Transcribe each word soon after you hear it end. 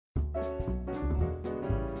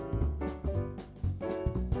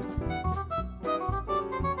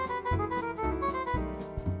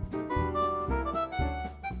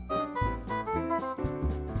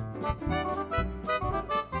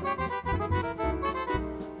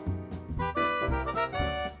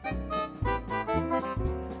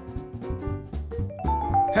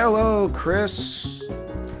Hello, Chris.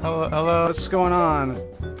 Hello. What's going on?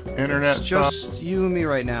 Internet It's just you and me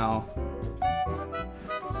right now.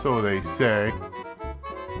 So they say.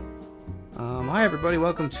 Hi, everybody.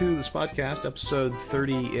 Welcome to the Spodcast, episode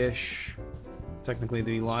 30-ish. Technically,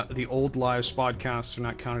 the old live Spodcasts are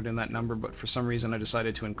not counted in that number, but for some reason I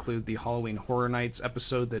decided to include the Halloween Horror Nights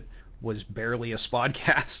episode that was barely a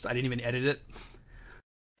Spodcast. I didn't even edit it.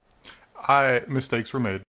 Mistakes were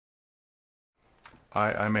made.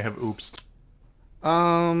 I may have oopsed.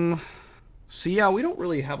 So yeah, we don't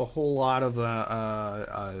really have a whole lot of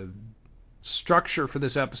a structure for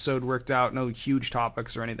this episode worked out. No huge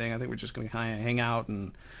topics or anything. I think we're just going to kind of hang out,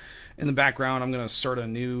 and in the background I'm going to start a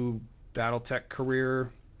new BattleTech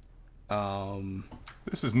career.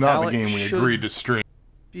 This is not the game we agreed to stream.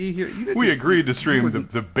 Be here. We agreed to stream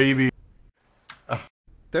the baby.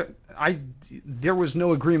 There was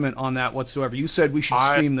no agreement on that whatsoever. You said we should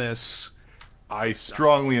stream this. I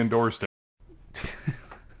strongly endorsed it.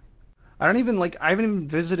 I haven't even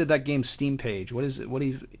visited that game's Steam page. What is it? What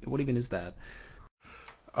even is that?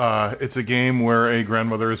 It's a game where a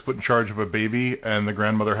grandmother is put in charge of a baby, and the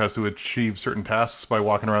grandmother has to achieve certain tasks by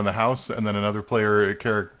walking around the house, and then another player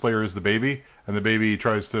is the baby, and the baby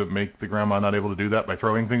tries to make the grandma not able to do that by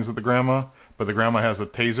throwing things at the grandma, but the grandma has a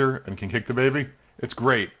taser and can kick the baby. It's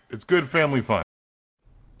great. It's good family fun.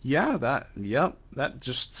 Yeah, that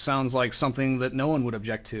just sounds like something that no one would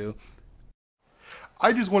object to.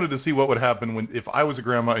 I just wanted to see what would happen if I was a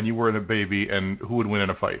grandma and you were a baby, and who would win in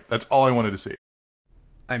a fight. That's all I wanted to see.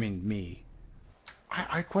 I mean, me.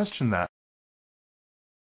 I question that.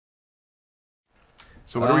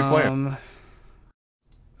 So what are we playing?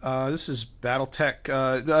 This is BattleTech.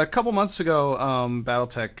 A couple months ago,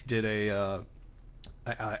 BattleTech did a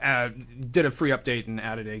free update and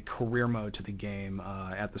added a career mode to the game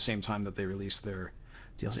at the same time that they released their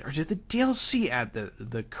DLC. Or did the DLC add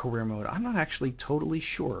the career mode? I'm not actually totally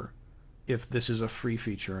sure if this is a free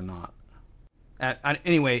feature or not.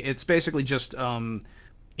 Anyway, it's basically just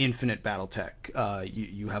infinite BattleTech.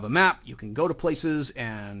 You have a map, you can go to places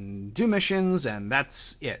and do missions, and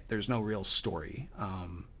that's it. There's no real story.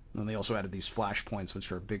 And they also added these flashpoints,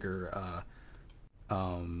 which are bigger,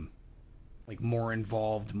 like more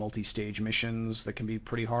involved multi-stage missions that can be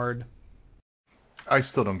pretty hard. I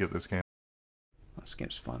still don't get this game. This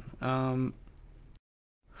game's fun.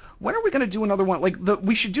 When are we gonna do another one?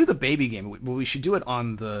 We should do the baby game. We should do it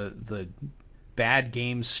on the bad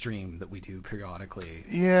game stream that we do periodically.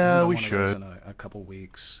 Yeah, we should. In a couple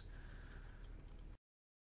weeks.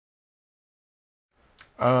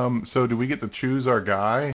 So do we get to choose our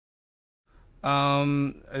guy?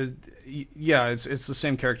 Yeah, it's the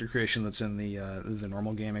same character creation that's in the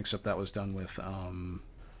normal game, except that was done with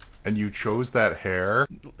And you chose that hair?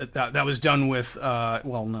 That was done with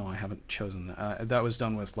well, no, I haven't chosen that. That was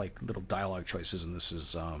done with like little dialogue choices, and this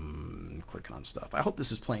is clicking on stuff. I hope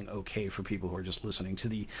this is playing okay for people who are just listening to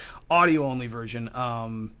the audio only version.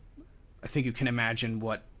 I think you can imagine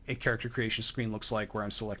what a character creation screen looks like, where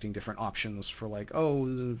I'm selecting different options for like,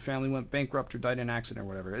 oh, the family went bankrupt or died in an accident or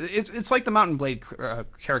whatever. It's like the Mountain Blade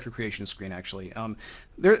character creation screen, actually.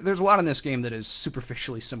 There's a lot in this game that is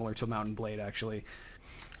superficially similar to Mountain Blade, actually.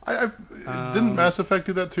 Didn't Mass Effect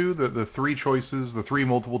do that too? The three choices, the three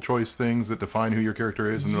multiple choice things that define who your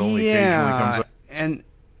character is, and it only occasionally comes up. And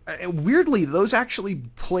weirdly, those actually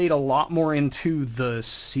played a lot more into the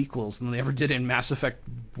sequels than they ever did in Mass Effect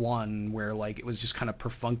 1, where like it was just kind of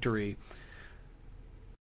perfunctory.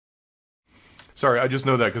 Sorry, I just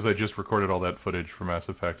know that because I just recorded all that footage for Mass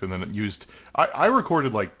Effect, and then it used... I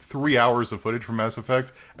recorded like 3 hours of footage for Mass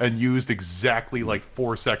Effect, and used exactly like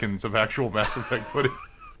 4 seconds of actual Mass Effect footage.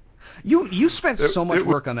 You spent so much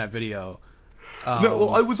work on that video. No,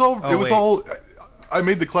 well, it was all. I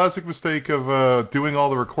made the classic mistake of doing all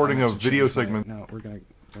the recording of video segments. No, we're gonna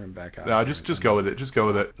back out. No, just go with it. Just go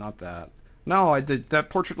with it. Not that. No, I did. That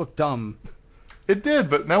portrait looked dumb. It did,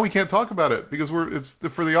 but now we can't talk about it because it's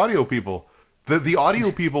for the audio people. The audio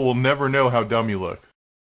people will never know how dumb you looked.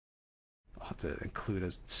 I'll have to include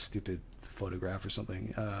a stupid photograph or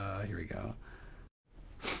something. Here we go.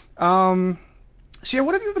 So yeah,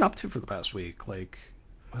 what have you been up to for the past week? I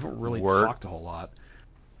haven't really talked a whole lot.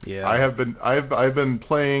 Yeah, I've been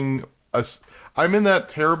playing us- I'm in that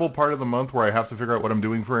terrible part of the month where I have to figure out what I'm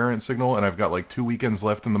doing for Errant Signal, and I've got like 2 weekends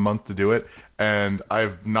left in the month to do it, and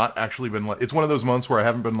I've not actually been like, it's one of those months where I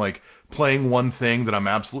haven't been like playing one thing that I'm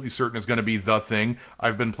absolutely certain is going to be the thing.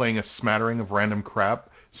 I've been playing a smattering of random crap.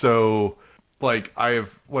 So, like,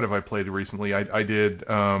 what have I played recently? I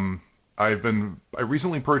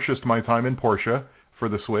recently purchased My Time in Portia for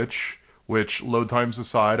the Switch, which load times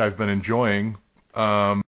aside, I've been enjoying.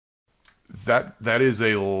 That is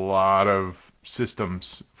a lot of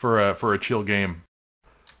systems for a chill game.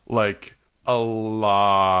 Like a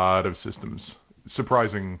lot of systems.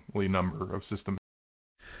 Surprisingly number of systems.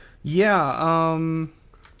 Yeah,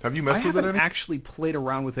 Have you I messed with it haven't any? actually played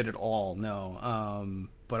around with it at all. No,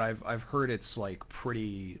 but I've heard it's like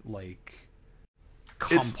pretty like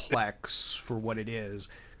It's complex for what it is.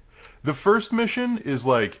 The first mission is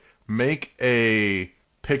like make a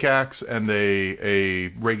pickaxe and a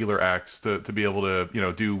regular axe to be able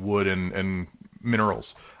to do wood and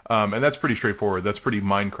minerals. And that's pretty straightforward. That's pretty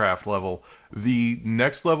Minecraft level. The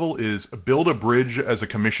next level is build a bridge as a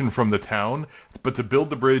commission from the town. But to build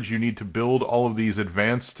the bridge, you need to build all of these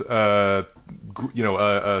advanced, saw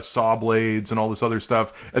blades and all this other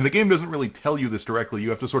stuff. And the game doesn't really tell you this directly. You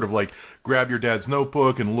have to sort of like grab your dad's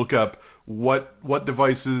notebook and look up what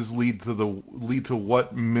devices lead to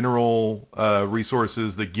what mineral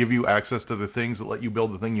resources that give you access to the things that let you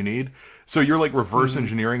build the thing you need. So you're like reverse Mm-hmm.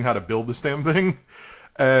 engineering how to build this damn thing.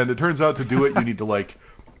 And it turns out to do it,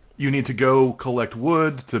 you need to go collect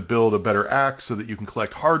wood to build a better axe so that you can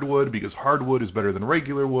collect hardwood because hardwood is better than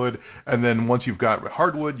regular wood. And then once you've got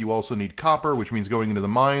hardwood, you also need copper, which means going into the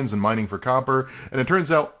mines and mining for copper. And it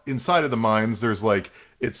turns out inside of the mines, there's like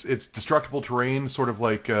it's destructible terrain, sort of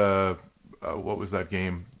like what was that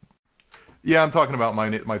game? Yeah, I'm talking about my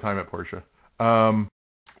time at Porsche.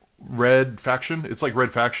 Red Faction. It's like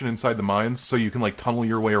Red Faction inside the mines, so you can like tunnel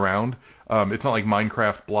your way around. It's not like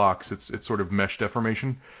Minecraft blocks. It's sort of mesh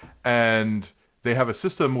deformation, and they have a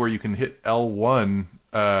system where you can hit L1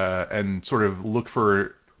 and sort of look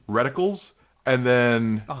for reticles, and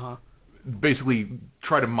then Uh huh. basically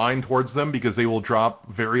try to mine towards them because they will drop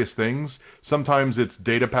various things. Sometimes it's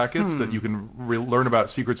data packets that Hmm. you can learn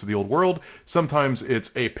about secrets of the old world. Sometimes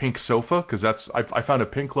it's a pink sofa because I found a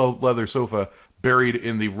pink leather sofa buried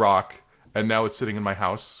in the rock, and now it's sitting in my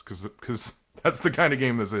house because that's the kind of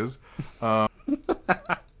game this is.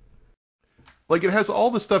 Like it has all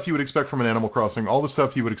the stuff you would expect from an Animal Crossing, all the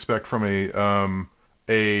stuff you would expect from a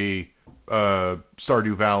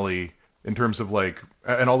Stardew Valley in terms of like,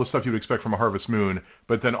 and all the stuff you would expect from a Harvest Moon,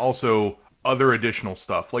 but then also other additional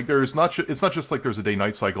stuff. Like it's not just like there's a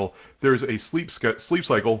day-night cycle. There's a sleep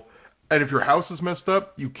cycle, and if your house is messed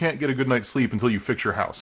up, you can't get a good night's sleep until you fix your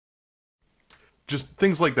house. Just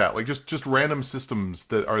things like that, like just random systems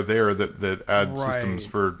that are there that add systems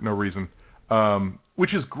Right. for no reason,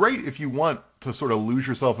 which is great if you want to sort of lose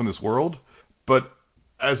yourself in this world. But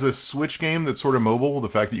as a Switch game that's sort of mobile, the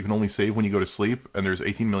fact that you can only save when you go to sleep and there's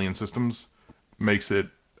 18 million systems makes it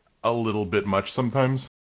a little bit much sometimes.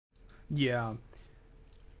 Yeah.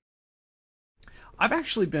 I've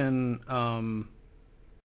actually been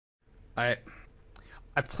I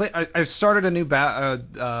I've started a new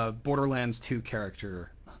Borderlands 2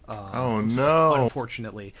 character. Oh no.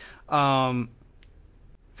 Unfortunately, um,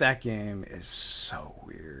 that game is so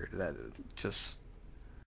weird. That is just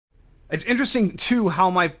it's interesting too how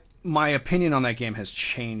my opinion on that game has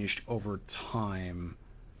changed over time.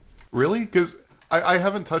 Really? Because I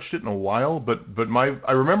haven't touched it in a while, but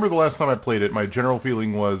I remember the last time I played it, my general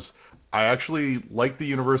feeling was I actually like the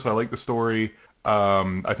universe, I like the story.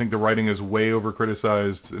 I think the writing is way over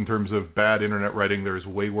criticized in terms of bad internet writing. There's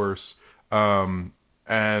way worse. Um,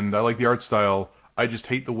 and I like the art style. I just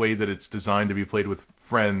hate the way that it's designed to be played with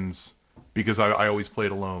friends because I always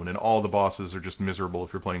played alone, and all the bosses are just miserable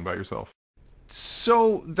if you're playing by yourself.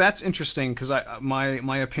 So that's interesting because I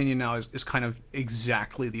my opinion now is kind of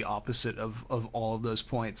exactly the opposite of all of those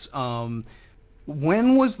points.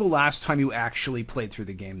 When was the last time you actually played through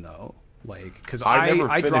the game though? Like, because I never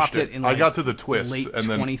I finished dropped it it. in I like got to the twist, late and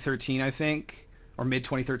then 2013, I think, or mid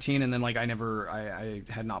 2013, and then like I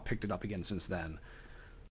had not picked it up again since then.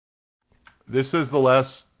 this is the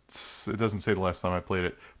last. It doesn't say the last time I played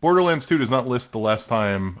it. Borderlands 2 does not list the last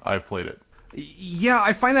time I've played it. Yeah,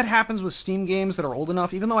 I find that happens with Steam games that are old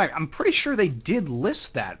enough. Even though I'm pretty sure they did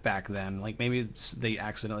list that back then. Like maybe they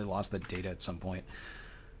accidentally lost the data at some point.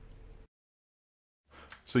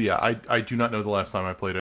 So yeah, I do not know the last time I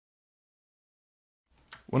played it.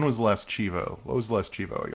 When was the last Chivo? What was the last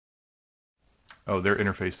Chivo I got? Oh, their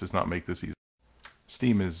interface does not make this easy.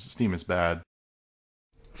 Steam is bad.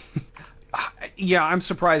 Yeah, I'm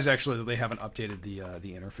surprised actually that they haven't updated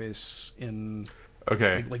the interface in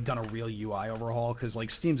Okay. like done a real UI overhaul, because like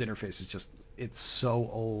Steam's interface is just it's so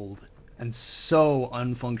old and so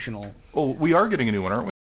unfunctional. Well, we are getting a new one, aren't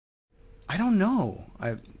we? I don't know.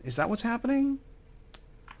 Is that what's happening?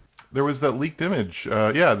 There was that leaked image.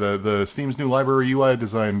 Yeah, the Steam's new library UI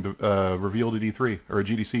design revealed at E3 or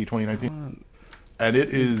GDC 2019, and it Let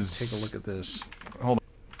me take a is. look at this. Hold on.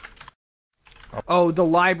 Oh, the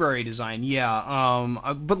library design.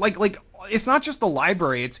 Yeah. But like it's not just the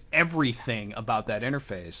library, it's everything about that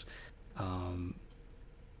interface. Um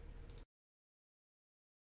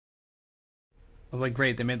I was like,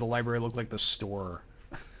 great, they made the library look like the store.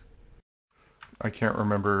 I can't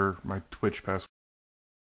remember my Twitch password.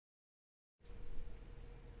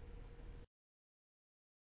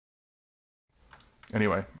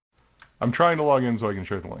 Anyway, I'm trying to log in so I can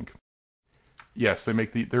share the link. Yes, they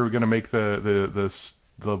were going to make the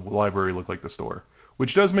library look like the store,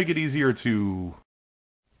 which does make it easier to.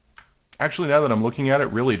 Actually, now that I'm looking at it,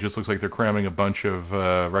 really, it just looks like they're cramming a bunch of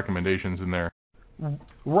recommendations in there.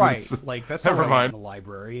 Right. Like that's not Never what I want in mind. the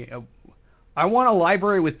library. I want a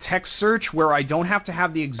library with text search where I don't have to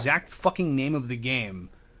have the exact fucking name of the game.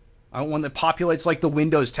 I want one that populates like the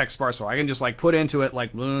Windows text bar, so I can just like put into it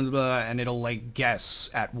like blah, blah, blah, and it'll like guess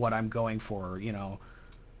at what I'm going for, you know.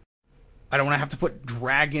 I don't want to have to put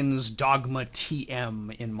Dragon's Dogma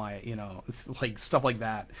TM in my, you know, it's like stuff like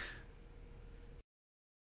that.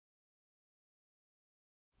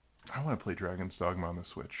 I want to play Dragon's Dogma on the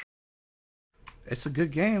Switch. It's a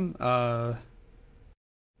good game. I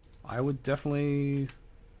would definitely,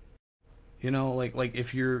 you know, like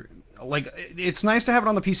if you're like, it's nice to have it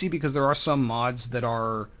on the PC because there are some mods that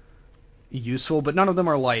are useful, but none of them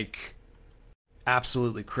are like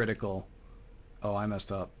absolutely critical. Oh, I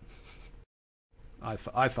messed up.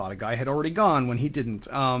 I thought a guy had already gone when he didn't.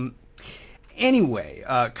 Anyway,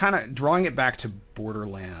 kind of drawing it back to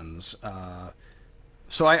Borderlands.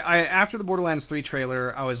 So I after the Borderlands 3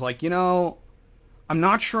 trailer, I was like, you know, I'm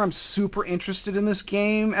not sure I'm super interested in this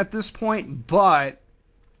game at this point, but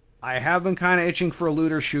I have been kind of itching for a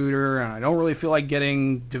looter shooter, and I don't really feel like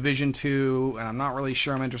getting Division 2, and I'm not really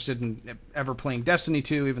sure I'm interested in ever playing Destiny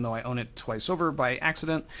 2, even though I own it twice over by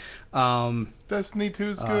accident. Um, Destiny 2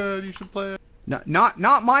 is good. You should play it. not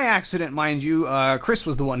my accident, mind you. Chris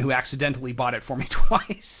was the one who accidentally bought it for me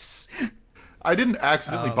twice. I didn't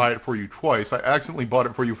accidentally buy it for you twice. I accidentally bought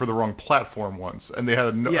it for you for the wrong platform once, and they had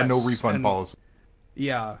a no Yes, refund and policy.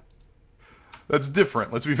 yeah. That's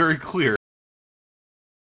different. Let's be very clear.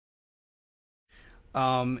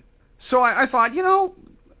 So I thought, you know,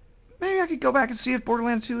 maybe I could go back and see if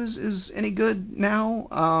Borderlands 2 is any good now.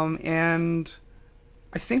 And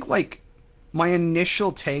I think like my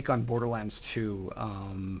initial take on Borderlands 2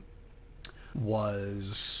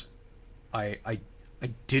 was I I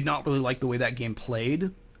did not really like the way that game played.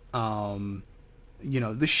 Um, you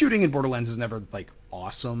know, the shooting in Borderlands is never like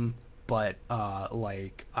awesome, but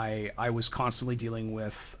like I was constantly dealing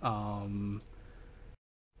with oh,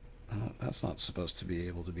 that's not supposed to be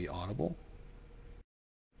able to be audible.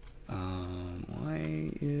 Why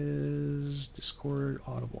is Discord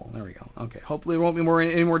audible? There we go. Okay, hopefully there won't be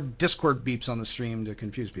any more Discord beeps on the stream to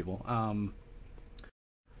confuse people.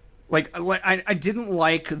 I didn't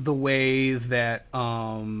like the way that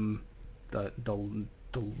the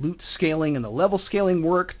loot scaling and the level scaling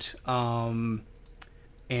worked. And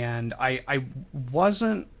I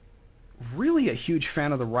wasn't really a huge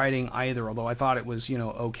fan of the writing either, although I thought it was, you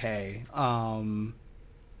know, okay.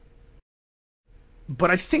 But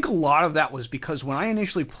I think a lot of that was because when I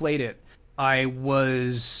initially played it, I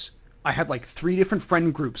had like three different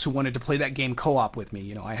friend groups who wanted to play that game co-op with me.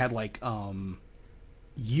 You know, I had like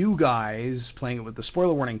you guys playing it with the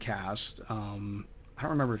spoiler warning cast. I don't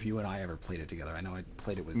remember if you and I ever played it together. I know I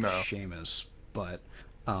played it with No. Seamus, but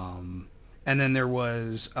and then there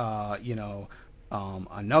was you know,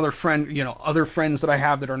 another friend, you know, other friends that I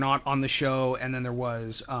have that are not on the show, and then there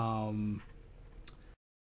was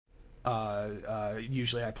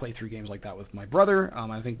usually I play through games like that with my brother.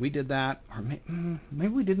 I think we did that, or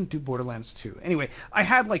maybe we didn't do Borderlands 2. Anyway, I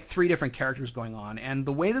had like three different characters going on, and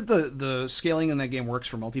the way that the scaling in that game works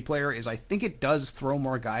for multiplayer is I think it does throw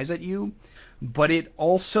more guys at you, but it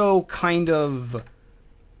also kind of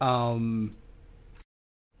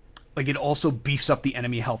like it also beefs up the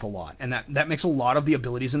enemy health a lot, and that makes a lot of the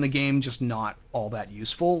abilities in the game just not all that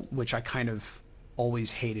useful, which I kind of always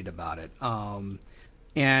hated about it.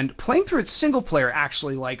 And playing through it single player,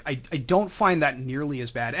 actually, like I don't find that nearly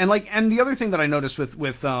as bad. And like, and the other thing that I noticed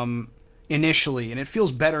with initially, and it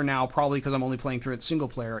feels better now, probably because I'm only playing through it single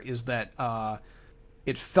player, is that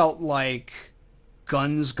it felt like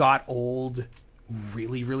guns got old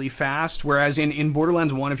really, really fast. Whereas in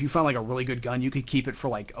Borderlands 1, if you found like a really good gun, you could keep it for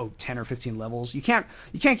like 10 or 15 levels. You can't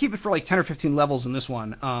keep it for like 10 or 15 levels in this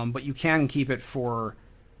one, but you can keep it for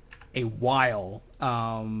a while.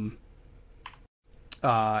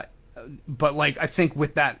 Uh, but like I think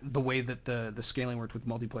with that, the way that the scaling worked with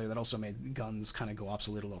multiplayer, that also made guns kind of go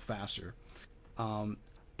obsolete a little faster. Um,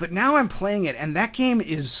 but now I'm playing it, and that game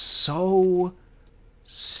is so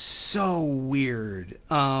weird.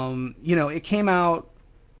 It came out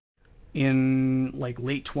in like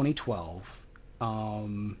late 2012.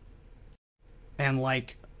 Um, and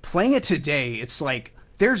like playing it today, it's like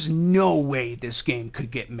there's no way this game could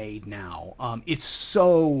get made now. It's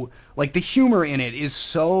so like the humor in it is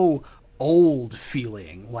so old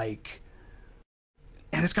feeling, like,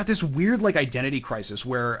 and it's got this weird like identity crisis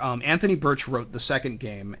where Anthony Birch wrote the second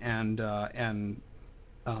game, and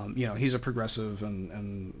he's a progressive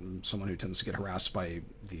and someone who tends to get harassed by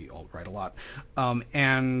the alt-right a lot.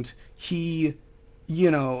 And he,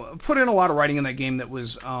 put in a lot of writing in that game that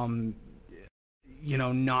was,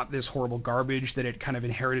 not this horrible garbage that it kind of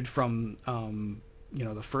inherited from,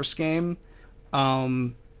 the first game.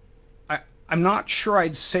 Um, I'm not sure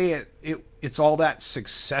I'd say it's all that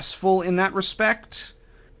successful in that respect,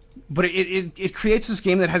 but it creates this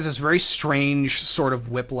game that has this very strange sort of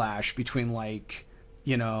whiplash between like,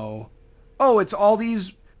 you know, oh, it's all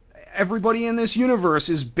these, everybody in this universe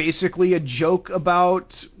is basically a joke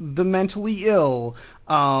about the mentally ill.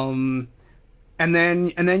 And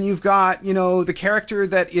then you've got, the character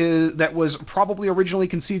that was probably originally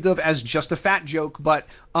conceived of as just a fat joke, but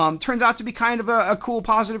turns out to be kind of a cool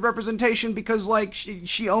positive representation because like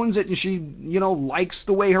she owns it and she likes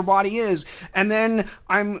the way her body is. And then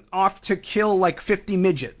I'm off to kill like 50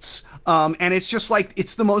 midgets. And it's just like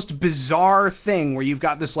it's the most bizarre thing where you've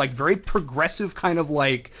got this like very progressive kind of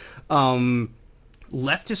like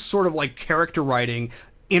leftist sort of like character writing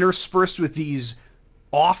interspersed with these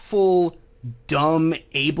awful, dumb,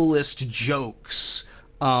 ableist jokes.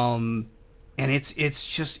 And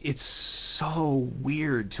it's so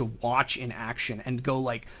weird to watch in action and go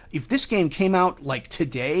like, if this game came out like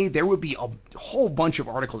today, there would be a whole bunch of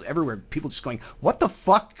articles everywhere, people just going, what the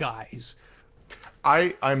fuck, guys?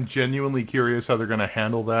 I'm genuinely curious how they're going to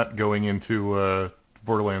handle that going into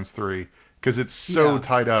Borderlands 3, because it's so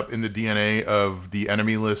tied up in the DNA of the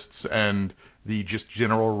enemy lists and the just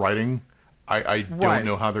general writing. I don't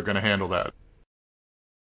know how they're going to handle that.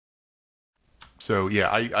 So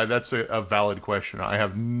yeah, I that's a valid question. I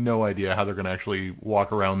have no idea how they're going to actually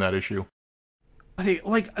walk around that issue. I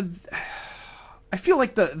feel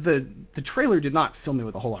like the trailer did not fill me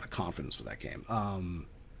with a whole lot of confidence with that game.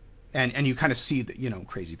 And you kind of see that,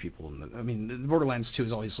 crazy people in the, I mean, Borderlands 2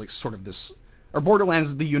 is always like sort of this, or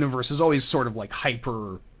Borderlands the universe is always sort of like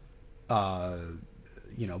hyper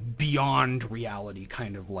beyond reality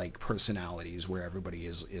kind of like personalities where everybody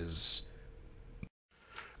is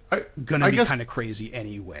gonna be kind of crazy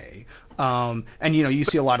anyway. And you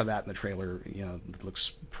see a lot of that in the trailer. It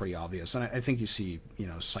looks pretty obvious, and I think you see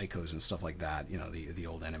psychos and stuff like that. The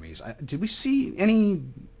old enemies. Did we see any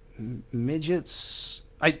midgets?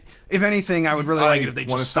 If anything, I would really like it if they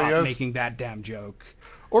just stopped making that damn joke,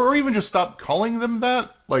 or even just stop calling them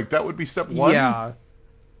that. Like that would be step one.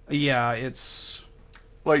 Yeah, it's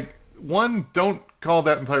like, one, don't call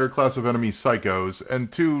that entire class of enemies psychos,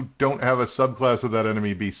 and two, don't have a subclass of that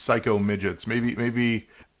enemy be psycho midgets. Maybe,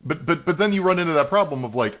 but then you run into that problem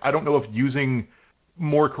of like, I don't know if using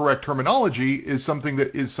more correct terminology is something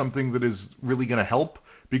that is really going to help,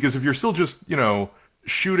 because if you're still just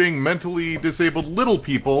shooting mentally disabled little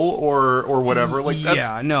people or whatever, like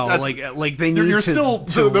like they need you're to, still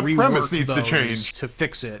to the premise needs to those change to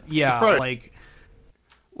fix it. Yeah, right.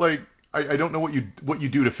 like I don't know what you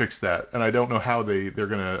do to fix that, and I don't know how they're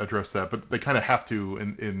going to address that, but they kind of have to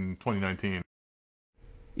in 2019.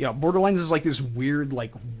 Yeah, Borderlands is like this weird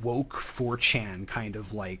like woke 4chan kind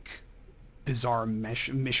of like bizarre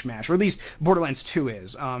mishmash, or at least Borderlands 2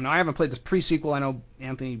 is. Now I haven't played this pre-sequel. I know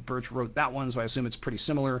Anthony Birch wrote that one, so I assume it's pretty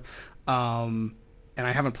similar. And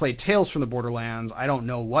I haven't played Tales from the Borderlands. I don't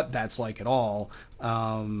know what that's like at all.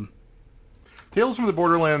 Tales from the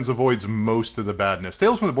Borderlands avoids most of the badness.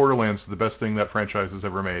 Tales from the Borderlands is the best thing that franchise has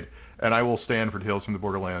ever made, and I will stand for Tales from the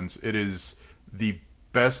Borderlands. It is the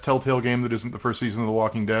best Telltale game that isn't the first season of The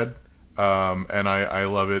Walking Dead, and I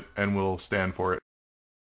love it and will stand for it.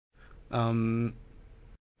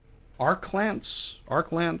 Arklance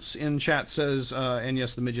in chat says, and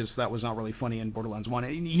yes, the midgets, that was not really funny in Borderlands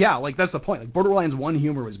 1. Yeah, like that's the point. Like Borderlands 1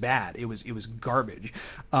 humor was bad. It was garbage.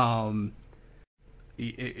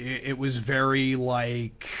 It was very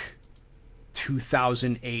like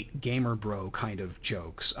 2008 gamer bro kind of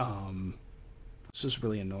jokes. This is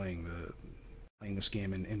really annoying. Playing this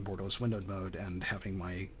game in borderless windowed mode and having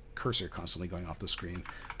my cursor constantly going off the screen.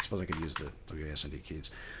 I suppose I could use the WASD keys.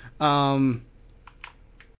 WASD.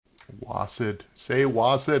 Say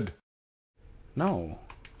WASD. No.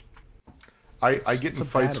 I get in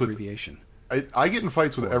fights with abbreviation. I get in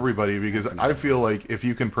fights with everybody because I feel like if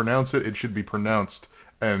you can pronounce it, it should be pronounced.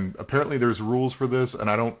 And apparently there's rules for this, and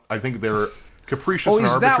I think they're capricious and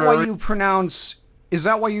arbitrary. Is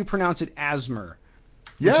that why you pronounce it Asmer?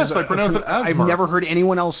 Yes, I pronounce it Asmer. I've never heard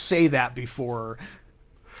anyone else say that before.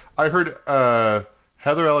 I heard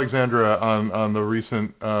Heather Alexandra on the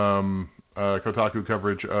recent Kotaku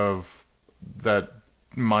coverage of that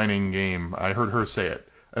mining game. I heard her say it,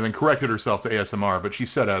 and then corrected herself to ASMR, but she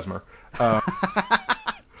said Asmer.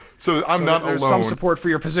 So I'm not alone. There's some support for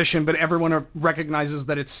your position, but everyone recognizes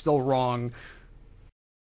that it's still wrong.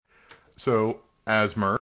 So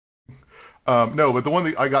Asmer. No, but the one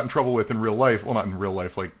that I got in trouble with in real life, well, not in real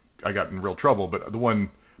life, like I got in real trouble, but the one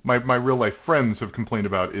my real life friends have complained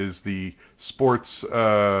about is the sports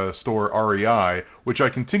store REI, which I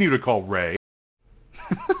continue to call Ray.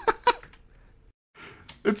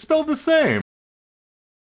 It's spelled the same.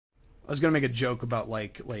 I was gonna make a joke about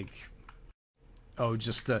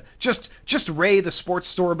just Ray the sports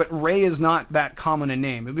store, but Ray is not that common a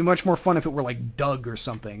name. It'd be much more fun if it were like Doug or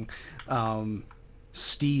something.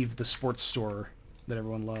 Steve the sports store that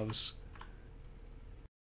everyone loves.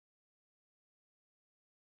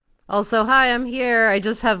 Also, hi, I'm here. I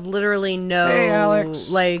just have literally no... Hey,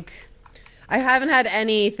 Alex. I haven't had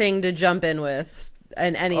anything to jump in with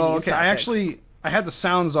in any of these topics. I had the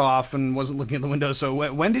sounds off and wasn't looking at the window,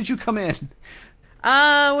 so when did you come in?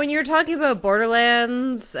 When you were talking about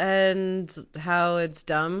Borderlands and how it's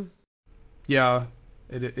dumb. Yeah,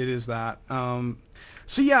 it is that.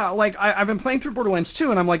 So yeah, I've been playing through Borderlands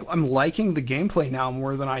 2, and I'm liking the gameplay now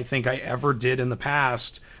more than I think I ever did in the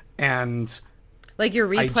past, and... Like you're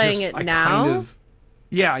replaying it now?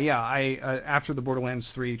 Yeah. After the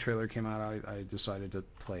Borderlands 3 trailer came out, I decided to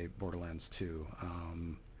play Borderlands 2.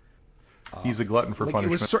 He's a glutton for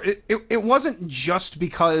punishment. It wasn't just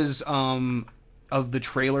because of the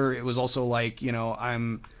trailer. It was also I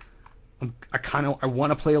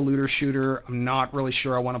want to play a looter shooter. I'm not really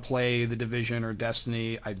sure I want to play The Division or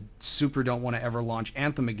Destiny. I super don't want to ever launch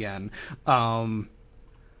Anthem again.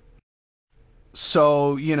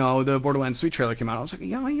 So, the Borderlands 3 trailer came out. I was like,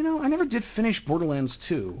 I never did finish Borderlands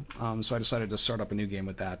 2. So I decided to start up a new game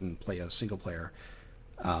with that and play a single player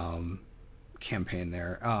campaign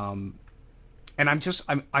there. And I'm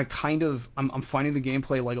finding the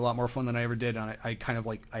gameplay a lot more fun than I ever did. And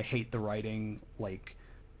I hate the writing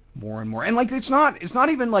more and more. And it's not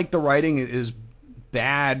even the writing is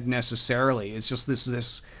bad necessarily. It's just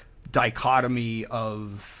this dichotomy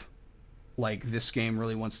of this game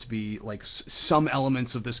really wants to be some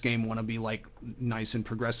elements of this game want to be nice and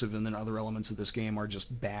progressive, and then other elements of this game are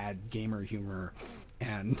just bad gamer humor,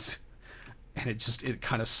 and it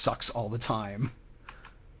kind of sucks all the time.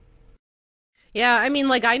 Yeah, I mean,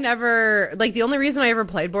 I never, the only reason I ever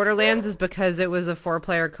played Borderlands is because it was a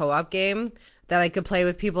 4-player co-op game that I could play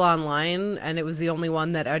with people online, and it was the only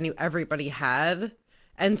one that I knew everybody had.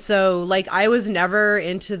 And so, I was never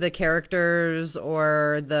into the characters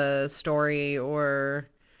or the story or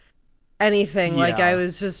anything. Yeah.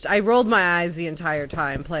 I rolled my eyes the entire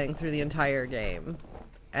time playing through the entire game.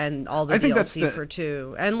 And all the DLC for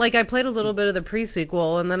 2. And, I played a little bit of the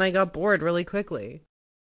pre-sequel, and then I got bored really quickly.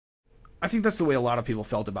 I think that's the way a lot of people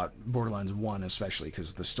felt about Borderlands 1, especially,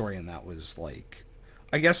 because the story in that was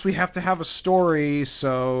I guess we have to have a story,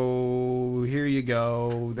 so here you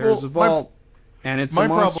go. There's a vault. And it's a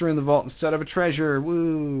monster in the vault instead of a treasure.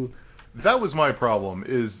 Woo! That was my problem.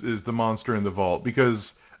 Is the monster in the vault,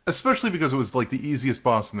 especially because it was the easiest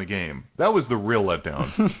boss in the game. That was the real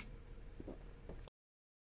letdown.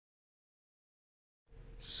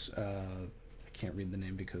 I can't read the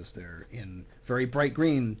name because they're in very bright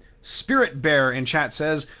green. Spirit Bear in chat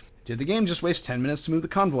says, "Did the game just waste 10 minutes to move the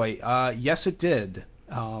convoy?" Yes, it did.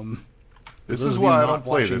 This is why I don't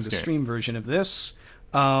play this game. The stream version of this.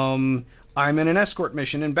 I'm in an escort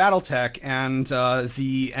mission in BattleTech, and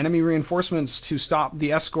the enemy reinforcements to stop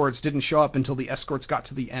the escorts didn't show up until the escorts got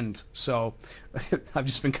to the end. So I've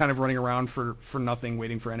just been kind of running around for nothing,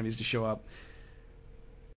 waiting for enemies to show up.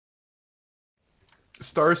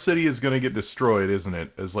 Star City is going to get destroyed, isn't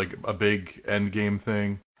it? As a big end game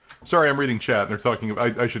thing. Sorry, I'm reading chat, and they're talking.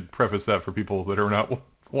 I should preface that for people that are not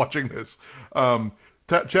watching this.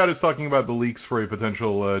 Chat is talking about the leaks for a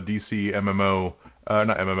potential DC MMO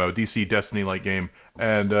not MMO, DC Destiny-like game,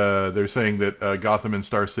 and they're saying that Gotham and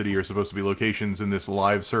Star City are supposed to be locations in this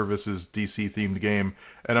live services DC-themed game,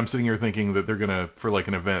 and I'm sitting here thinking that they're gonna, for like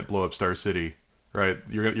an event, blow up Star City, right?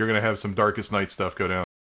 You're gonna have some Darkest Night stuff go down.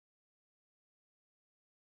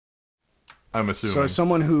 I'm So as assuming.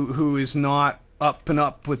 someone who is not up and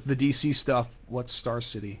up with the DC stuff, what's Star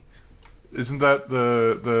City? Isn't that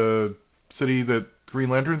the city that Green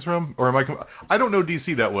Lantern's from? Or am I? I don't know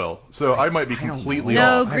DC that well, so I might be I don't completely know. No,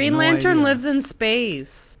 off. I have Green no Lantern idea. lives in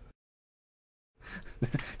space.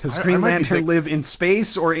 Does I Green might be Lantern live in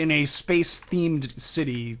space or in a space-themed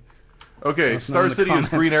city? Okay, That's not in Star the City is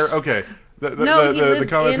Green Arrow. comments. Okay, No, he the lives in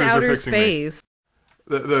commenters are outer fixing me. space.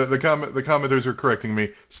 The commenters are correcting me.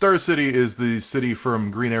 Star City is the city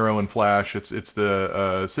from Green Arrow and Flash. It's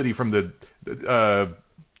the city from the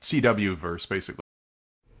CW verse, basically.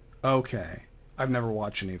 Okay. I've never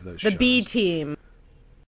watched any of those The shows. B team.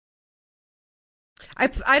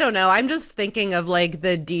 I don't know. I'm just thinking of like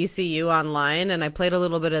the DCU online, and I played a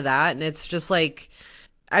little bit of that, and it's just like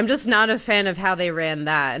I'm just not a fan of how they ran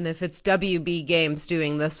that. And if it's WB Games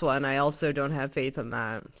doing this one, I also don't have faith in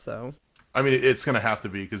that. So I mean, it's gonna have to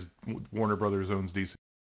be because Warner Brothers owns DC.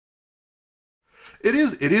 It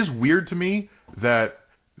is weird to me that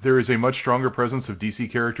there is a much stronger presence of DC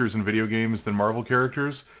characters in video games than Marvel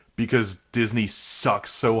characters because Disney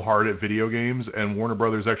sucks so hard at video games and Warner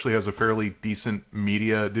Brothers actually has a fairly decent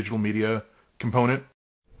digital media component.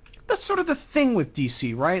 That's sort of the thing with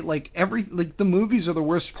DC, right? Like the movies are the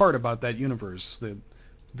worst part about that universe.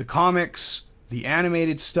 The comics, the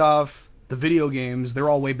animated stuff, the video games, they're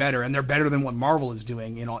all way better, and they're better than what Marvel is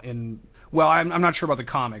doing in well, I'm not sure about the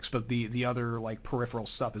comics, but the other like peripheral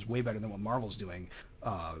stuff is way better than what Marvel's doing.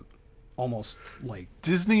 Uh, Almost like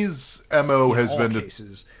Disney's MO in has all been to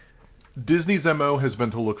cases. Disney's MO has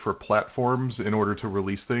been to look for platforms in order to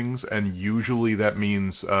release things, and usually that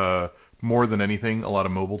means more than anything, a lot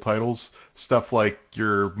of mobile titles. Stuff like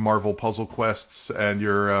your Marvel Puzzle Quests and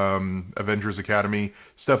your Avengers Academy,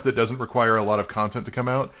 stuff that doesn't require a lot of content to come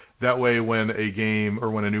out. That way, when a game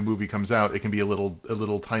or when a new movie comes out, it can be a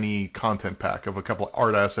little tiny content pack of a couple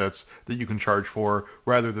art assets that you can charge for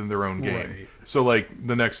rather than their own game. Right. So like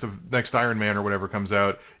the next Iron Man or whatever comes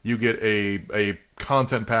out, you get a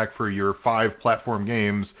content pack for your 5 platform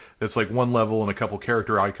games that's like one level and a couple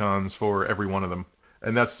character icons for every one of them.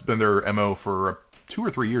 And that's been their MO for 2 or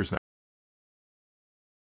 3 years now.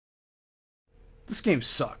 This game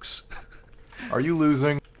sucks. Are you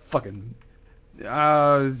losing? Fucking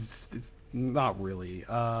it's not really.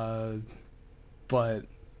 But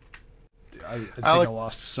I think I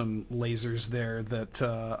lost some lasers there that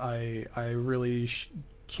I really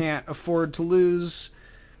can't afford to lose.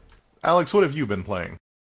 Alex, what have you been playing?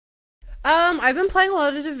 I've been playing a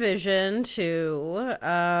lot of Division 2,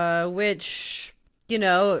 which, you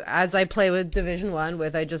know, as I play with Division 1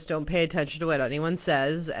 with, I just don't pay attention to what anyone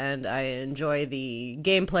says, and I enjoy the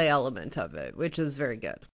gameplay element of it, which is very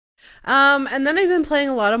good. And then I've been playing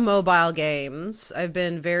a lot of mobile games. I've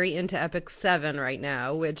been very into Epic 7 right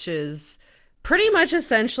now, which is pretty much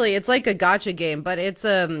essentially, it's like a gacha game, but it's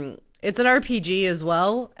an RPG as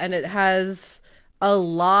well, and it has a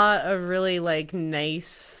lot of really like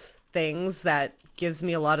nice things that gives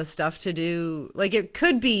me a lot of stuff to do. Like it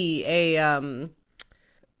could be a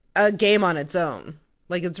game on its own.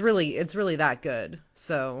 Like it's really that good.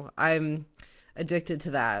 So I'm addicted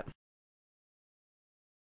to that.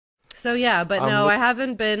 So yeah, but I'm no, li- I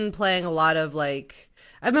haven't been playing a lot of like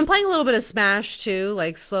I've been playing a little bit of Smash too,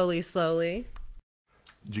 like slowly.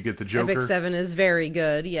 Did you get the Epic Joker? 7 is very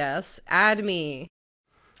good. Yes. Add me.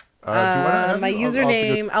 Do you want to add My you? I'll have to go.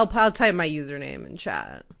 username, I'll type my username in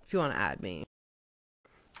chat if you want to add me.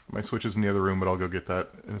 My Switch is in the other room, but I'll go get that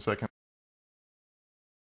in a second.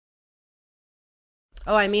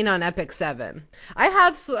 Oh, I mean on Epic 7. I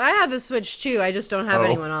have a Switch too. I just don't have Oh.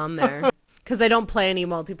 anyone on there because I don't play any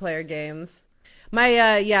multiplayer games.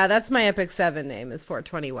 My yeah, that's my Epic 7 name is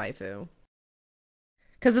 420 Waifu.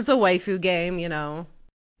 Because it's a waifu game, you know.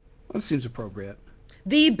 That seems appropriate.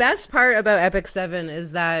 The best part about Epic 7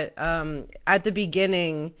 is that at the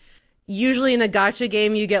beginning, usually in a gacha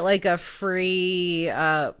game, you get like a free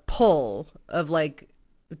pull of like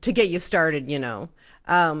to get you started, you know.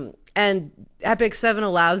 And Epic 7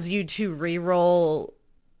 allows you to re-roll,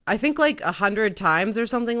 I think like 100 times or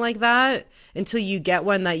something like that until you get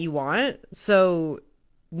one that you want. So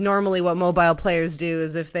normally what mobile players do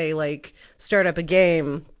is if they like start up a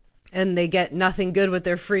game and they get nothing good with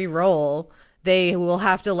their free roll, they will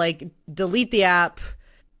have to like delete the app,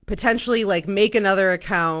 potentially like make another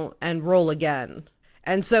account and roll again.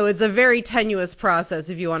 And so it's a very tenuous process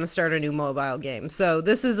if you want to start a new mobile game. So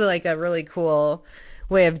this is like a really cool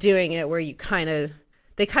way of doing it where they kind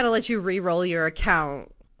of let you re-roll your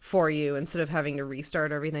account for you instead of having to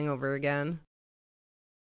restart everything over again.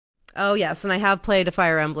 Oh yes, and I have played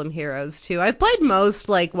Fire Emblem Heroes too. I've played most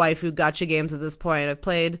like waifu gacha games at this point. I've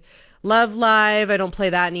played Love Live. I don't play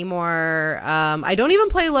that anymore. I don't even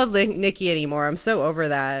play Love Nikki anymore. I'm so over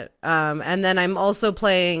that. And then I'm also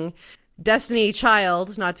playing Destiny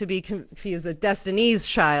Child, not to be confused with Destiny's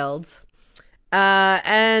Child,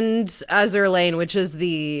 and Azure Lane, which is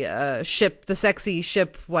the sexy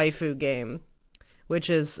ship waifu game, which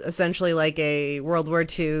is essentially like a World War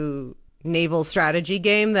II naval strategy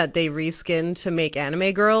game that they reskinned to make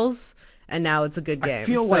anime girls, and now it's a good game. I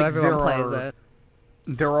feel so like everyone plays it.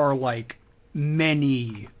 There are like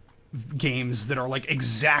many games that are like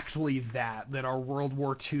exactly that are World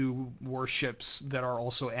War II warships that are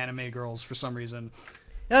also anime girls for some reason.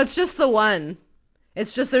 No, it's just the one.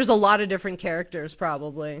 It's just there's a lot of different characters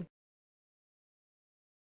probably.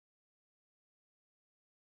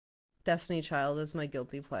 Destiny Child is my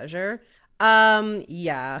guilty pleasure.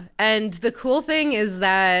 Yeah. And the cool thing is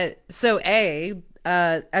that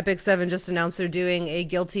Epic 7 just announced they're doing a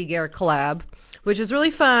Guilty Gear collab, which is really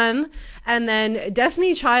fun. And then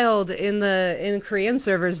Destiny Child in Korean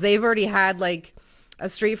servers, they've already had like a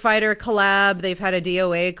Street Fighter collab, they've had a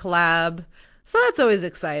DOA collab. So that's always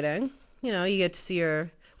exciting. You know, you get to see your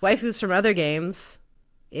waifus from other games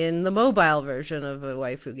in the mobile version of a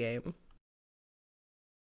waifu game.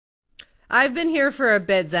 I've been here for a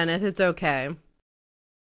bit, Zenith. It's okay.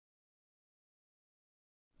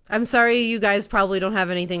 I'm sorry you guys probably don't have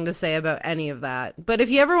anything to say about any of that. But if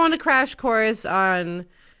you ever want a crash course on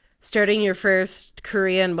starting your first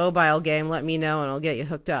Korean mobile game, let me know and I'll get you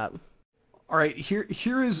hooked up. All right,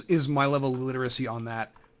 here is my level of literacy on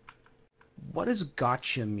that. What does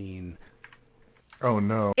gotcha mean? Oh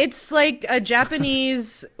no. It's like a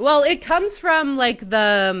Japanese, well, it comes from like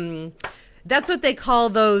that's what they call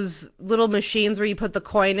those little machines where you put the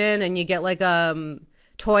coin in and you get like a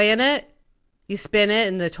toy in it. You spin it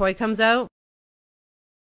and the toy comes out.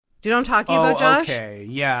 Do you know what I'm talking about, Josh? Okay.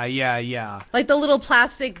 Yeah. Like the little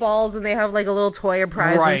plastic balls and they have like a little toy or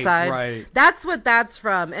prize inside. Right. That's what that's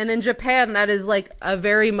from. And in Japan, that is like a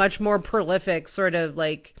very much more prolific sort of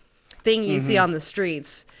like thing you see on the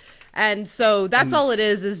streets. And so that's all it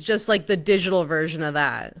is just like the digital version of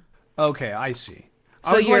that. Okay, I see.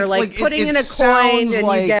 So you're like putting in a coin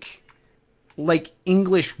and you get like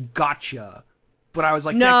English gotcha, but I was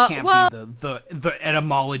like, No, that can't well- be the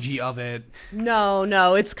etymology of it.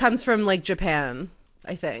 No, it comes from like Japan,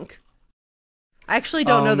 I think. I actually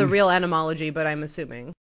don't know the real etymology, but I'm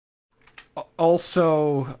assuming.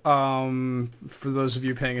 Also, for those of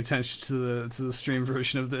you paying attention to the stream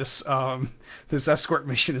version of this, this escort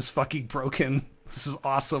mission is fucking broken. This is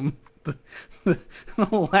awesome. The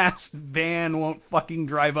last van won't fucking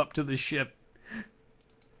drive up to the ship.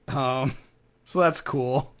 So that's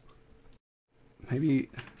cool. Maybe.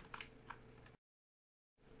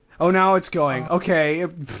 Oh, now it's going. Okay.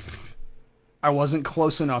 I wasn't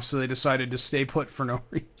close enough, so they decided to stay put for no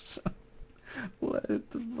reason. What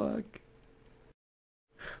the fuck?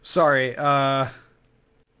 Sorry,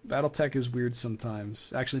 Battletech is weird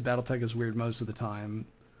sometimes. Actually, Battletech is weird most of the time.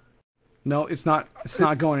 No, it's not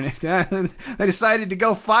going in. They decided to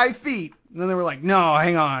go 5 feet. And then they were like, no,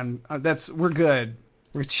 hang on. We're good.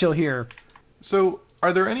 We're chill here. So,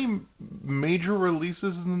 are there any major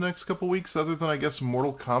releases in the next couple weeks other than, I guess,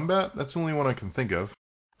 Mortal Kombat? That's the only one I can think of.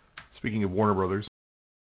 Speaking of Warner Brothers.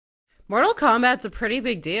 Mortal Kombat's a pretty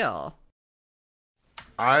big deal.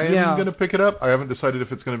 I'm going to pick it up. I haven't decided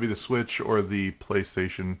if it's going to be the Switch or the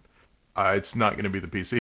PlayStation. It's not going to be the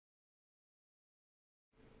PC.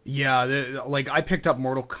 Yeah, like I picked up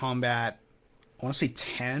Mortal Kombat, I want to say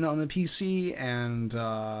 10 on the PC, and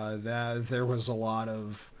there was a lot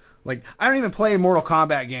of like I don't even play Mortal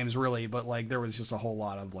Kombat games really, but like there was just a whole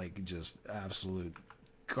lot of like just absolute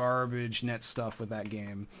garbage net stuff with that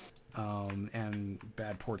game, and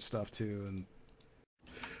bad port stuff too. And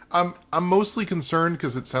I'm mostly concerned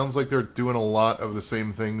because it sounds like they're doing a lot of the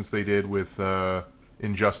same things they did with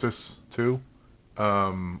Injustice 2.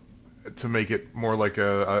 To make it more like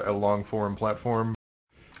a long-form platform.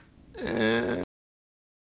 Like,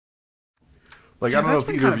 yeah, I don't know if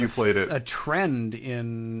either of you played it. A trend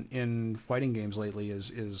in fighting games lately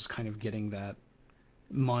is kind of getting that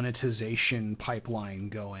monetization pipeline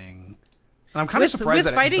going. And I'm kind of surprised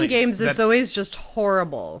with fighting games, it's always just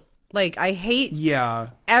horrible. Like, I hate Yeah,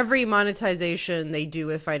 every monetization they do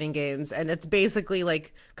with fighting games, and it's basically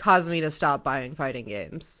like caused me to stop buying fighting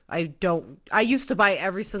games. I used to buy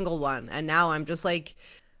every single one, and now I'm just like,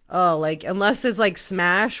 oh, like unless it's like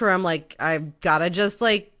Smash where I'm like I've gotta just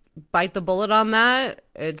like bite the bullet on that,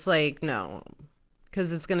 it's like no.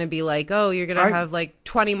 Because it's gonna be like, oh, you're gonna I have like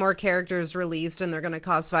 20 more characters released and they're gonna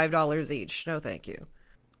cost $5 each. No, thank you.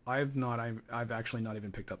 I've actually not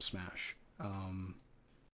even picked up Smash.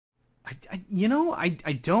 You know, I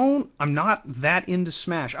don't. I'm not that into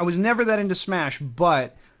Smash. I was never that into Smash,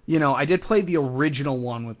 but you know, I did play the original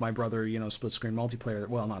one with my brother. You know, split screen multiplayer.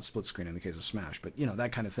 Well, not split screen in the case of Smash, but you know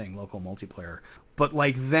that kind of thing, local multiplayer. But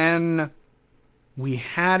like then we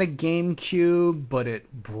had a GameCube, but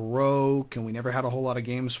it broke, and we never had a whole lot of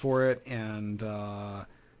games for it, and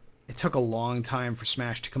it took a long time for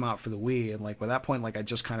Smash to come out for the Wii, and like by that point, like I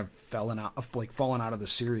just kind of fallen out of the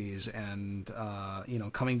series, and you know,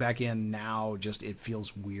 coming back in now, just it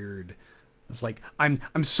feels weird. It's like I'm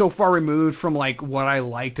so far removed from like what I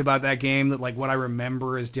liked about that game that like what I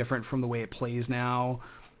remember is different from the way it plays now.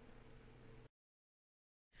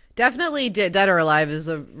 Definitely Dead or Alive is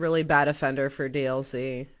a really bad offender for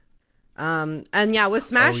DLC. And yeah, with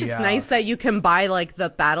Oh Smash, it's yeah, nice that you can buy like the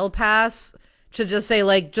battle pass to just say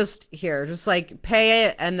like, just here, just like pay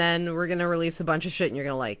it, and then we're gonna release a bunch of shit and you're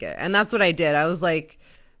gonna like it. And that's what I did. I was like,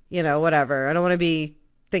 you know, whatever. I don't want to be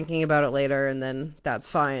thinking about it later, and then that's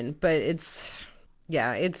fine. But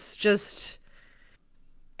yeah, it's just,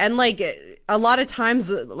 and like a lot of times,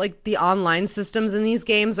 like the online systems in these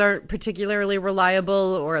games aren't particularly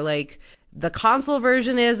reliable, or like the console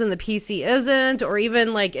version is and the PC isn't, or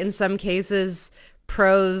even like in some cases,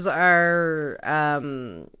 pros are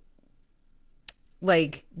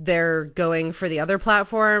like they're going for the other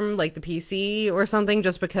platform, like the PC or something,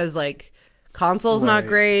 just because like console's not right.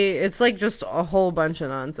 great. It's like just a whole bunch of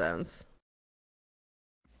nonsense.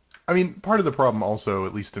 I mean, part of the problem also,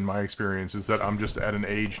 at least in my experience, is that I'm just at an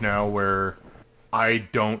age now where I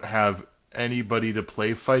don't have anybody to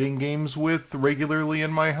play fighting games with regularly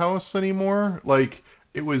in my house anymore. Like,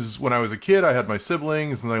 it was when I was a kid, I had my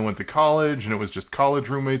siblings, and then I went to college, and it was just college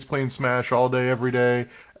roommates playing Smash all day, every day.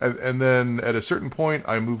 And then at a certain point,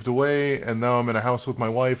 I moved away, and now I'm in a house with my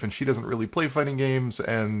wife, and she doesn't really play fighting games.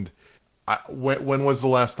 And when was the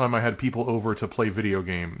last time I had people over to play video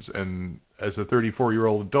games? And as a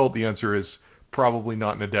 34-year-old adult, the answer is probably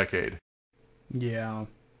not in a decade. Yeah.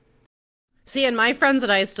 See, and my friends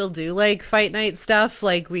and I still do like fight night stuff.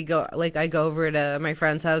 Like we go, like I go over to my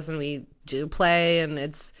friend's house and we do play, and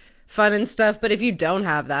it's fun and stuff. But if you don't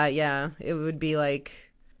have that, yeah, it would be like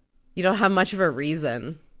you don't have much of a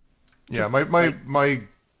reason Yeah, to my like.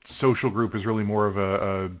 social group is really more of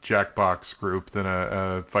a Jackbox group than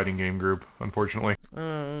a fighting game group, unfortunately.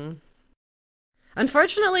 Um,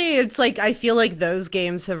 Unfortunately, it's like I feel like those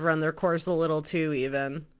games have run their course a little too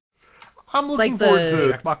even. I'm It's like looking forward The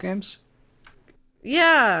to. Jackbox games.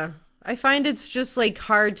 yeah, I find it's just like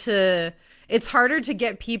it's harder to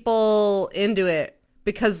get people into it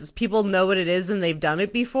because people know what it is and they've done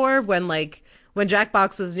it before. When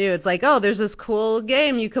Jackbox was new, it's like, oh, there's this cool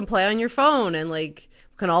game you can play on your phone and like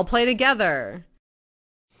can all play together.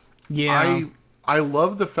 Yeah. I I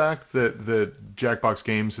love the fact that Jackbox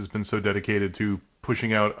Games has been so dedicated to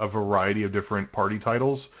pushing out a variety of different party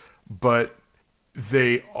titles, but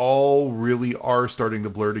they all really are starting to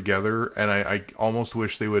blur together, and I almost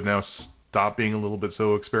wish they would now stop being a little bit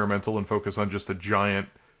so experimental and focus on just a giant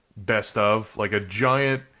best of, like a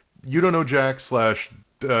giant you don't know Jack slash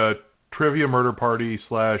uh, trivia murder party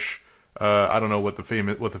slash I don't know what the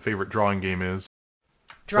favorite drawing game is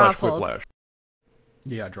slash Drawful. Quiplash.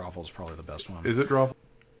 Yeah, Drawful is probably the best one. Is it draw?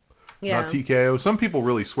 Not Yeah. TKO. Some people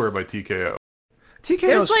really swear by TKO. TKO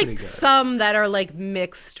There's is pretty like good. some that are like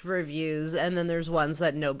mixed reviews, and then there's ones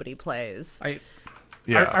that nobody plays. I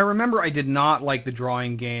Yeah. I remember I did not like the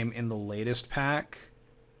drawing game in the latest pack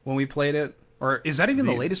when we played it. Or is that even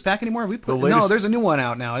the The latest pack anymore? Have we the played? No, latest there's a new one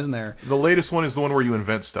out now, isn't there? the latest one is the one where you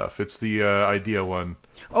invent stuff. It's the idea one.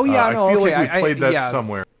 Oh yeah, I no, feel okay. like we played that Yeah,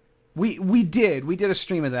 somewhere. we did a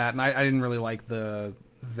stream of that, and I didn't really like the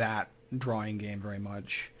that drawing game very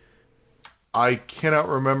much. I cannot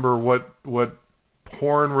remember what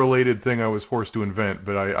porn related thing I was forced to invent,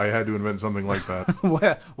 but I had to invent something like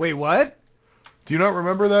that. Wait, what? Do you not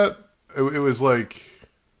remember that? It was like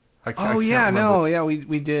I Oh can't yeah, remember. no, yeah,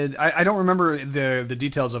 we did. I don't remember the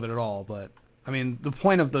details of it at all, but I mean, the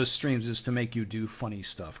point of those streams is to make you do funny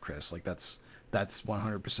stuff, Chris. Like that's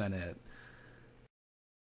 100% it.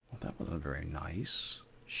 Well, that wasn't very nice.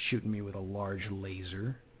 Shooting me with a large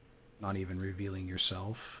laser, not even revealing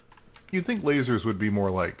yourself. You'd think lasers would be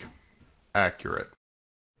more like accurate.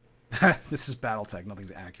 This is BattleTech.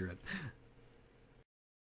 Nothing's accurate.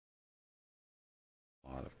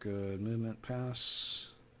 A lot of good movement pass.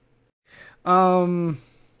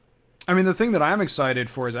 I mean, the thing that I'm excited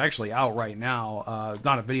for is actually out right now.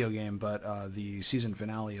 Not a video game, but the season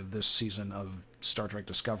finale of this season of Star Trek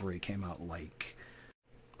Discovery came out like,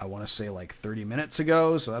 I want to say like 30 minutes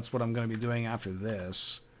ago. So that's what I'm going to be doing after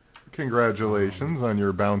this. Congratulations on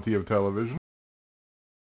your bounty of television.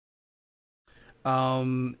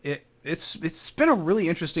 It's been a really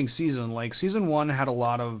interesting season. Like season 1 had a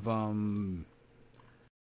lot of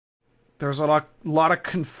there's a lot of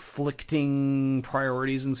conflicting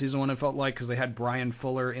priorities in season 1. It felt like because they had Brian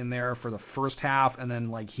Fuller in there for the first half, and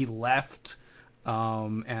then like he left,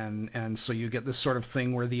 and so you get this sort of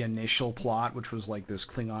thing where the initial plot, which was like this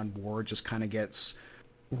Klingon war, just kind of gets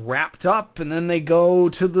wrapped up, and then they go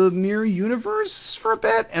to the mirror universe for a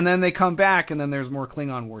bit, and then they come back, and then there's more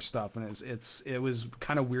Klingon war stuff, and it was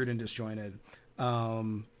kind of weird and disjointed.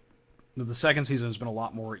 The second season has been a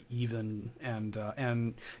lot more even, and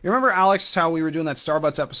you remember, Alex, how we were doing that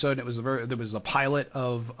Starbucks episode? There was a pilot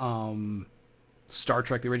of Star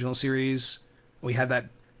Trek the original series. We had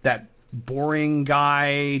that boring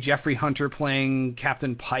guy Jeffrey Hunter playing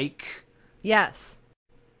Captain Pike. Yes.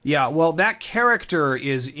 Yeah, well, that character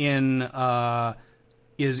is in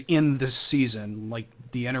this season. Like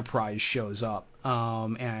the Enterprise shows up,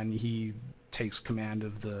 and he takes command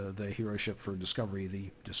of the hero ship for Discovery,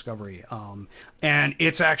 the Discovery, and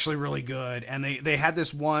it's actually really good. And they had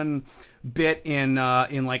this one bit in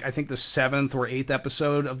like I think the 7th or 8th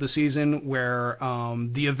episode of the season where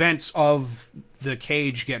the events of the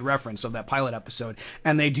Cage get referenced, of that pilot episode,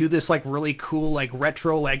 and they do this like really cool like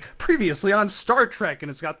retro like previously on Star Trek, and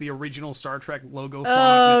it's got the original Star Trek logo font.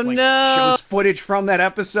 Oh, and it, like, no. shows footage from that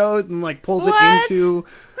episode and like pulls it into,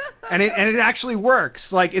 and it actually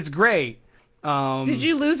works. Like it's great. Did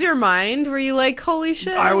you lose your mind? Were you like, holy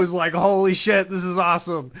shit? I was like, holy shit, this is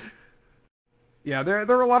awesome. Yeah, there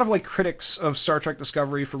are a lot of like critics of Star Trek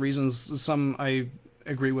Discovery for reasons some I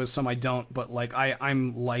agree with, some I don't, but like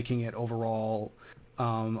I'm liking it overall a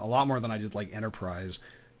lot more than I did like Enterprise.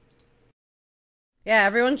 Yeah,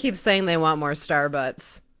 everyone keeps saying they want more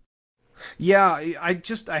Starbutts. Yeah,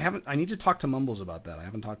 I need to talk to Mumbles about that. I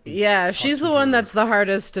haven't talked. Yeah, she's the one that's the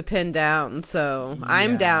hardest to pin down, so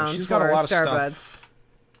I'm down. She's for got a lot of Starbutts. stuff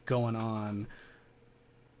going on.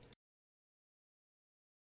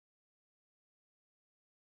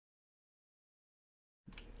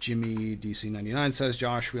 Jimmy DC99 says,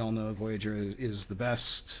 Josh, we all know Voyager is the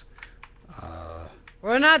best.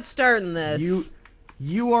 We're not starting this.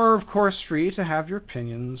 You are, of course, free to have your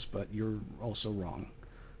opinions, but you're also wrong.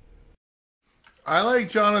 I like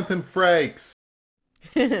Jonathan Frakes.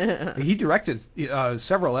 He directed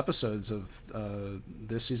several episodes of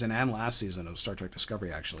this season and last season of Star Trek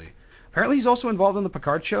Discovery, actually. Apparently he's also involved in the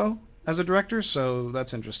Picard show as a director, so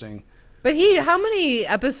that's interesting. But how many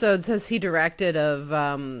episodes has he directed of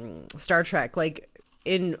Star Trek? Like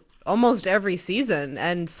in almost every season,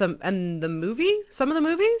 and some of the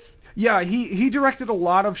movies? Yeah, he directed a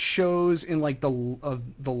lot of shows in like the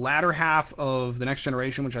latter half of The Next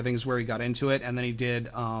Generation, which I think is where he got into it, and then he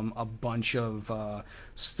did a bunch of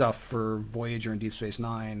stuff for Voyager and Deep Space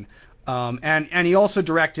Nine, and he also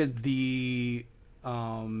directed the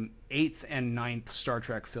 8th and 9th Star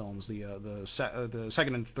Trek films, the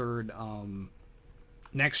second and third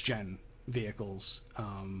Next Gen vehicles,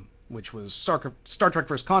 which was Star Trek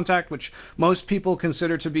First Contact, which most people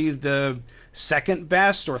consider to be the second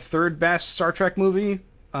best or third best Star Trek movie.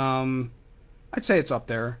 I'd say it's up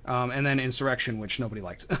there. And then Insurrection, which nobody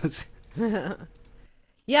liked.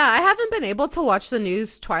 Yeah, I haven't been able to watch the new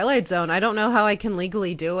Twilight Zone. I don't know how I can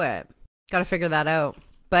legally do it. Gotta figure that out.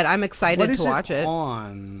 But I'm excited to watch it.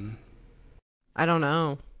 On? I don't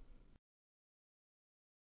know.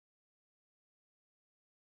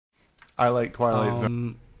 I like Twilight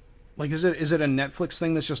Zone. Like, is it a Netflix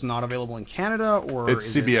thing that's just not available in Canada, or it's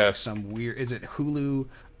is CBS? It like some weird? Is it Hulu?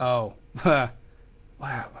 Oh, wow.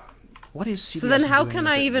 What is CBS? So then, how doing can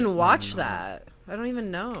with I it? even watch that? I don't even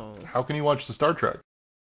know. How can you watch the Star Trek?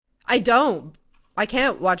 I don't. I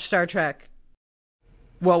can't watch Star Trek.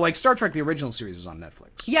 Well, like Star Trek, the original series is on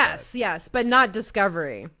Netflix. Yes, but not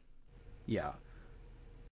Discovery. Yeah.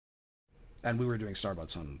 And we were doing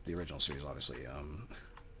Starbutts on the original series, obviously.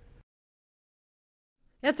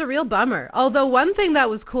 It's a real bummer. Although one thing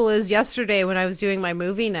that was cool is yesterday when I was doing my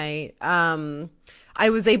movie night, I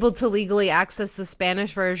was able to legally access the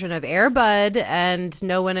Spanish version of Air Bud, and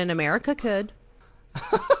no one in America could.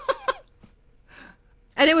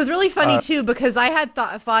 And it was really funny Uh, too because I had thought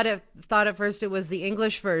at first it was the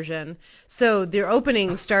English version. So the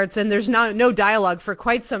opening starts and there's no dialogue for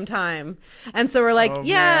quite some time. And so we're like, Oh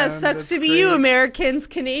yeah, man, sucks that's to be you, great. Americans,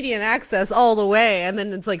 Canadian access all the way. And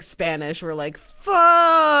then it's like Spanish. We're like,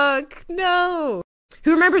 fuck, no.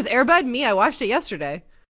 Who remembers Airbud? Me, I watched it yesterday.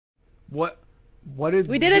 What what did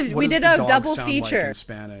We did what does a the dog double sound like feature. in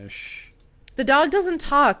Spanish? The dog doesn't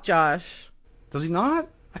talk, Josh. Does he not?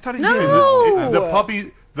 I thought he did. No.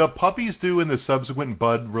 the puppies do in the subsequent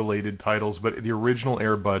Bud related titles, but the original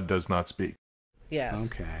Air Bud does not speak.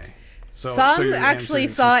 Yes. Okay. So Some your actually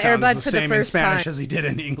answer is saw he sounds Airbud the for the same in first Spanish time. as he did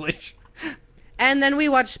in English. And then we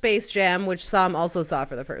watched Space Jam, which Sam also saw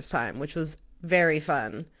for the first time, which was very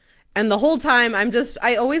fun. And the whole time,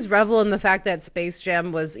 I always revel in the fact that Space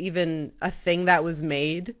Jam was even a thing that was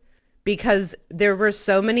made because there were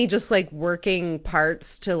so many just like working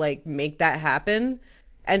parts to like make that happen.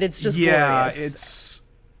 And it's just Yeah, glorious.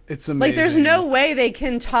 it's Like, there's amazing. no way they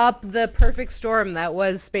can top the perfect storm that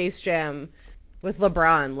was Space Jam with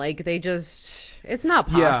LeBron. Like, it's not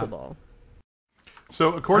Yeah. possible. So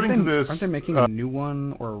Aren't according they to aren't they this, making a new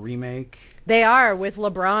one or a remake? They are with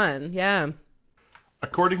LeBron. Yeah.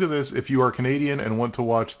 if you are Canadian and want to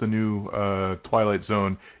watch the new Twilight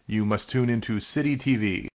Zone, you must tune into City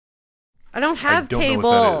TV. I don't I have don't know what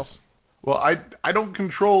that cable. is. Well, I don't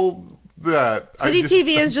control that. City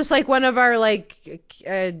TV is just like one of our like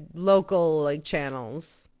local like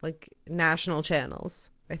channels, like national channels,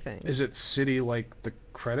 I think. Is it City like the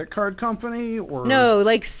credit card company or No,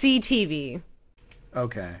 like CTV.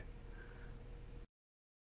 Okay.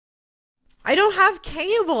 I don't have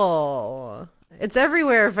cable. It's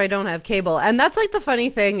everywhere if I don't have cable. And that's like the funny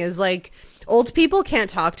thing is like old people can't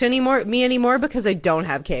talk to me anymore because I don't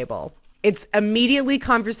have cable. It's immediately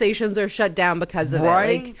conversations are shut down because of it.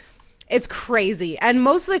 Right? Like it's crazy. And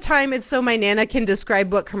most of the time it's so my Nana can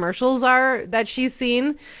describe what commercials are that she's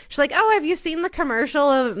seen. She's like, "Oh, have you seen the commercial?"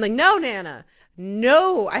 I'm like, "No, Nana.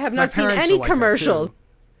 No, I have My not seen parents are any like that, commercials." too.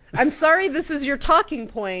 I'm sorry this is your talking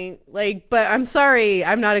point, like, but I'm sorry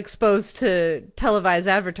I'm not exposed to televised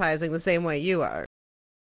advertising the same way you are.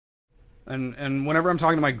 And whenever I'm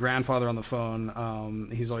talking to my grandfather on the phone,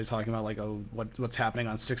 he's always talking about like, oh, what's happening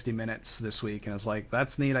on 60 Minutes this week, and it's like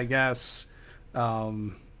that's neat, I guess.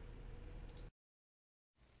 Um,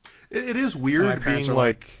 it is and my weird parents being are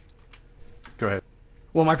like. like, Go ahead.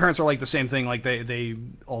 well, my parents are like the same thing. Like they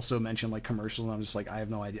also mention like commercials, and I'm just like, I have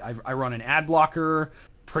no idea. I run an ad blocker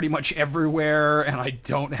pretty much everywhere, and I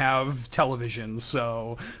don't have television,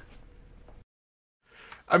 so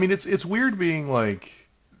I mean, it's weird being like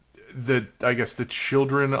I guess the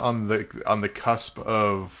children on the cusp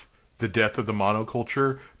of the death of the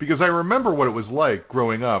monoculture, because I remember what it was like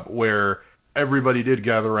growing up where everybody did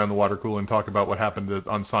gather around the water cooler and talk about what happened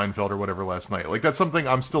on Seinfeld or whatever last night. Like that's something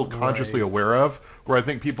I'm still consciously right. aware of, where I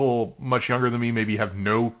think people much younger than me maybe have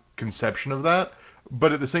no conception of that.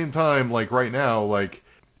 But at the same time, like right now, like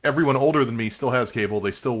everyone older than me still has cable.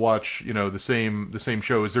 They still watch, the same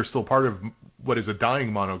shows. They're still part of what is a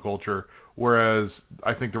dying monoculture. Whereas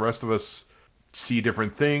I think the rest of us see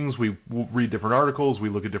different things. We read different articles. We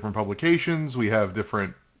look at different publications. We have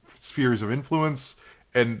different spheres of influence,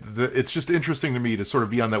 and it's just interesting to me to sort of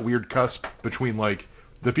be on that weird cusp between like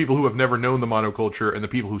the people who have never known the monoculture and the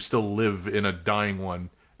people who still live in a dying one,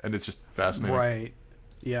 and it's just fascinating. Right.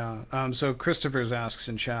 Yeah. So Christopher's asks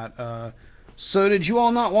in chat. So did you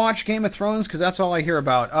all not watch Game of Thrones? Because that's all I hear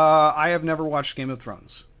about. I have never watched Game of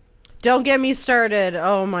Thrones. Don't get me started.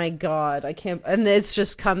 Oh my God. I can't. And this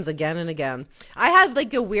just comes again and again. I have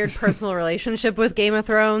like a weird personal relationship with Game of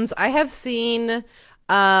Thrones. I have seen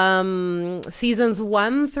seasons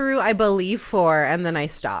 1 through, I believe, 4, and then I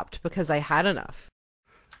stopped because I had enough.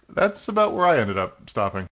 That's about where I ended up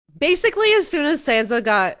stopping. Basically, as soon as Sansa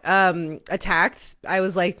got attacked, I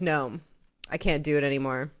was like, no, I can't do it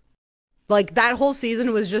anymore. Like, that whole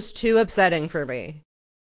season was just too upsetting for me.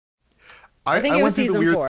 I think it was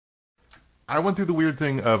season 4. I went through the weird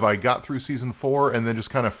thing of I got through season 4 and then just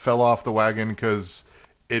kind of fell off the wagon because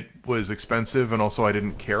it was expensive and also I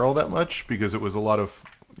didn't care all that much because it was a lot of,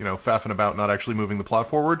 faffing about, not actually moving the plot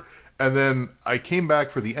forward. And then I came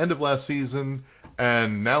back for the end of last season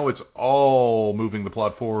and now it's all moving the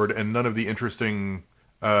plot forward and none of the interesting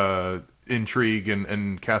intrigue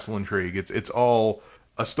and castle intrigue. It's all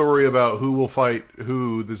a story about who will fight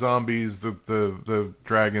who, the zombies, the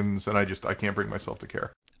dragons, and I can't bring myself to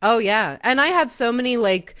care. Oh yeah, and I have so many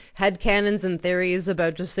like headcanons and theories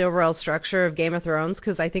about just the overall structure of Game of Thrones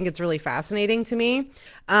because I think it's really fascinating to me.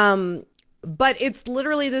 But it's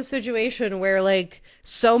literally this situation where like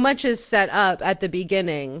so much is set up at the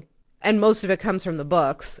beginning and most of it comes from the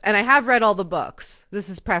books. And I have read all the books. This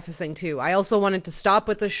is prefacing too. I also wanted to stop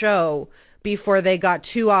with the show before they got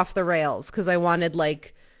too off the rails because I wanted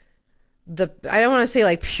like I don't want to say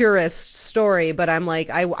like purist story, but I'm like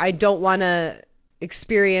I don't want to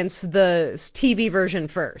experience the TV version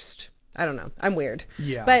first. I don't know. I'm weird.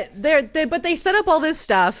 Yeah. But they set up all this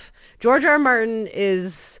stuff. George R. R. Martin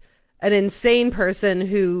is an insane person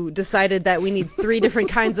who decided that we need 3 different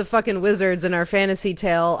kinds of fucking wizards in our fantasy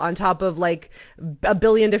tale on top of like a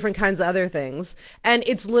billion different kinds of other things. And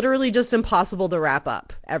it's literally just impossible to wrap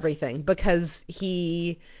up everything because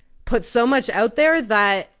he put so much out there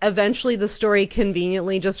that eventually the story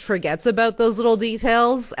conveniently just forgets about those little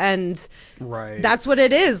details. And right. that's what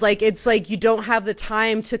it is. Like, it's like you don't have the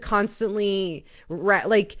time to constantly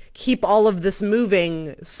like keep all of this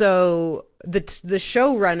moving. So the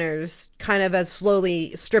showrunners kind of have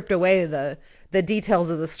slowly stripped away the details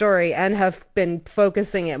of the story and have been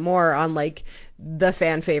focusing it more on like the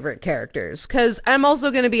fan favorite characters. Because I'm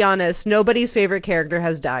also going to be honest, nobody's favorite character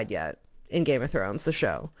has died yet in Game of Thrones, the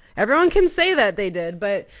show. Everyone can say that they did,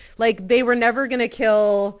 but like they were never going to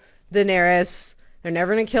kill Daenerys. They're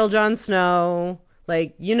never going to kill Jon Snow.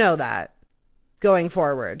 Like, you know that going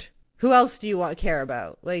forward. Who else do you care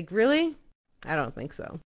about? Like, really? I don't think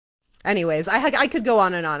so. Anyways, I could go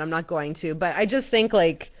on and on. I'm not going to, but I just think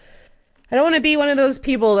like I don't want to be one of those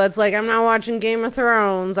people that's like, I'm not watching Game of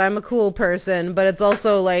Thrones. I'm a cool person, but it's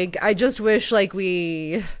also like I just wish like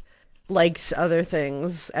we liked other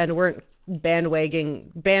things and weren't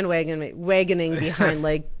wagoning behind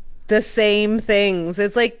like the same things.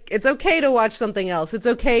 It's like it's okay to watch something else. It's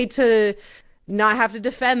okay to not have to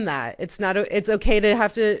defend that. It's okay to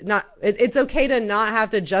have to not it's okay to not have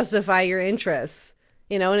to justify your interests.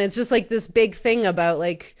 You know, and it's just like this big thing about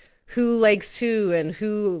like who likes who and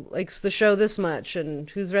who likes the show this much and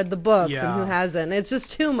who's read the books and who hasn't. It's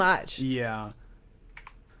just too much. Yeah.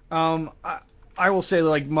 I will say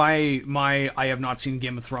like my I have not seen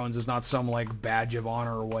Game of Thrones is not some like badge of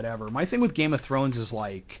honor or whatever. My thing with Game of Thrones is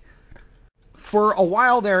like for a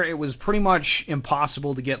while there it was pretty much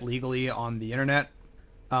impossible to get legally on the internet.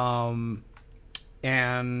 And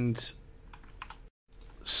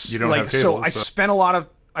you don't like have cable, I spent a lot of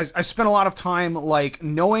I spent a lot of time like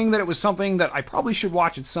knowing that it was something that I probably should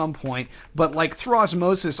watch at some point, but like through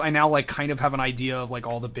osmosis I now like kind of have an idea of like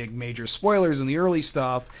all the big major spoilers and the early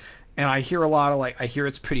stuff, and I hear a lot of like I hear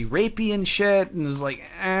it's pretty rapey and shit, and it's like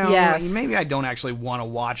Yes. maybe I don't actually want to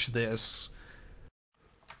watch this.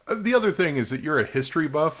 The other thing is that you're a history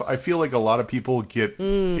buff. I feel like a lot of people get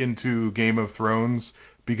into Game of Thrones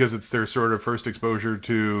because it's their sort of first exposure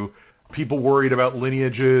to people worried about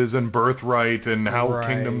lineages and birthright and how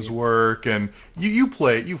kingdoms work. And you've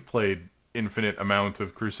played infinite amount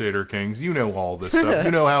of Crusader Kings. You know all this stuff.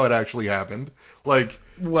 You know how it actually happened. Like,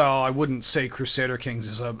 well, I wouldn't say Crusader Kings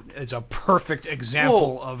is a perfect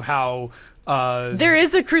example of how. There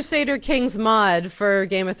is a Crusader Kings mod for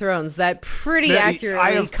Game of Thrones that pretty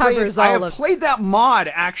accurately covers all of. I have played that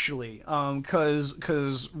mod actually,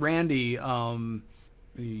 because Randy,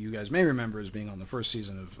 you guys may remember as being on the first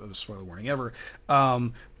season of Spoiler Warning Ever.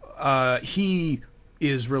 He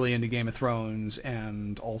is really into Game of Thrones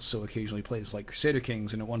and also occasionally plays like Crusader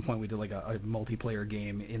Kings, and at one point we did like a multiplayer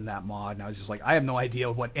game in that mod, and I was just like, I have no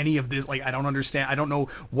idea what any of this, like I don't understand, I don't know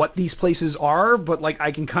what these places are, but like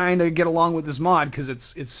I can kind of get along with this mod because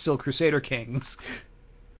it's still Crusader Kings.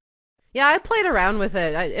 Yeah, I played around with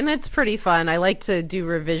it, and it's pretty fun. I like to do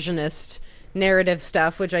revisionist narrative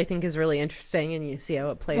stuff, which I think is really interesting, and you see how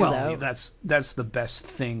it plays out. Well, that's the best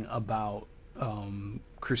thing about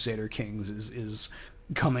Crusader Kings is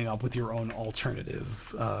coming up with your own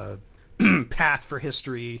alternative path for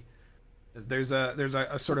history. There's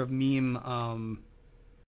a sort of meme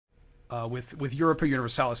with Europa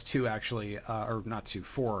Universalis 2 actually, or not 2,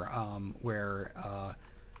 4, where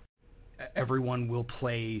everyone will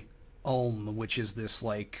play Ulm, which is this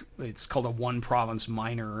like it's called a one province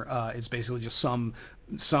minor. It's basically just some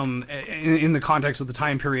in the context of the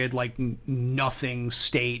time period like nothing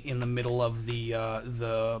state in the middle of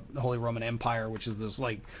the Holy Roman Empire, which is this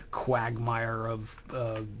like quagmire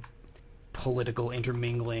of political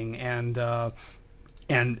intermingling and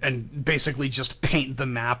basically just paint the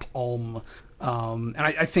map Ulm. And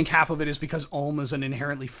I think half of it is because Ulm is an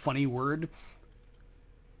inherently funny word.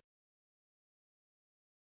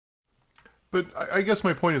 But I guess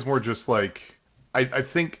my point is more just like I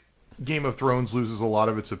think Game of Thrones loses a lot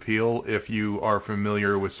of its appeal if you are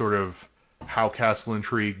familiar with sort of how castle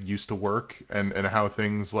intrigue used to work and how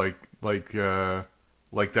things like that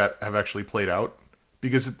have actually played out,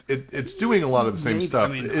 because it's doing a lot of the same stuff.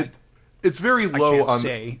 I mean, it's very low on.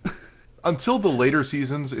 Say. until the later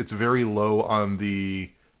seasons, it's very low on the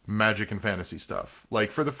magic and fantasy stuff.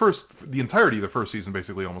 Like for the entirety of the first season,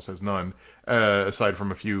 basically almost has none, aside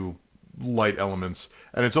from a few light elements.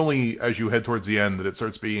 And it's only as you head towards the end that it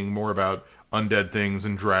starts being more about undead things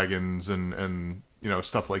and dragons and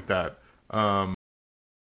stuff like that.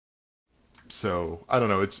 So I don't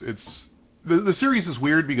know. It's the series is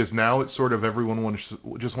weird because now it's sort of everyone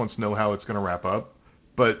just wants to know how it's going to wrap up.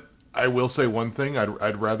 But I will say one thing: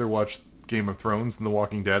 I'd rather watch Game of Thrones than The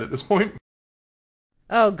Walking Dead at this point.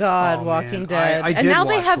 Oh God, Oh, Walking man. Dead. I And did now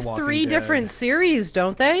they watch have The Walking 3 Dead. different series,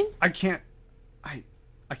 don't they? I can't.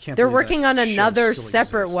 I can't. They're believe working that on show another still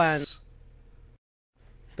separate exists.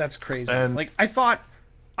 That's crazy. And Like I thought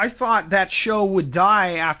that show would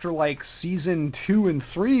die after like season 2 and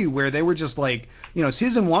 3, where they were just like,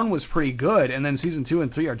 season 1 was pretty good, and then season 2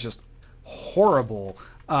 and 3 are just horrible.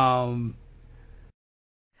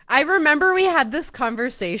 I remember we had this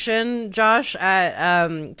conversation, Josh, at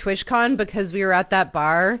TwitchCon because we were at that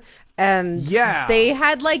bar and Yeah. they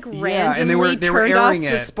had like Yeah, and randomly they were turned off airing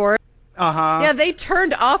the it. sport. Uh-huh. Yeah, they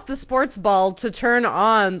turned off the sports ball to turn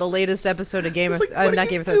on the latest episode of Game of It's like, what are not you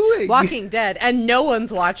Game of Thrones, doing? Walking Dead, and no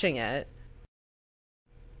one's watching it.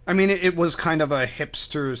 I mean, it was kind of a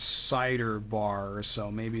hipster cider bar,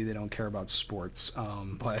 so maybe they don't care about sports.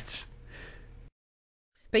 But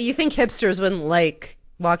But you think hipsters wouldn't like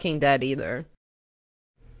Walking Dead either?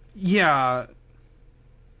 yeah,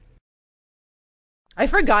 I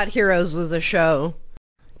forgot Heroes was a show.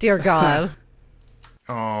 Dear God.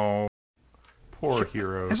 oh, poor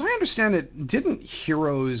Heroes. as I understand it, didn't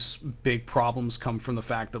Heroes' big problems come from the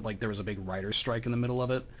fact that like there was a big writer's strike in the middle of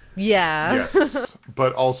it? Yeah. Yes,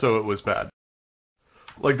 but also it was bad.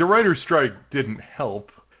 Like the writer's strike didn't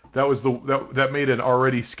help. That was that made an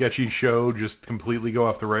already sketchy show just completely go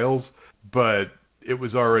off the rails. But it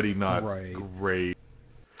was already not Right. great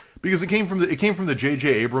because it came from the J.J.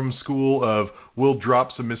 Abrams school of we'll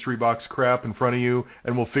drop some mystery box crap in front of you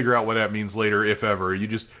and we'll figure out what that means later, if ever.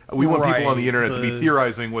 We want people on the internet to be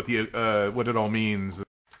theorizing what it all means.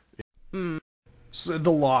 So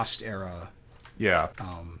the Lost era. Yeah.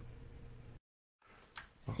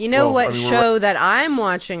 You know Well, what I mean, show that I'm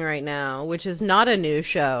watching right now, which is not a new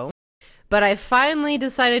show, but I finally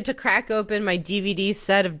decided to crack open my DVD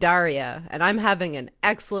set of Daria, and I'm having an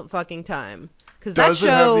excellent fucking time. Because that Does it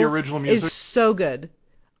have show the original music? is so good.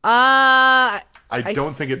 I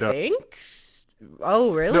don't think it does. think?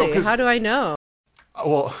 Oh, really? No, 'cause- How do I know?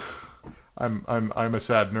 Well, I'm a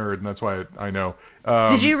sad nerd, and that's why I know.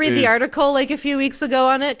 Did you read the is- article like a few weeks ago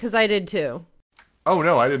on it? Because I did too. Oh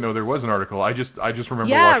no, I didn't know there was an article. I just remember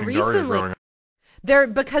Yeah, watching Daria recently. growing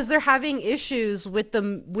up. Because they're having issues with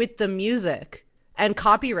the music and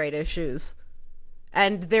copyright issues,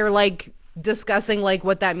 and they're like discussing like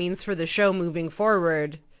what that means for the show moving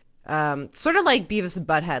forward. Sort of like Beavis and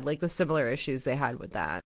Butthead, like the similar issues they had with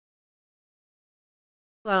that.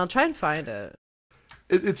 Well, I'll try and find it.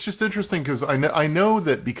 It's just interesting because I know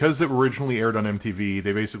that because it originally aired on MTV,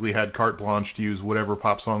 they basically had carte blanche to use whatever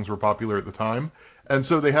pop songs were popular at the time, and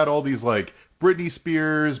so they had all these like Britney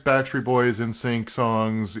Spears, Backstreet Boys, NSYNC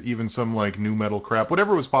songs, even some like new metal crap,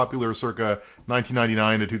 whatever was popular circa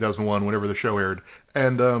 1999 to 2001, whenever the show aired,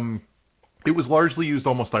 and it was largely used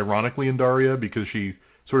almost ironically in Daria because she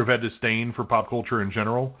sort of had disdain for pop culture in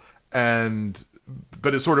general,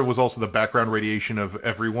 but it sort of was also the background radiation of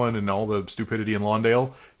everyone and all the stupidity in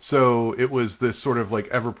Lawndale. So it was this sort of like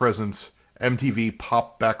ever-present MTV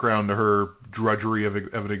pop background to her drudgery of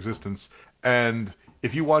an existence. And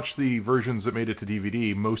if you watch the versions that made it to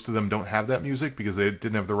DVD, most of them don't have that music because they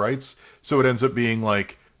didn't have the rights. So it ends up being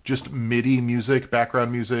like just MIDI music,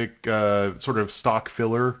 background music, sort of stock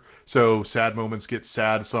filler. So sad moments get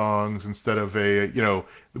sad songs instead of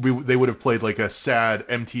they would have played like a sad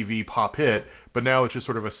MTV pop hit, but now it's just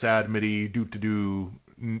sort of a sad MIDI do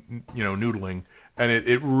noodling, and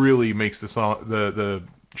it really makes the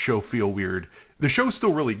show feel weird. The show's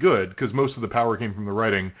still really good because most of the power came from the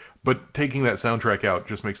writing, but taking that soundtrack out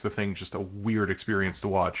just makes the thing just a weird experience to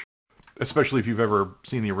watch, especially if you've ever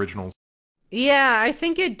seen the originals. Yeah, I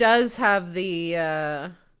think it does have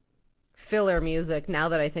the filler music now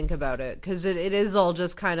that I think about it, because it is all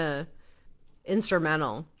just kind of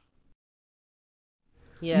instrumental.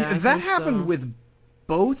 Yeah, I that think happened so. with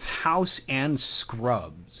both House and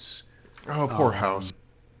Scrubs. Oh, poor House.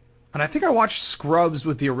 And I think I watched Scrubs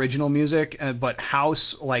with the original music, but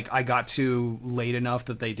House, like, I got to late enough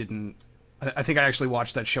that they didn't... I think I actually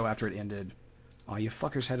watched that show after it ended. Oh, you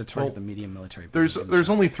fuckers had to target the medium military. There's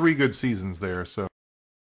only 3 good seasons there, so...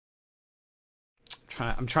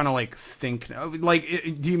 I'm trying to, like, think... Like,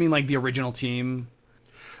 do you mean, like, the original team?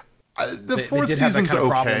 The They fourth did have that season's kind of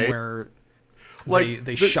problem okay. where Like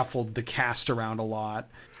they shuffled the cast around a lot.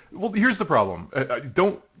 well, here's the problem.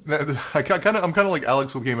 Don't I'm kind of like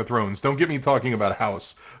Alex with Game of Thrones. Don't get me talking about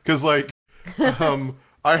House because like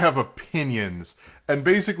I have opinions. And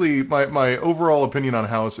basically my overall opinion on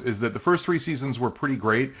House is that the first 3 seasons were pretty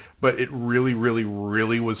great, but it really really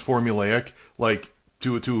really was formulaic, like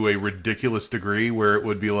to a ridiculous degree where it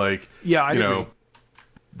would be like, Yeah, I'd you agree. know,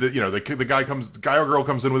 the guy or girl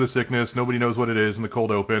comes in with a sickness, nobody knows what it is in the cold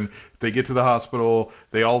open. They get to the hospital,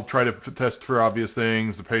 they all try to test for obvious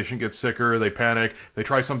things, the patient gets sicker, they panic, they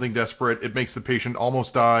try something desperate, it makes the patient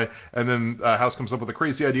almost die, and then House comes up with a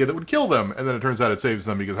crazy idea that would kill them, and then it turns out it saves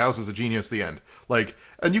them because House is a genius at the end. Like,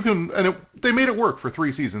 and you can, and they made it work for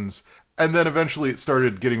 3 seasons. And then eventually it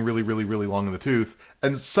started getting really, really, really long in the tooth.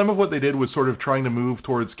 And some of what they did was sort of trying to move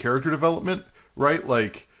towards character development, right?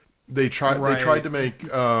 Like, they tried Right. to make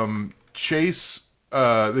Chase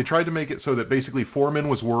they tried to make it so that basically Foreman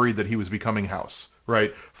was worried that he was becoming House,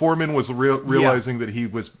 right? Foreman was Yeah. realizing that he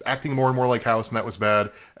was acting more and more like House, and that was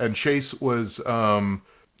bad. And Chase was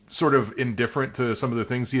sort of indifferent to some of the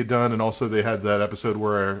things he had done, and also they had that episode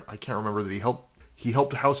where I can't remember that he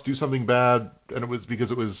helped House do something bad, and it was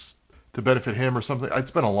because it was to benefit him or something.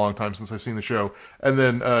 It's been a long time since I've seen the show. And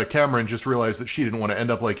then Cameron just realized that she didn't want to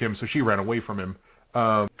end up like him, so she ran away from him.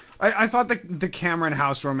 I thought the Cameron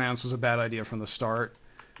House romance was a bad idea from the start.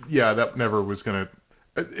 Yeah, that never was gonna.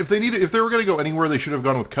 If they were gonna go anywhere, they should have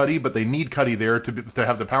gone with Cuddy. But they need Cuddy there to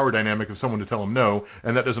have the power dynamic of someone to tell him no,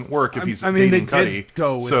 and that doesn't work if he's I mean, they dating Cuddy. did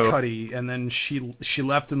go with So Cuddy, and then she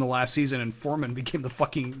left in the last season, and Foreman became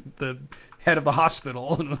the head of the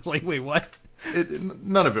hospital, and I was like, wait, what?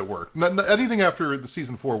 none of it worked. Anything after the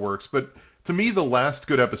season 4 works. But to me, the last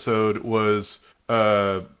good episode was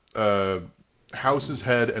uh, House's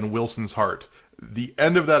head and Wilson's heart. The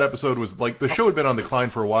end of that episode was like the show had been on decline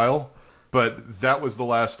for a while, but that was the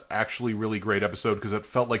last actually really great episode because it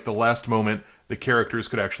felt like the last moment the characters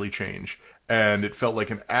could actually change, and it felt like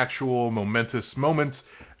an actual momentous moment.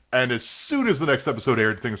 And as soon as the next episode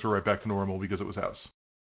aired, things were right back to normal because it was House.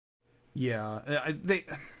 Yeah, they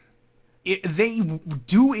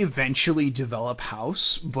do eventually develop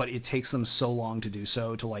House, but it takes them so long to do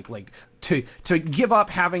so, to to give up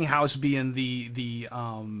having House be in the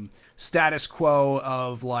status quo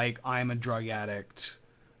of like, I'm a drug addict,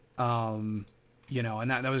 and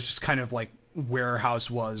that was just kind of like where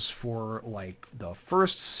House was for like the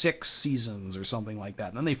first 6 seasons or something like that.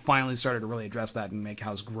 And then they finally started to really address that and make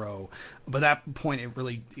House grow. But at that point,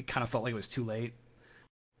 it kind of felt like it was too late.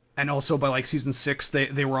 And also by like season 6,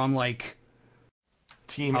 they were on like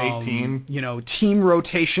Team 18. team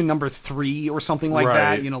rotation number 3 or something like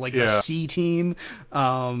that. Right. Like the Yeah. C team.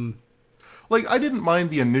 Like, I didn't mind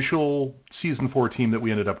the initial season 4 team that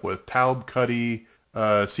we ended up with. Taub, Cuddy,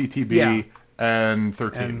 CTB, Yeah. and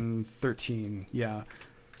 13. And 13. Yeah.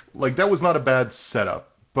 Like, that was not a bad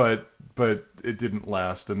setup, but it didn't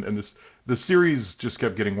last. And the series just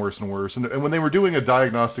kept getting worse and worse. And when they were doing a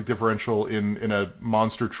diagnostic differential in a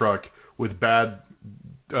monster truck with bad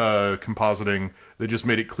compositing, they just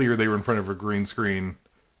made it clear they were in front of a green screen.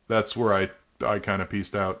 That's where I kind of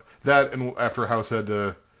pieced out. That, and after House had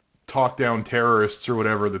to talk down terrorists or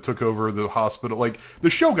whatever that took over the hospital. Like, the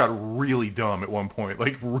show got really dumb at one point,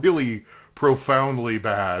 like really profoundly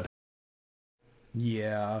bad.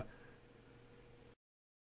 Yeah.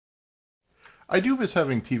 I do miss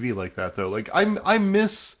having TV like that though. Like, I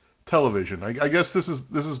miss television. I guess this is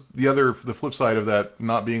the flip side of that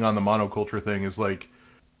not being on the monoculture thing is like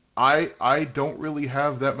I don't really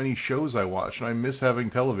have that many shows I watch, and I miss having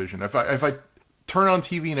television. If I turn on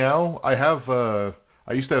TV now,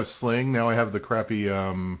 I used to have Sling. Now I have the crappy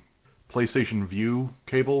PlayStation View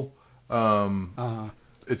cable. I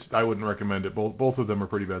wouldn't recommend it. Both of them are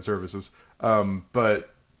pretty bad services.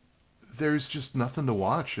 But there's just nothing to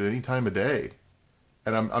watch at any time of day,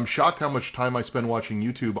 and I'm shocked how much time I spend watching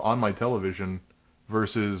YouTube on my television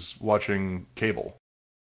versus watching cable.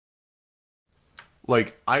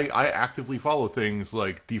 Like, I actively follow things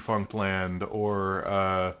like Defunct Land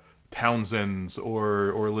or Townsend's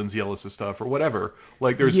or Lindsay Ellis' stuff or whatever.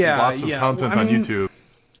 Like, there's lots of Yeah. Well, content I on mean, YouTube.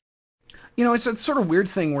 it's a sort of weird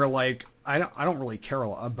thing where like I don't really care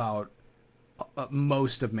about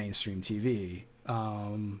most of mainstream TV.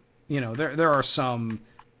 There are some.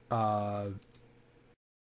 I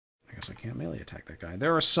guess I can't melee attack that guy.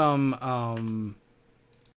 There are some.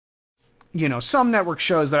 Some network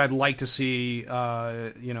shows that I'd like to see.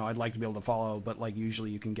 I'd like to be able to follow, but like usually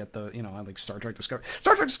you can get the. I like Star Trek Discovery.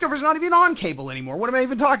 Star Trek Discovery's not even on cable anymore. What am I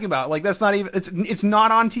even talking about? Like, that's not even. It's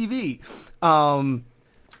not on TV.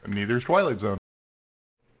 Neither is Twilight Zone.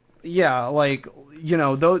 yeah, like,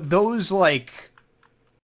 those like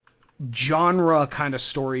genre kind of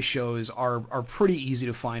story shows are pretty easy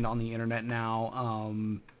to find on the internet now.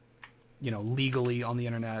 Legally on the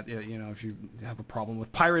internet, if you have a problem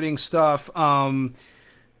with pirating stuff. And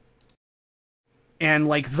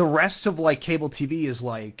like the rest of like cable TV is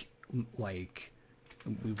like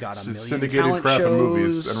we've got a million Syndicated talent crap and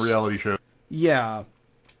movies shows. and reality shows. Yeah.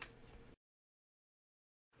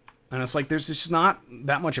 And it's like there's just not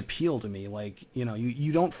that much appeal to me. Like,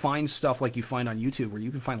 you don't find stuff like you find on YouTube where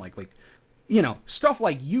you can find like stuff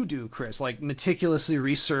like you do, Chris, like meticulously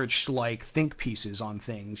researched like think pieces on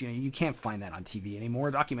things. You can't find that on TV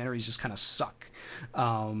anymore. Documentaries just kind of suck.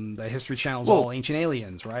 The History Channel's all Ancient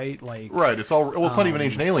Aliens, right? Like, right. It's all it's not even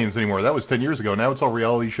Ancient Aliens anymore. That was 10 years ago. Now it's all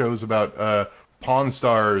reality shows about Pawn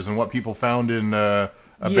Stars and what people found in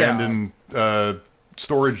abandoned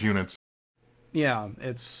storage units. Yeah,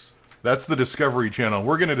 that's the Discovery Channel.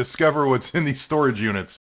 We're going to discover what's in these storage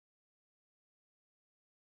units.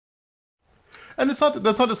 And that's not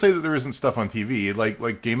to say that there isn't stuff on TV.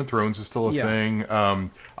 Like Game of Thrones is still a thing.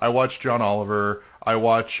 I watch John Oliver. I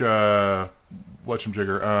watch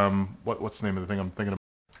whatchamajigger. What's the name of the thing I'm thinking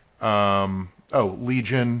of?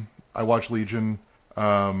 Legion. I watch Legion.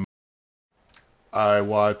 I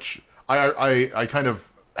kind of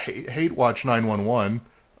hate watch 911,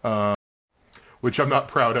 which I'm not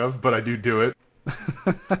proud of, but I do it.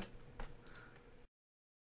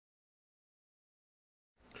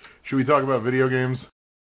 Should we talk about video games?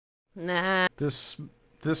 Nah. This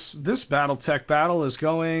BattleTech battle is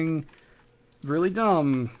going really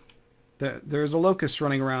dumb. There's a locust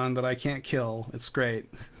running around that I can't kill. It's great.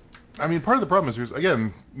 I mean, part of the problem is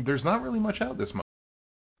there's not really much out this month.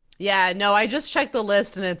 Yeah, no, I just checked the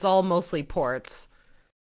list and it's all mostly ports.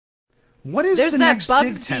 What is There's the that next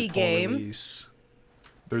big Bubsby tentpole game. release?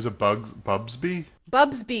 There's a Bubsby?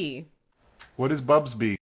 Bubsby. What is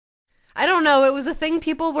Bubsby? I don't know. It was a thing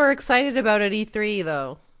people were excited about at E3,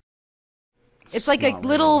 though. It's like a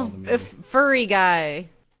little furry guy.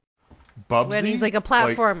 Bubsy? When he's like a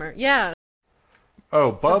platformer. Yeah.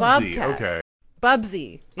 Oh, Bubsy. Okay.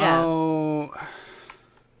 Bubsy. Yeah. Oh.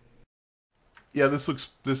 Yeah, this looks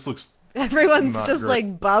Everyone's not just great.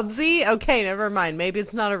 like, Bubsy? Okay, never mind. Maybe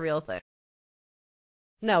it's not a real thing.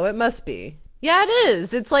 No, it must be. Yeah, it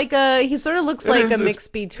is. It's like he sort of looks like a mix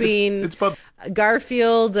between it's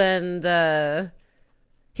Garfield and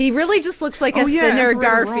he really just looks like a thinner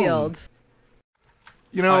Garfield.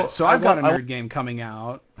 So I've got a nerd game coming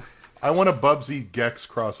out. I want a Bubsy Gex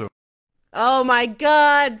crossover. Oh my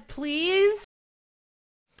god, please?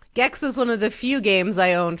 Gex was one of the few games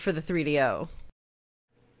I owned for the 3DO.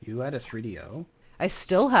 You had a 3DO? I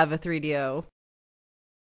still have a 3DO.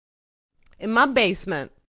 In my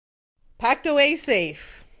basement. Packed away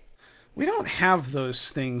safe. We don't have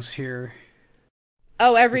those things here.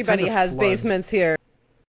 Oh, everybody has flood. basements here.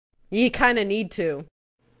 You kind of need to.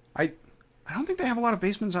 I don't think they have a lot of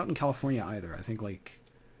basements out in California either. I think like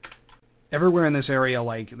everywhere in this area,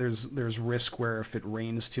 like there's risk where if it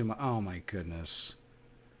rains too much. Oh my goodness.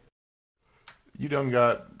 You done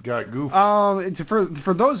got goofed.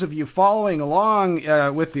 For those of you following along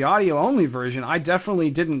with the audio only version, I definitely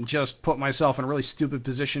didn't just put myself in a really stupid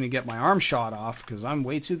position to get my arm shot off because I'm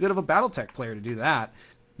way too good of a BattleTech player to do that.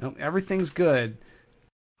 No, everything's good.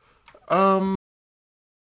 So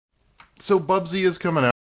Bubsy is coming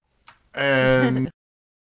out, and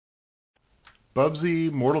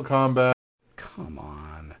Bubsy Mortal Kombat. Come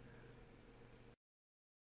on.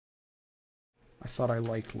 I thought I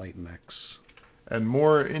liked light mechs. And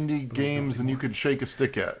more indie games than you could shake a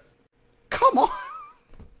stick at. Come on!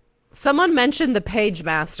 Someone mentioned the Page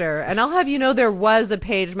Master, and I'll have you know there was a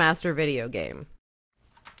Page Master video game.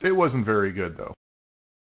 It wasn't very good, though.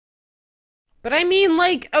 But I mean,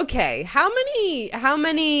 like, okay, how many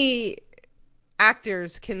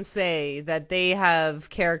actors can say that they have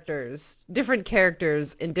different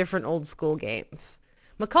characters in different old school games?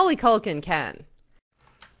 Macaulay Culkin can.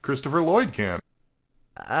 Christopher Lloyd can.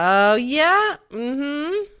 Oh, yeah.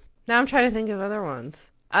 Mm-hmm. Now I'm trying to think of other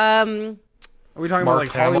ones. Are we talking about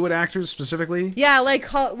like Hamill. Hollywood actors specifically? Yeah, like,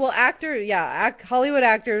 Hollywood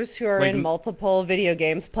actors who are Like, in multiple video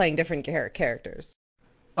games playing different characters.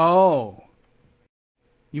 Oh.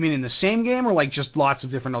 You mean in the same game or like just lots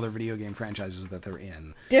of different other video game franchises that they're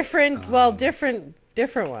in? Different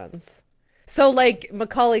ones. So, like,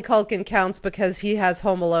 Macaulay Culkin counts because he has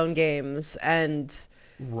Home Alone games and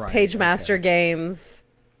Page Master games.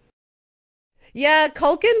 Yeah,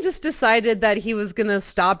 Culkin just decided that he was gonna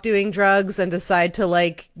stop doing drugs and decide to,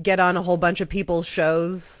 like, get on a whole bunch of people's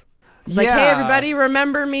shows. It's like, hey, everybody,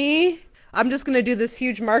 remember me? I'm just gonna do this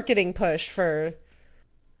huge marketing push for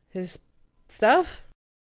his stuff.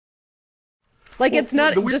 Like, Well, it's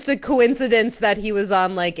not the weird, just a coincidence that he was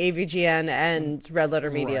on like AVGN and Red Letter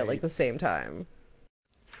Media at like Right. the same time.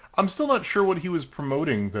 I'm still not sure what he was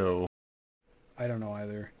promoting though. I don't know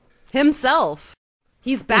either. Himself.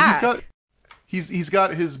 He's Well, back. he's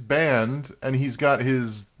got his band and he's got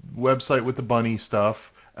his website with the bunny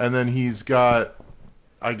stuff, and then he's got,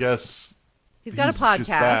 I guess, He's got a he's just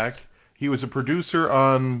podcast. back. He was a producer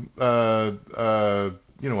on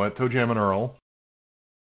you know what, Toe Jam and Earl.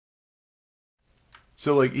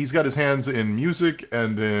 So like he's got his hands in music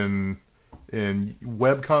and in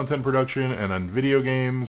web content production and on video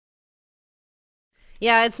games.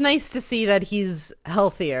 Yeah, it's nice to see that he's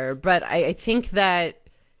healthier, but I think that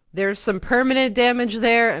there's some permanent damage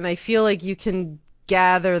there, and I feel like you can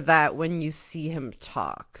gather that when you see him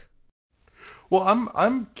talk. Well,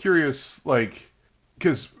 I'm curious, like,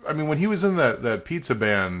 because I mean, when he was in that pizza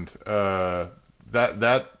band,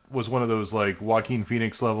 that was one of those like Joaquin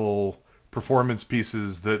Phoenix level performance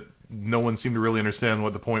pieces that no one seemed to really understand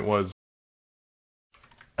what the point was,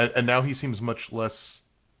 and now he seems much less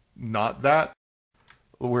not that,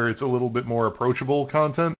 where it's a little bit more approachable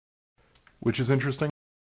content, which is interesting.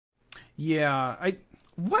 Yeah, I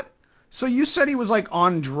what? So you said he was like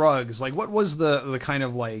on drugs. Like, what was the kind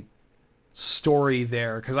of like story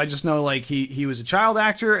there? Because I just know like he was a child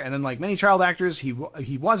actor, and then like many child actors, he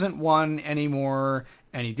wasn't one anymore,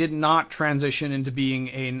 and he did not transition into being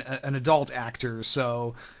an adult actor.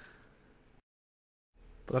 So,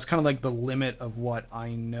 but that's kind of like the limit of what I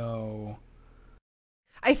know.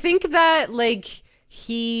 I think that like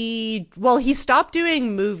he stopped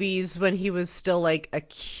doing movies when he was still like a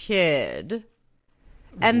kid.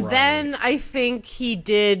 And Right. then I think he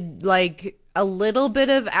did like a little bit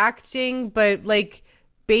of acting, but like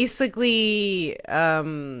basically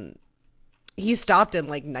he stopped in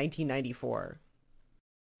like 1994.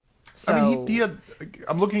 I mean, he So, had.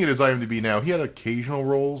 I'm looking at his IMDb now. He had occasional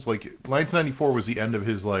roles. Like 1994 was the end of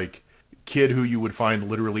his like kid who you would find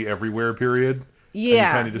literally everywhere period, and he kind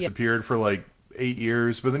yeah, of yeah. disappeared for like 8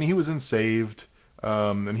 years. But then he was in Saved,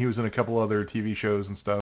 and he was in a couple other TV shows and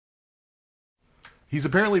stuff. He's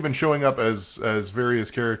apparently been showing up as various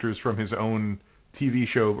characters from his own TV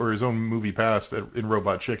show or his own movie past in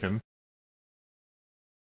Robot Chicken.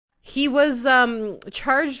 He was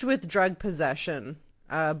charged with drug possession.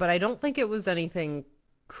 But I don't think it was anything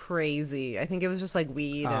crazy. I think it was just like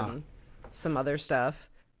weed Ah, and some other stuff.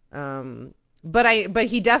 But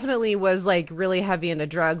he definitely was like really heavy into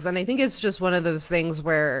drugs, and I think it's just one of those things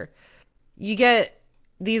where you get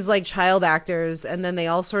these like child actors and then they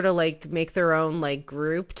all sort of like make their own like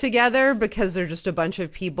group together because they're just a bunch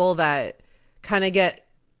of people that kind of get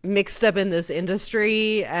mixed up in this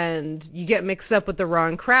industry, and you get mixed up with the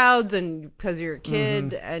wrong crowds and because you're a mm-hmm.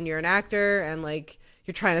 kid and you're an actor and like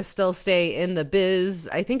you're trying to still stay in the biz.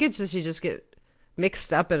 I think it's just you just get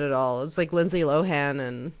mixed up in it all. It's like Lindsay Lohan,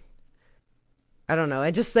 and I don't know.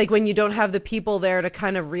 I just like when you don't have the people there to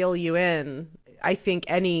kind of reel you in. I think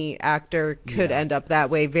any actor could Yeah. end up that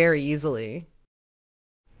way very easily.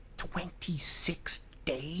 26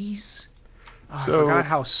 days? Oh, I forgot So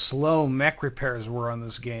how slow mech repairs were on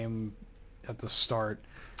this game at the start.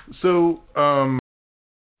 so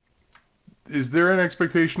is there an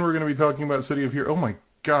expectation we're going to be talking about City of Heroes? Oh my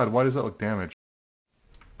God, why does that look damaged?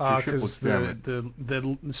 Your ship Because looks damaged.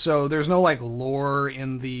 the so there's no like lore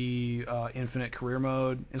in the infinite career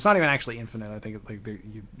mode. It's not even actually infinite. I think like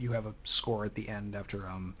you have a score at the end after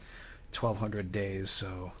 1200 days.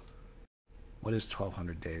 So what is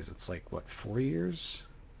 1200 days? It's like what, 4 years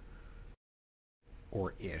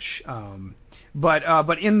or ish.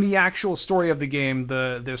 But in the actual story of the game,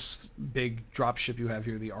 this big dropship you have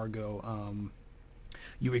here, the Argo,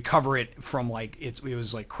 you recover it from like it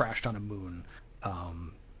was like crashed on a moon,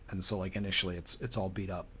 and so like initially it's all beat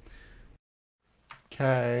up.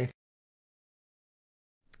 Okay.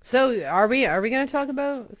 So are we going to talk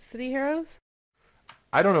about City Heroes?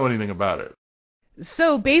 I don't know anything about it.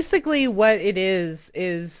 So basically what it is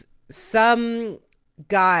some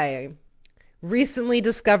guy recently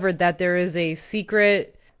discovered that there is a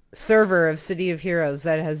secret server of City of Heroes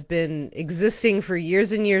that has been existing for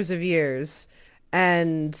years and years of years,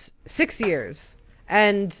 and 6 years.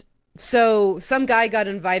 And so some guy got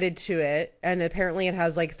invited to it, and apparently it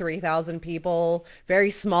has like 3,000 people,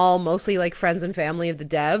 very small, mostly like friends and family of the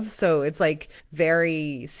devs. So it's like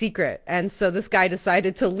very secret. And so this guy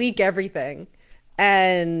decided to leak everything.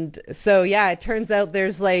 And so, yeah, it turns out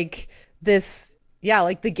there's like this, yeah,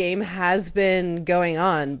 like the game has been going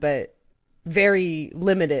on, but very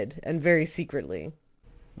limited and very secretly.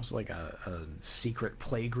 It's like a secret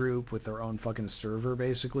play group with their own fucking server,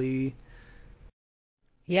 basically.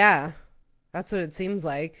 Yeah, that's what it seems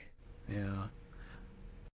like. Yeah.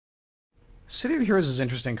 City of Heroes is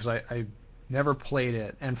interesting because I never played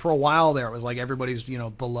it, and for a while there, it was like everybody's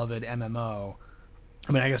beloved MMO.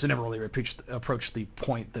 I mean, I guess it never really approached the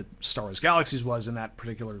point that Star Wars Galaxies was in that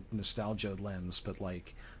particular nostalgia lens, but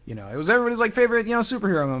like it was everybody's like favorite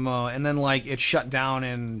superhero MMO, and then like it shut down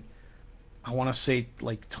in I want to say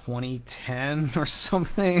like 2010 or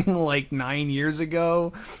something, like 9 years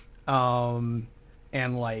ago. Um,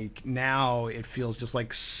 and like now it feels just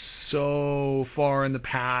like so far in the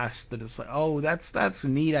past that it's like, oh, that's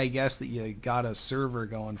neat, I guess, that you got a server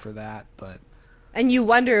going for that. But And you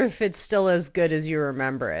wonder if it's still as good as you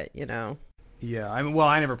remember it, you know? yeah, I mean, well,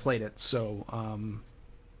 I never played it, so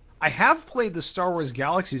I have played the Star Wars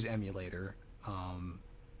Galaxies emulator.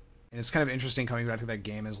 And it's kind of interesting coming back to that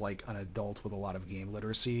game as like an adult with a lot of game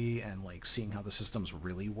literacy and like seeing how the systems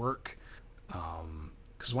really work.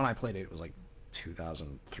 Because when I played it, it was like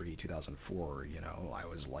 2003, 2004. I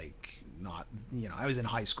was like not, I was in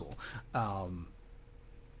high school. Um,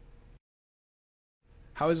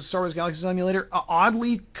 how is the Star Wars Galaxies emulator?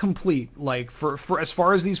 Oddly complete. Like for as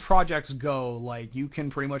far as these projects go, like you can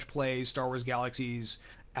pretty much play Star Wars Galaxies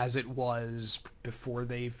as it was before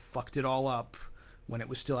they fucked it all up. When it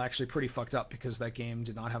was still actually pretty fucked up because that game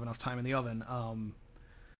did not have enough time in the oven.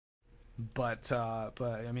 But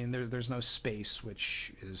I mean, there's no space,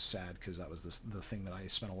 which is sad because that was the thing that I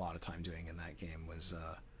spent a lot of time doing in that game was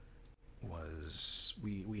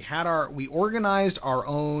we organized our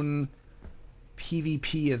own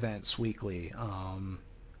PvP events weekly.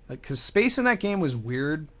 Because space in that game was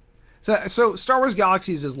weird. So Star Wars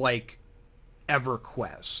Galaxies is like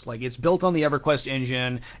EverQuest. Like it's built on the EverQuest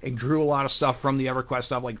engine. It drew a lot of stuff from the EverQuest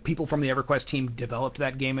stuff. Like people from the EverQuest team developed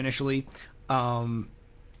that game initially. Um,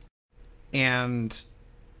 and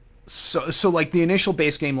so like the initial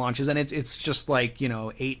base game launches and it's just like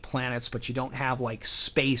 8 planets, but you don't have like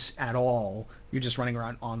space at all. You're just running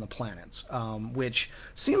around on the planets, which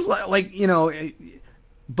seems like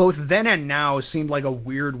both then and now seemed like a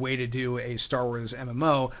weird way to do a Star Wars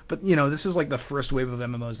MMO, but this is like the first wave of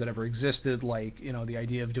MMOs that ever existed. Like the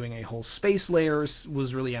idea of doing a whole space layer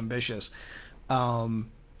was really ambitious. Um,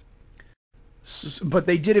 but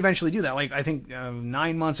they did eventually do that. Like I think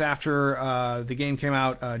 9 months after the game came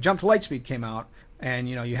out, Jump to Lightspeed came out, and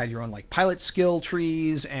you had your own like pilot skill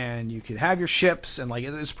trees, and you could have your ships, and like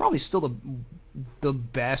it's probably still the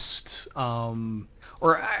best,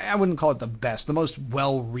 or I wouldn't call it the best, the most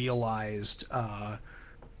well realized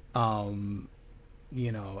um,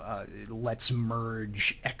 let's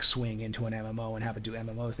merge X-Wing into an MMO and have it do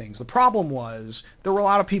MMO things. The problem was there were a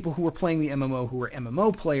lot of people who were playing the MMO who were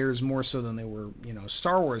MMO players more so than they were,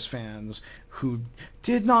 Star Wars fans who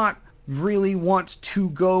did not really want to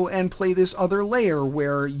go and play this other layer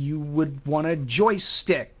where you would want a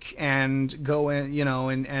joystick and go and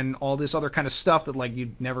and all this other kind of stuff that like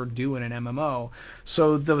you'd never do in an MMO.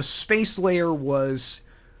 So the space layer was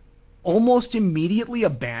almost immediately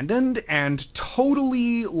abandoned and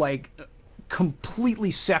totally like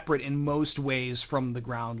completely separate in most ways from the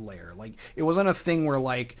ground layer. Like it wasn't a thing where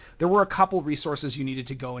like there were a couple resources you needed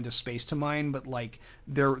to go into space to mine, but like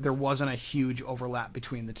there wasn't a huge overlap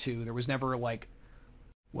between the two. There was never like,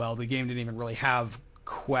 well, the game didn't even really have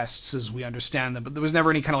quests as we understand them, but there was never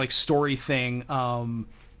any kind of like story thing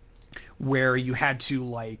where you had to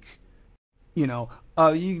like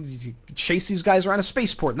you chase these guys around a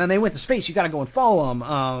spaceport, and then they went to space. You got to go and follow them.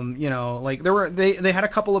 Like they had a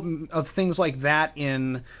couple of things like that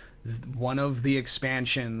in one of the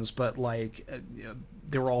expansions, but like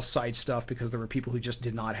they were all side stuff because there were people who just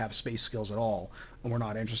did not have space skills at all and were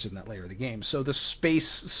not interested in that layer of the game. So the space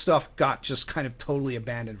stuff got just kind of totally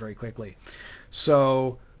abandoned very quickly.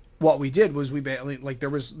 So what we did was we like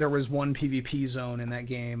there was one PvP zone in that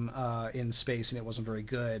game in space and it wasn't very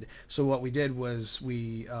good. So what we did was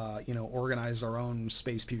we organized our own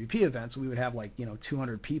space PvP events. We would have like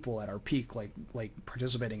 200 people at our peak like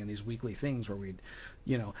participating in these weekly things where we'd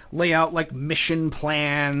lay out like mission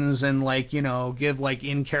plans and like give like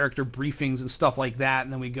in character briefings and stuff like that,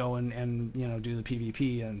 and then we go and do the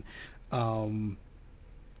PvP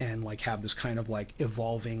and like have this kind of like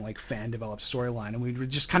evolving like fan developed storyline, and we were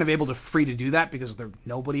just kind of able to free to do that because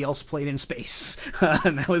nobody else played in space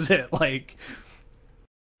and that was it. Like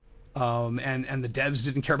and the devs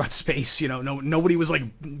didn't care about space. Nobody was like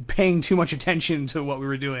paying too much attention to what we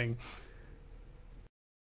were doing.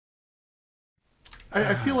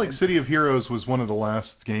 I feel like City of Heroes was one of the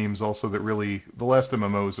last games also the last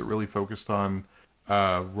MMOs that really focused on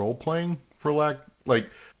role playing for like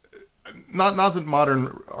not that modern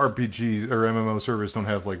RPGs or MMO servers don't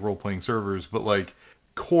have like role playing servers, but like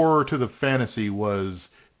core to the fantasy was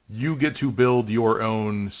you get to build your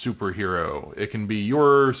own superhero. It can be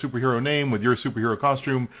your superhero name with your superhero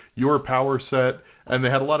costume, your power set, and they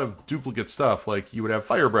had a lot of duplicate stuff. Like you would have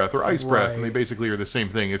fire breath or ice breath, and they Right. basically are the same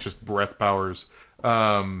thing. It's just breath powers.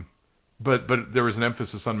 Um, but there was an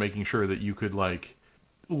emphasis on making sure that you could like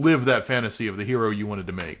live that fantasy of the hero you wanted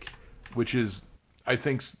to make, which is I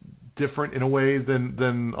think different in a way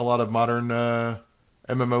than a lot of modern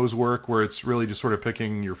MMOs work, where it's really just sort of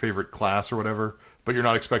picking your favorite class or whatever, but you're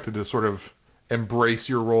not expected to sort of embrace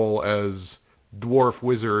your role as dwarf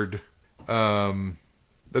wizard.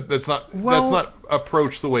 That's Well, not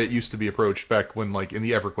approached the way it used to be approached back when like in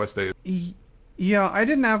the EverQuest days. yeah, I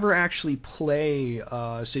didn't ever actually play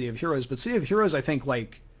City of Heroes, but City of Heroes, I think,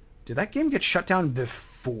 like, did that game get shut down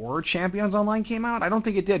before Champions Online came out? I don't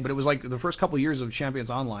think it did, but it was like the first couple years of Champions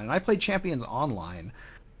Online, and I played Champions Online,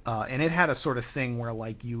 and it had a sort of thing where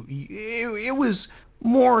like it was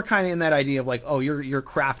more kind of in that idea of like, oh, you're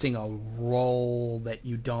crafting a role that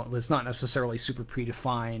you don't, that's not necessarily super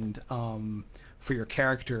predefined for your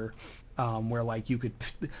character, where like you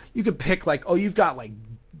could pick like, oh, you've got like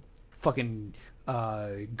fucking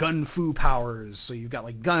gun fu powers, so you've got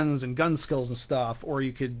like guns and gun skills and stuff, or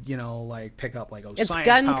you could, like pick up like, oh, It's science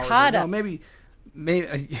gun powers, or kata. no, maybe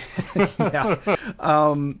yeah,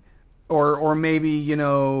 or maybe,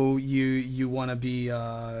 you want to be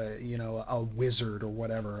a wizard or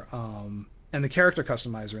whatever, and the character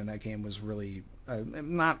customizer in that game was really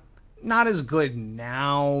not as good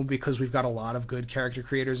now, because we've got a lot of good character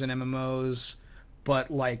creators in MMOs,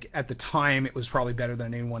 but like at the time it was probably better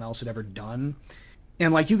than anyone else had ever done.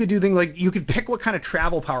 And like you could do things like you could pick what kind of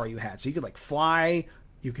travel power you had, so you could like fly,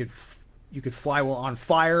 you could fly while on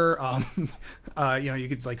fire, you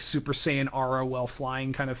could like super saiyan aura while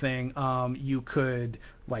flying kind of thing. You could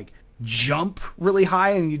like jump really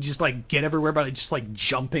high, and you just like get everywhere by just like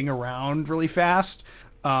jumping around really fast.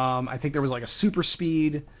 I think there was like a super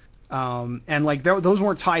speed, and like those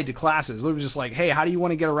weren't tied to classes. They were just like, hey, how do you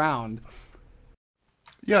want to get around?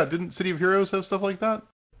 Yeah, didn't City of Heroes have stuff like that?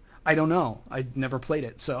 I don't know. I never played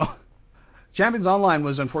it, so Champions Online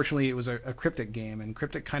was, unfortunately, it was a Cryptic game, and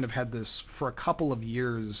Cryptic kind of had this for a couple of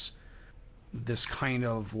years, this kind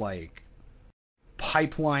of like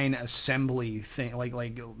pipeline assembly thing, like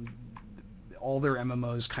all their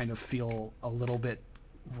MMOs kind of feel a little bit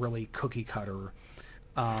really cookie cutter.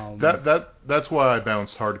 Um, That's why I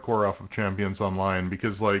bounced hardcore off of Champions Online,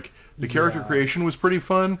 because like the character yeah, creation was pretty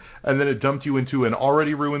fun, and then it dumped you into an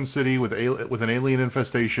already ruined city with an alien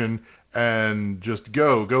infestation, and just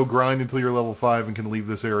go grind until you're level 5 and can leave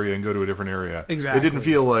this area and go to a different area. It didn't exactly.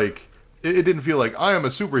 feel like it didn't feel like I am a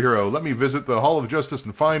superhero. Let me visit the Hall of Justice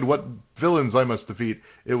and find what villains I must defeat.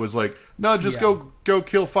 It was like, no, just Yeah. go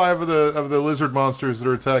kill 5 of the lizard monsters that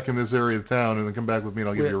are attacking this area of town, and then come back with me and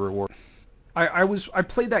I'll give you a reward. I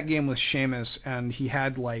played that game with Seamus, and he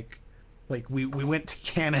had like we went to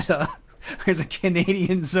Canada. There's a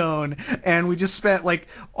Canadian zone, and we just spent like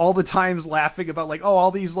all the times laughing about like, oh,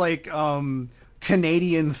 all these like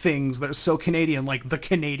Canadian things that are so Canadian, like the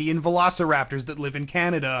Canadian velociraptors that live in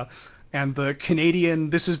Canada, and the Canadian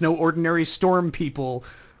this is no ordinary storm people.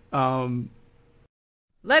 Um,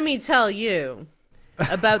 Let me tell you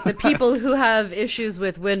about the people who have issues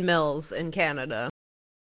with windmills in Canada.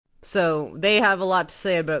 So they have a lot to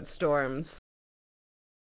say about storms.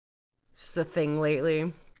 It's a thing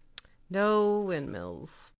lately. No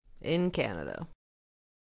windmills in Canada.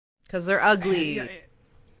 Because they're yeah, ugly.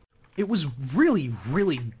 it was really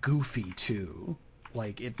really goofy too.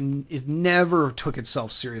 Like it never took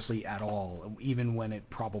itself seriously at all, even when it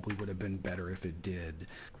probably would have been better if it did.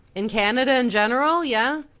 In Canada in general,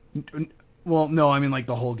 yeah? Well, no, I mean like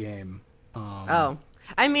the whole game. Oh.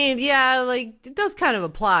 I mean, yeah, like, it does kind of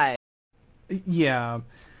apply. Yeah.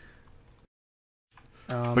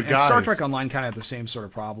 But And Star guys, Trek Online kind of had the same sort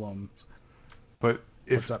of problem. but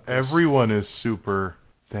What's if up, Chris? everyone is super,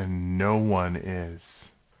 then no one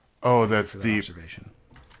is. Oh, Thank you that's for that deep. observation.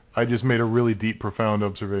 I just made a really deep, profound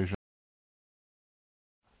observation.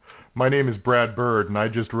 My name is Brad Bird, and I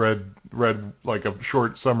just read like a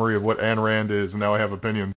short summary of what Ayn Rand is, and now I have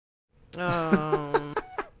opinions. Oh.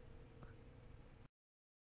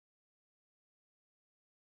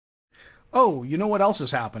 Oh, you know what else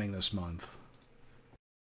is happening this month?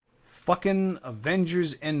 Fucking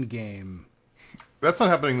Avengers Endgame. That's not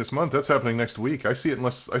happening this month. That's happening next week. I see it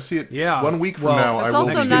unless I see it Yeah. 1 week from Well, now. That's I will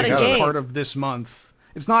also be not getting a out of it's it. game. part of this month.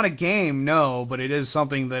 It's not a game, no, but it is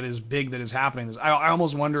something that is big that is happening. I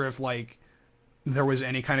almost wonder if like there was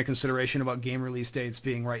any kind of consideration about game release dates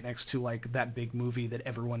being right next to like that big movie that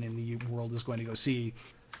everyone in the world is going to go see.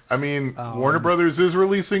 I mean, Warner Brothers is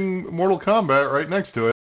releasing Mortal Kombat right next to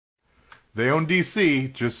it. They own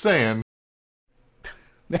DC, just saying.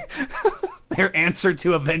 Their answer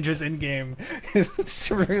to Avengers Endgame is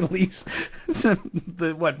to release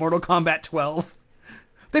the Mortal Kombat 12.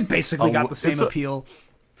 They basically got the same appeal.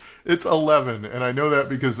 It's 11, and I know that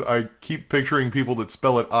because I keep picturing people that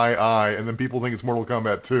spell it II, and then people think it's Mortal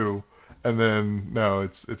Kombat 2, and then no,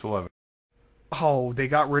 it's 11. Oh, they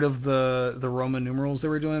got rid of the Roman numerals they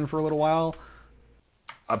were doing for a little while.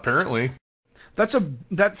 Apparently,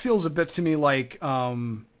 that feels a bit to me like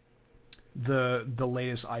the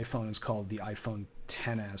latest iPhone is called the iPhone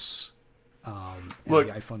XS, and Look,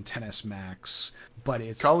 the iPhone XS Max, but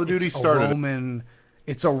Call of Duty started.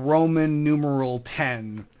 It's a Roman numeral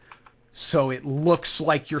 10, so it looks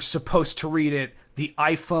like you're supposed to read it the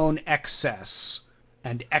iPhone XS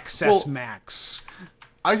and XS Max.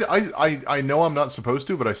 I know I'm not supposed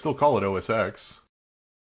to, but I still call it OS X.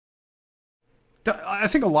 I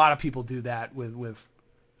think a lot of people do that with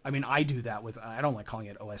I mean, I do that with, I don't like calling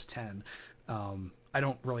it OS 10. I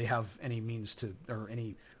don't really have any means to, or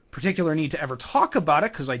any particular need to ever talk about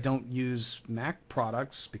it because I don't use Mac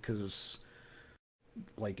products because,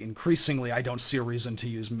 like, increasingly I don't see a reason to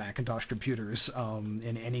use Macintosh computers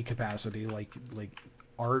in any capacity. Like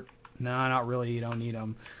art, nah, not really. You don't need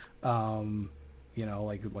them. You know,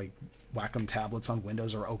 like Wacom tablets on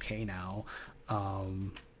Windows are okay now.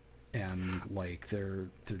 And like they're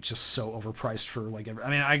just so overpriced for like I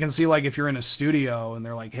mean, I can see like if you're in a studio and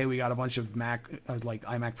they're like, hey, we got a bunch of Mac like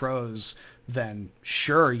iMac Pros, then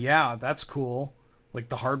sure, yeah, that's cool. Like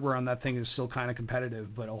the hardware on that thing is still kind of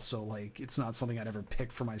competitive, but also like it's not something I'd ever pick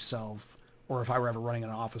for myself, or if I were ever running an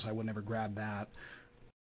office I would never grab that.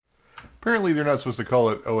 Apparently they're not supposed to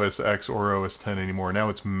call it OS X or OS 10 anymore. Now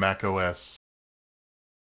it's Mac OS.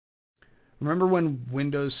 Remember when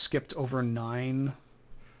Windows skipped over 9?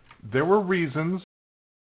 There were reasons.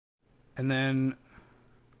 And then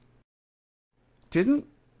didn't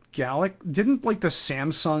like the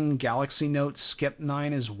Samsung Galaxy Note skip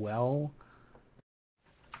 9 as well?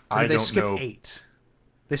 Or I did they don't skip know. 8?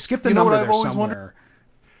 They skipped the number there somewhere.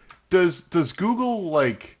 Does Google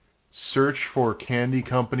like search for candy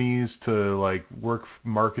companies to like work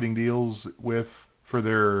marketing deals with for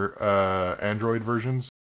their Android versions?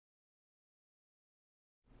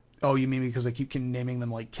 Oh, you mean because they keep naming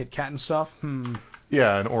them like Kit Kat and stuff?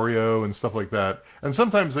 Yeah, and Oreo and stuff like that. And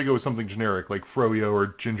sometimes they go with something generic like Froyo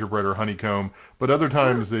or gingerbread or honeycomb, but other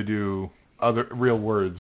times they do other real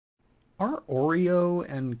words. Are Oreo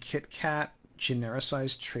and Kit Kat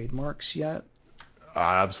genericized trademarks yet?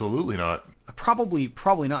 Absolutely not. Probably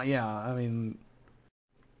not. Yeah, I mean,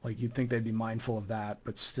 like you'd think they'd be mindful of that,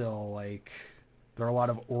 but still, like there are a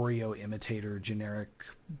lot of Oreo imitator generic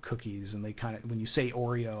cookies, and they kind of, when you say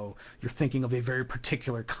Oreo, you're thinking of a very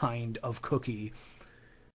particular kind of cookie.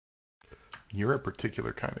 You're a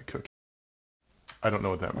particular kind of cookie. I don't know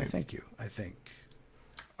what that means. Thank you. I think.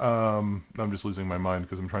 I'm just losing my mind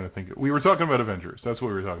because I'm trying to think. We were talking about Avengers. That's what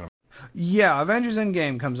we were talking about. Yeah, Avengers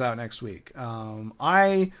Endgame comes out next week.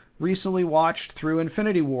 I recently watched through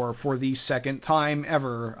Infinity War for the second time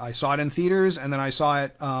ever. I saw it in theaters, and then I saw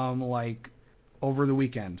it like over the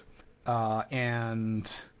weekend.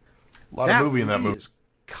 And a lot of movie in that movie. Is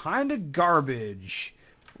kind of garbage.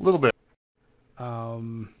 A little bit. I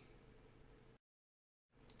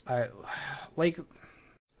like.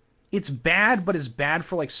 It's bad, but it's bad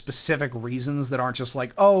for like specific reasons that aren't just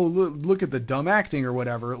like, oh, look at the dumb acting or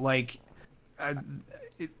whatever. Like,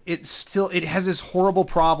 it has this horrible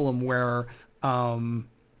problem where I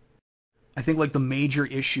think like the major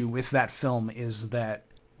issue with that film is that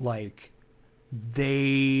like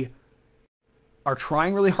they are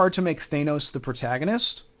trying really hard to make Thanos the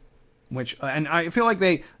protagonist, which and I feel like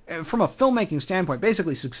they, from a filmmaking standpoint,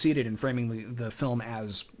 basically succeeded in framing the film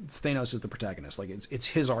as Thanos is the protagonist. Like it's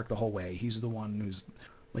his arc the whole way. He's the one who's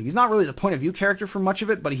like, he's not really the point of view character for much of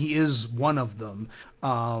it, but he is one of them.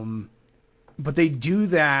 But they do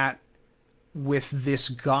that with this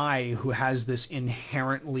guy who has this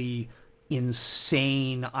inherently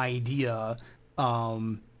insane idea.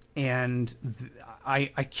 And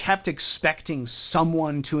I kept expecting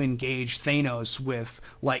someone to engage Thanos with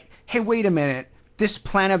like, hey, wait a minute, this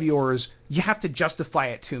plan of yours, you have to justify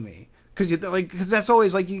it to me. Because that's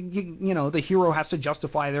always like, you know, the hero has to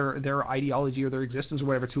justify their ideology or their existence or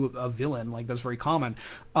whatever to a villain. Like, that's very common.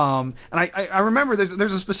 And I remember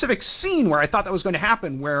there's a specific scene where I thought that was going to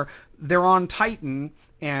happen, where they're on Titan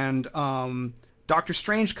and Doctor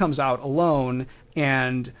Strange comes out alone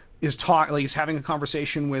and is he's having a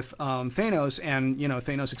conversation with Thanos, and you know,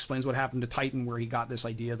 Thanos explains what happened to Titan, where he got this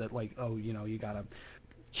idea that like, oh, you know, you gotta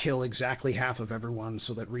kill exactly half of everyone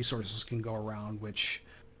so that resources can go around, which,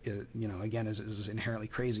 again, is inherently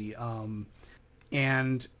crazy.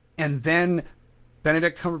 And then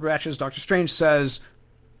Benedict Cumberbatch's Doctor Strange says,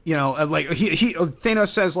 like Thanos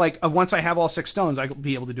says, like, once I have all 6 stones, I'll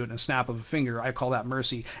be able to do it in a snap of a finger. I call that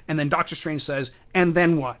mercy. And then Doctor Strange says, and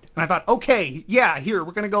then what? And I thought, okay, yeah, here,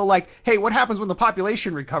 we're going to go like, hey, what happens when the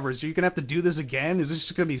population recovers? Are you going to have to do this again? Is this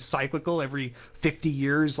just going to be cyclical every 50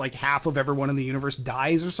 years? Like half of everyone in the universe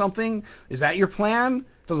dies or something? Is that your plan?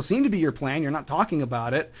 Doesn't seem to be your plan. You're not talking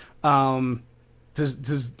about it. Do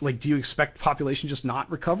you expect population just not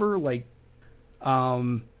recover? Like,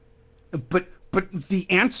 but the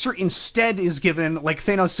answer instead is given, like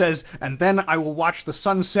Thanos says, and then I will watch the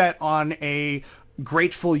sunset on a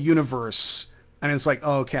grateful universe. And it's like,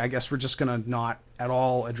 oh, okay, I guess we're just going to not at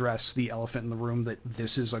all address the elephant in the room that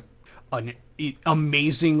this is an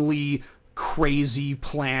amazingly crazy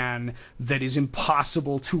plan that is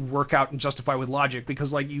impossible to work out and justify with logic,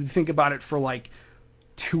 because like you think about it for like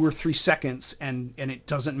 2 or 3 seconds and it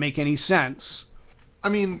doesn't make any sense. I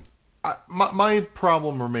mean, my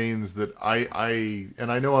problem remains that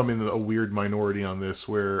and I know I'm in a weird minority on this,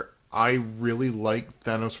 where I really like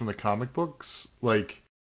Thanos from the comic books. Like,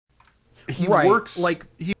 he works like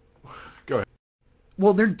he. Go ahead.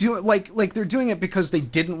 Well, they're doing they're doing it because they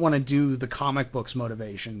didn't want to do the comic books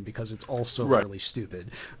motivation, because it's also really stupid.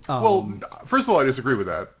 Well, first of all, I disagree with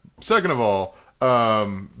that. Second of all,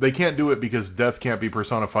 they can't do it because death can't be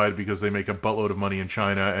personified, because they make a buttload of money in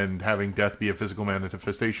China, and having death be a physical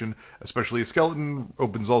manifestation, especially a skeleton,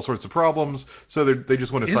 opens all sorts of problems. So they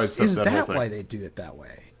just want to sidestep that whole thing. Is that why they do it that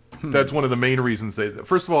way? That's one of the main reasons they.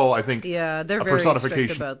 First of all, I think they're very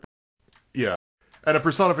strict about that. Yeah. And a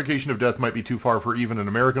personification of death might be too far for even an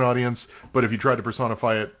American audience, but if you tried to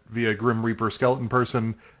personify it via Grim Reaper skeleton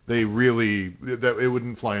person, it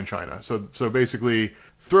wouldn't fly in China. So basically,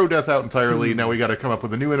 throw death out entirely. Now we got to come up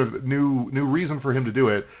with a new reason for him to do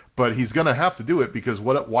it, but he's gonna have to do it, because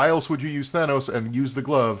why else would you use Thanos and use the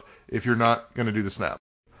glove if you're not gonna do the snap?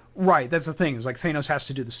 Right, that's the thing. It's like Thanos has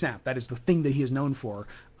to do the snap. That is the thing that he is known for.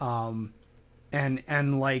 And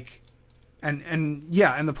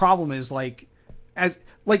the problem is like,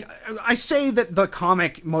 I say that the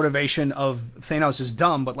comic motivation of Thanos is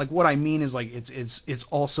dumb, but like what I mean is like it's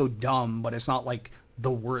also dumb, but it's not like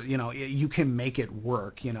the word, you can make it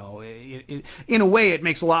work, in a way it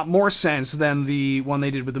makes a lot more sense than the one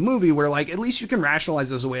they did with the movie, where like at least you can rationalize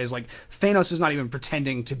this away as like Thanos is not even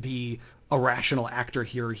pretending to be a rational actor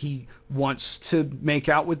here. He wants to make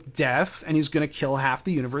out with death, and he's going to kill half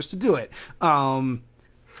the universe to do it.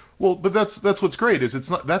 Well, but that's what's great, is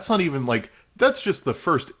that's not even like, that's just the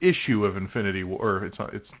first issue of Infinity War, or it's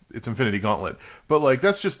Infinity Gauntlet. But like,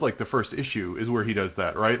 that's just like the first issue is where he does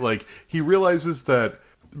that, right? Like, he realizes that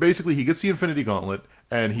basically he gets the Infinity Gauntlet,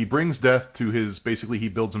 and he brings death to he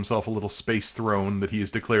builds himself a little space throne that he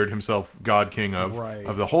has declared himself God King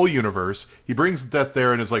of the whole universe. He brings death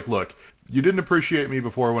there and is like, look, you didn't appreciate me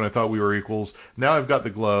before when I thought we were equals. Now I've got the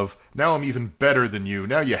glove. Now I'm even better than you.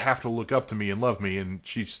 Now you have to look up to me and love me. And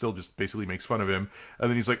she still just basically makes fun of him. And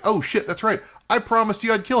then he's like, oh shit, that's right. I promised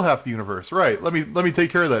you I'd kill half the universe. Right. Let me take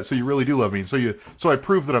care of that. So you really do love me. So I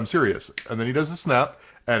prove that I'm serious. And then he does the snap,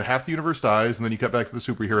 and half the universe dies, and then you cut back to the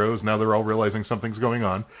superheroes. Now they're all realizing something's going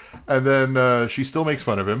on. And then she still makes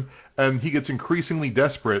fun of him, and he gets increasingly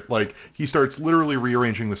desperate. Like, he starts literally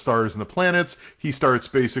rearranging the stars and the planets. He starts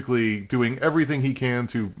basically doing everything he can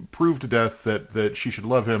to prove to Death that she should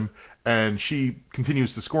love him, and she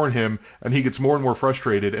continues to scorn him, and he gets more and more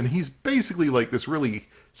frustrated, and he's basically like this really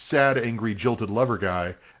sad, angry, jilted lover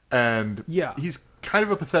guy, and he's kind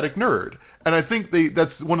of a pathetic nerd. And I think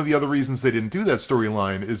that's one of the other reasons they didn't do that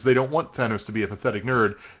storyline, is they don't want Thanos to be a pathetic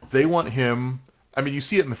nerd. They want him, I mean, you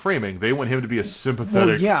see it in the framing, they want him to be a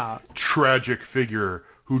sympathetic, tragic figure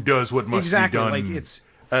who does what must be done. Like,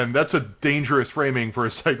 and that's a dangerous framing for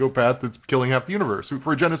a psychopath that's killing half the universe,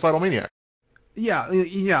 for a genocidal maniac. Yeah,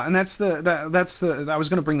 and that's the I was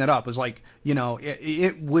going to bring that up, is like,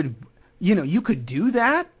 it would, you could do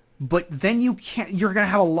that, but then you're going to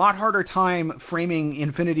have a lot harder time framing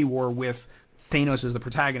Infinity War with Thanos as the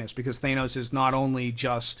protagonist, because Thanos is not only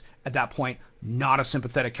just, at that point, not a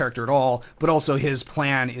sympathetic character at all, but also his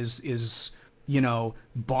plan is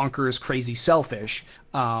bonkers, crazy, selfish.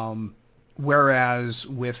 Whereas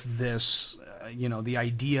with this, the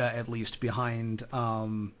idea, at least, behind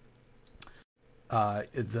the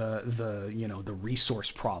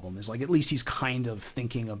resource problem is like, at least he's kind of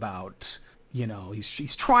thinking about,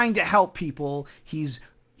 he's trying to help people. He's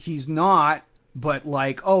not, but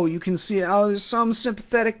like, oh, you can see, there's some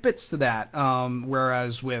sympathetic bits to that.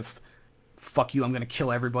 Whereas with, fuck you, I'm gonna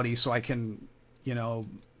kill everybody so I can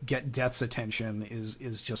get Death's attention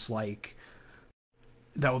is just like,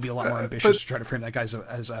 that would be a lot more ambitious But to try to frame that guy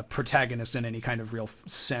as a protagonist in any kind of real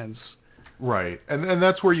sense. right, and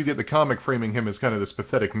that's where you get the comic framing him as kind of this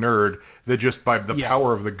pathetic nerd that just by the Yeah.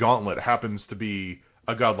 power of the gauntlet happens to be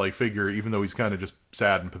a godlike figure, even though he's kind of just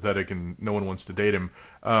sad and pathetic and no one wants to date him.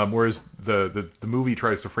 Whereas the movie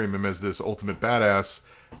tries to frame him as this ultimate badass,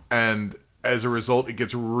 and as a result, it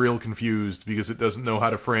gets real confused because it doesn't know how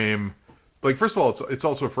to frame. Like, first of all, it's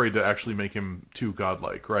also afraid to actually make him too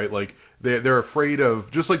godlike, right? Like they're afraid of,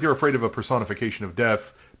 just like they're afraid of a personification of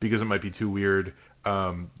death because it might be too weird.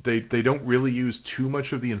 They don't really use too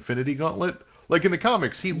much of the Infinity Gauntlet. Like in the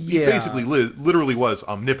comics, he basically Yeah. literally was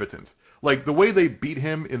omnipotent. Like the way they beat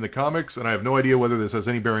him in the comics, and I have no idea whether this has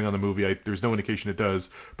any bearing on the movie. There's no indication it does.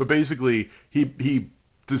 But basically, he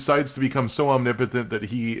decides to become so omnipotent that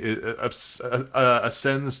he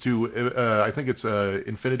ascends to I think it's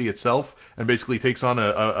infinity itself, and basically takes on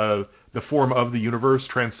the form of the universe,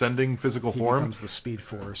 transcending physical He form. becomes the Speed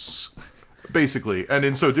Force. Basically, and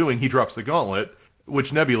in so doing, he drops the gauntlet,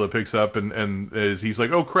 which Nebula picks up, and he's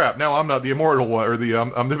like, "Oh crap! Now I'm not the immortal one or the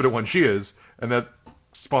omnipotent one. She is," and that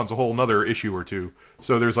spawns a whole another issue or two.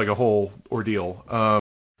 So there's like a whole ordeal.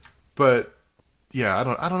 But yeah, I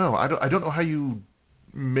don't know. I don't know how you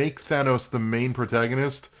make Thanos the main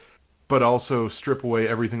protagonist, but also strip away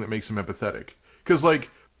everything that makes him empathetic. Because like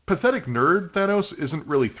pathetic nerd Thanos isn't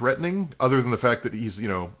really threatening, other than the fact that he's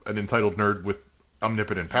an entitled nerd with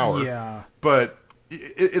omnipotent power. Yeah. But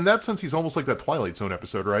in that sense, he's almost like that Twilight Zone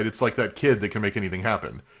episode, right? It's like that kid that can make anything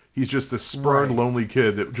happen. He's just this spurned, Right. lonely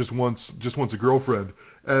kid that just wants a girlfriend,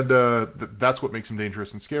 and that's what makes him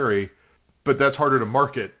dangerous and scary. But that's harder to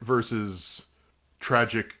market versus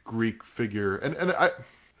tragic Greek figure. And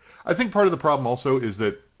I think part of the problem also is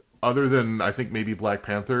that other than I think maybe Black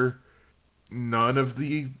Panther, none of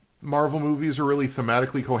the Marvel movies are really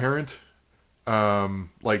thematically coherent.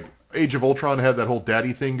 Like Age of Ultron had that whole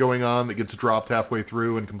daddy thing going on that gets dropped halfway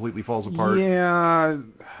through and completely falls apart. Yeah.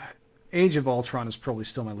 Age of Ultron is probably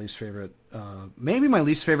still my least favorite. Maybe my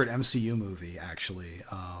least favorite MCU movie, actually.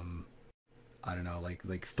 I don't know,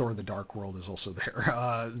 like Thor: The Dark World is also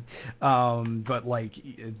there. But like,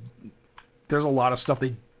 there's a lot of stuff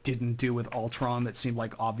they didn't do with Ultron that seemed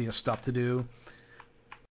like obvious stuff to do.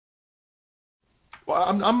 Well,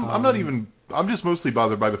 I'm not even. I'm just mostly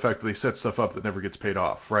bothered by the fact that they set stuff up that never gets paid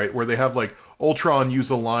off, right? Where they have like Ultron use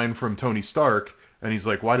a line from Tony Stark, and he's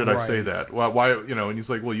like, "Why did I say Right. that? Why? And he's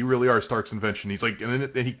like, "Well, you really are Stark's invention." He's like,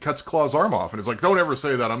 and he cuts Claw's arm off, and it's like, "Don't ever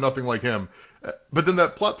say that. I'm nothing like him." But then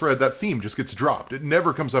that plot thread, that theme, just gets dropped. It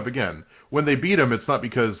never comes up again. When they beat him, it's not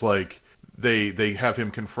because like they have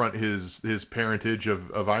him confront his parentage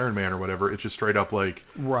of Iron Man or whatever. It's just straight up like,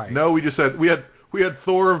 Right. no, we just said we had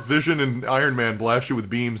Thor, Vision, and Iron Man blast you with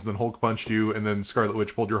beams, and then Hulk punched you, and then Scarlet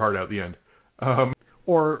Witch pulled your heart out at the end.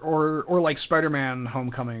 Or like Spider-Man: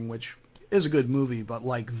 Homecoming, which is a good movie, but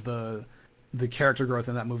like the character growth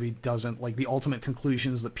in that movie doesn't, like the ultimate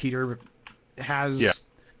conclusions that Peter has Yeah,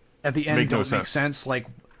 at the end make no don't make sense. sense. Like,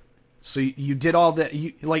 so you did all that,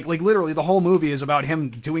 you like literally the whole movie is about him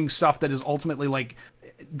doing stuff that is ultimately like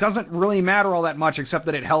doesn't really matter all that much, except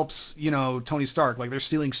that it helps Tony Stark. Like they're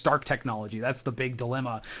stealing Stark technology. That's the big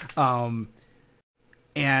dilemma. And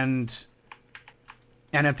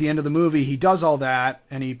at the end of the movie, he does all that,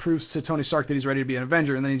 and he proves to Tony Stark that he's ready to be an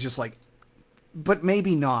Avenger, and then he's just like, but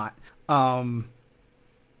maybe not.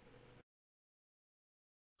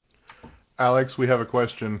 Alex, we have a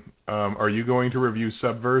question. Are you going to review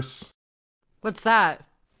Subverse? What's that?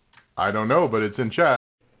 I don't know, but it's in chat.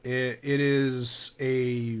 It is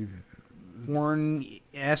a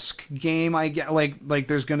porn-esque game, I get. Like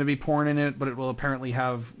there's going to be porn in it, but it will apparently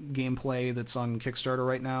have gameplay that's on Kickstarter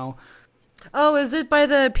right now. Oh, is it by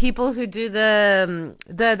the people who do the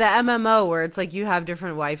MMO where it's like you have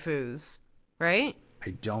different waifus, right?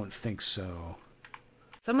 I don't think so.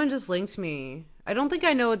 Someone just linked me. I don't think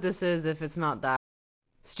I know what this is if it's not that.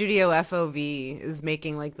 Studio FOV is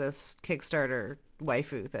making like this Kickstarter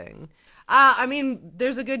waifu thing. I mean,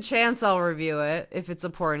 there's a good chance I'll review it if it's a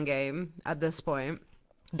porn game at this point.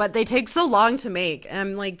 But they take so long to make. And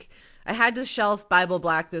I'm like, I had to shelf Bible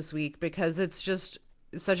Black this week because it's just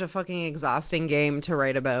such a fucking exhausting game to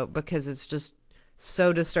write about because it's just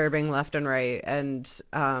so disturbing left and right. And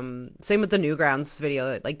same with the Newgrounds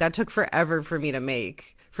video. Like that took forever for me to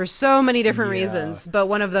make for so many different Yeah. reasons. But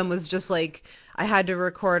one of them was just like I had to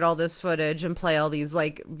record all this footage and play all these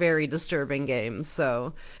like very disturbing games.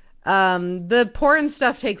 So the porn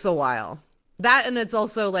stuff takes a while. That, and it's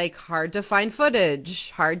also like hard to find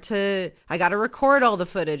footage, I gotta record all the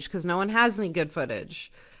footage because no one has any good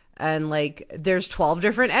footage. and like there's 12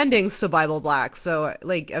 different endings to Bible Black. So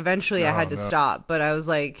like eventually I Oh had to no. stop, but I was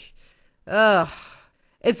like, ugh,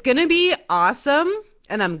 it's gonna be awesome,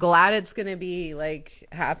 and I'm glad it's gonna be like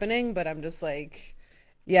happening, but I'm just like,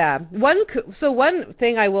 yeah. One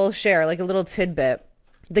thing I will share, like a little tidbit.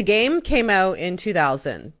 The game came out in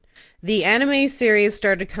 2000. The anime series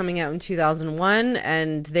started coming out in 2001,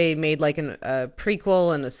 and they made like a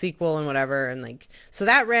prequel and a sequel and whatever, and like so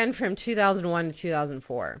that ran from 2001 to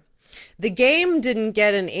 2004. The game didn't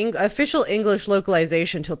get an official English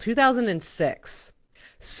localization until 2006.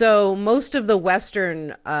 So most of the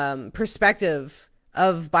Western perspective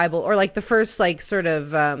of Bible, or like the first like sort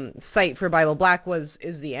of site for Bible Black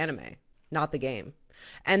is the anime, not the game.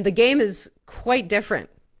 And the game is quite different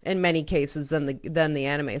in many cases than the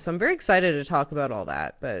anime. So I'm very excited to talk about all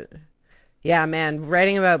that. But yeah, man,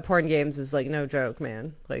 writing about porn games is like no joke,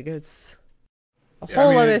 man. Like it's a I whole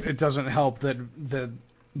mean, other. it doesn't help that the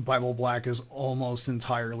Bible Black is almost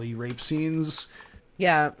entirely rape scenes.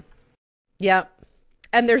 Yeah, yeah.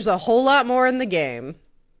 And there's a whole lot more in the game.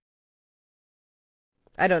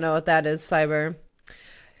 I don't know what that is, Cyber.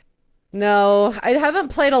 No, I haven't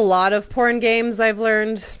played a lot of porn games, I've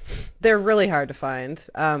learned. They're really hard to find.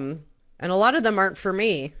 And a lot of them aren't for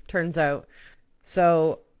me, turns out.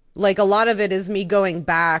 So, like, a lot of it is me going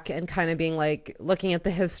back and kind of being like, looking at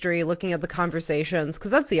the history, looking at the conversations.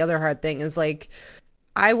 Because that's the other hard thing is like,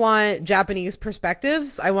 I want Japanese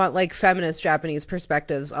perspectives. I want like feminist Japanese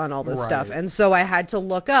perspectives on all this stuff. Right. And so I had to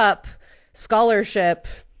look up scholarship,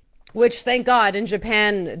 which thank God in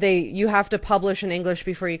Japan you have to publish in English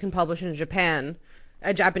before you can publish in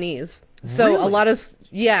Japanese. So a lot Really? of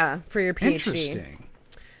yeah, for your PhD. Interesting.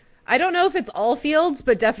 I don't know if it's all fields,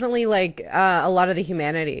 but definitely like a lot of the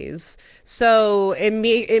humanities. So it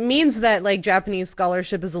means that like Japanese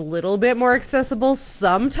scholarship is a little bit more accessible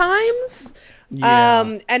sometimes.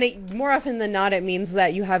 Yeah. And more often than not, it means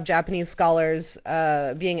that you have Japanese scholars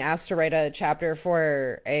being asked to write a chapter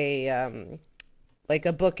for a like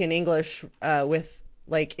a book in English with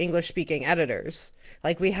like English speaking editors.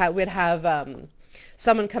 Like we'd have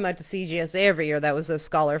someone come out to CGSA every year that was a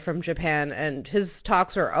scholar from Japan, and his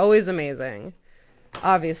talks are always amazing,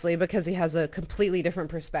 obviously, because he has a completely different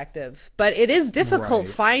perspective. But it is difficult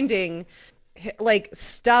Right. finding like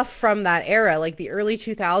stuff from that era, like the early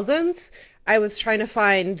 2000s. I was trying to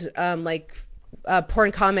find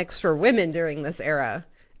porn comics for women during this era,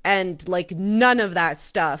 and like none of that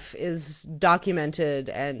stuff is documented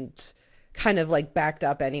and kind of like backed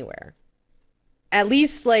up anywhere, at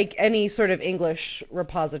least like any sort of English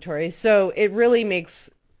repository. So it really makes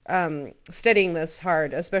studying this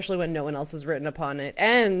hard, especially when no one else has written upon it.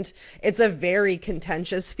 And it's a very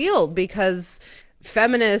contentious field because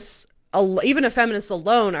feminists, even a feminists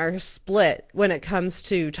alone, are split when it comes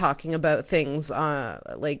to talking about things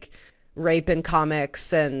like rape in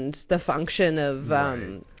comics and the function of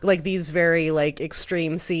Right. like these very like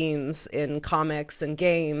extreme scenes in comics and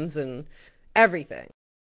games and everything.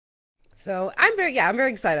 So I'm very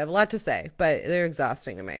excited. I have a lot to say, but they're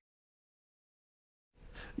exhausting to me.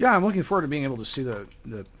 Yeah, I'm looking forward to being able to see the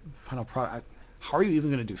final product. How are you even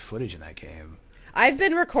going to do footage in that game? I've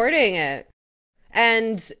been recording it,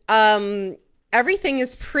 and everything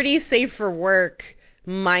is pretty safe for work,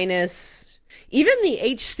 minus even the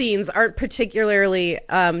H scenes aren't particularly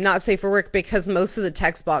not safe for work because most of the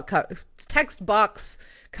text box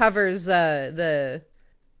covers the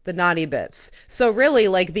naughty bits. So really,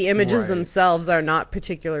 like the images Right. themselves are not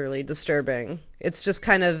particularly disturbing. It's just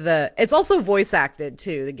kind of it's also voice acted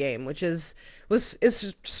too, the game, which is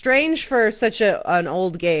strange for such an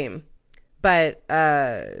old game. But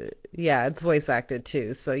yeah, it's voice acted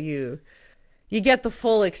too, so you get the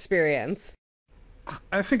full experience.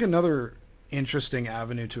 I think another interesting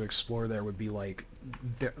avenue to explore there would be like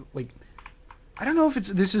I don't know if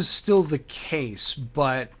this is still the case,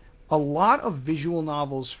 but a lot of visual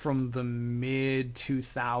novels from the mid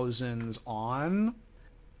 2000s on,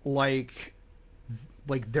 like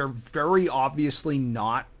they're very obviously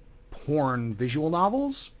not porn visual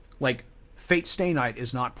novels. Like Fate Stay Night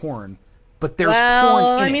is not porn, but there's porn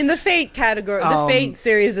Well, in I mean, it. The Fate Um,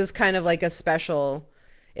 series is kind of like a special.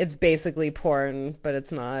 It's basically porn, but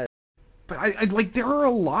it's not. but I like there are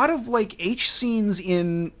a lot of like H scenes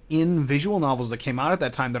in visual novels that came out at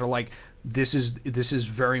that time that are like this is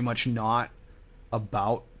very much not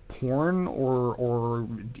about porn or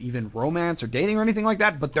even romance or dating or anything like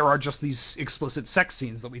that, but there are just these explicit sex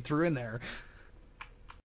scenes that we threw in there,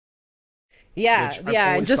 Yeah, which I've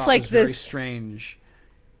yeah, always just thought like was very this. strange.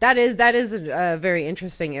 That is a very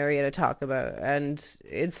interesting area to talk about, and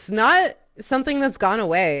it's not something that's gone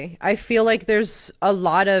away. I feel like there's a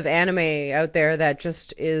lot of anime out there that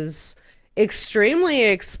just is extremely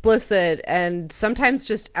explicit and sometimes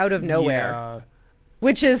just out of nowhere, Yeah.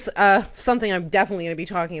 which is something I'm definitely going to be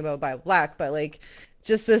talking about by Black, but like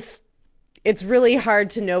just this it's really hard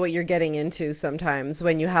to know what you're getting into sometimes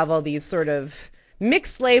when you have all these sort of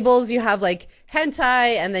mixed labels. You have like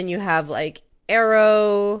hentai and then you have like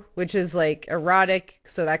ero, which is like erotic,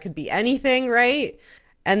 so that could be anything, right?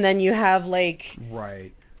 And then you have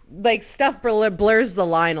Right. like stuff blurs the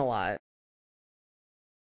line a lot.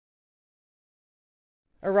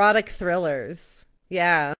 Erotic thrillers.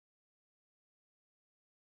 Yeah.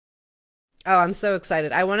 Oh, I'm so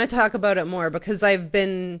excited. I want to talk about it more because I've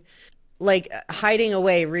been like hiding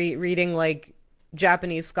away reading like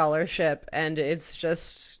Japanese scholarship, and it's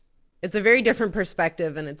a very different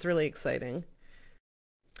perspective and it's really exciting.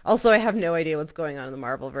 Also, I have no idea what's going on in the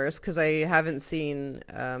Marvelverse because I haven't seen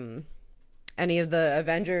any of the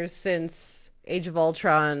Avengers since Age of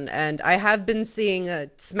Ultron, and I have been seeing a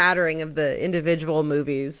smattering of the individual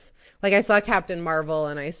movies. Like I saw Captain Marvel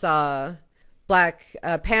and I saw Black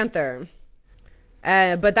Panther,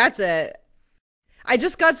 but that's it. I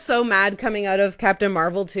just got so mad coming out of Captain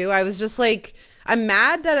Marvel too. I was just like, I'm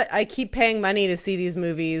mad that I keep paying money to see these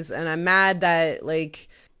movies, and I'm mad that like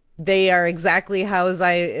they are exactly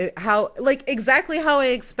exactly how I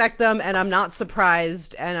expect them, and I'm not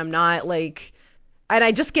surprised, and I'm not like, and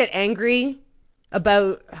I just get angry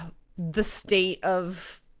about the state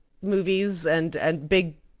of movies and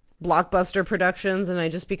big blockbuster productions, and I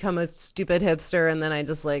just become a stupid hipster, and then I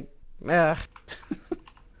just like, ugh.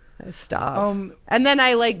 I stop. And then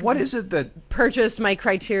I like What is it that? purchased my Go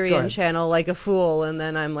Criterion ahead. channel like a fool, and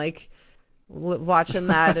then I'm like watching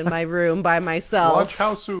that in my room by Watch myself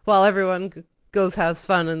Hausu. while everyone goes has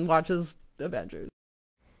fun and watches Avengers.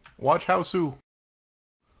 Watch Hausu.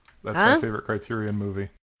 That's my Huh? favorite Criterion movie.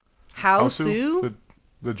 How Hausu, Sue?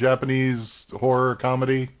 the Japanese horror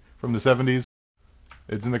comedy from the 70s.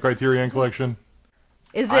 It's in the Criterion collection.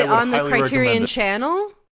 Is I it would on the highly recommend Criterion it.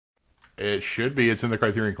 channel? It should be. It's in the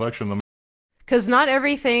Criterion collection. Because not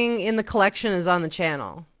everything in the collection is on the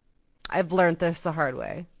channel. I've learned this the hard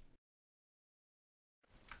way.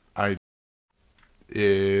 I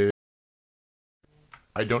it,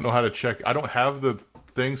 I don't know how to check. I don't have the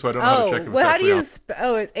thing, so I don't know how to check Oh, if well, it's how do actually on. you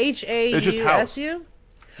oh, it's It's just house. HAUSU?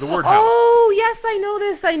 The word house. Oh, yes, I know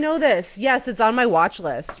this. I know this. Yes, it's on my watch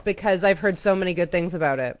list because I've heard so many good things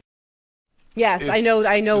about it. Yes, I It's know.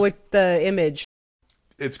 I know just, what the image.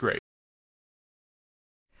 it's great.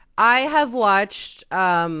 I have watched.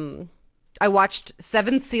 I watched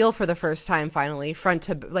Seventh Seal for the first time. Finally, front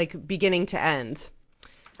to like beginning to end.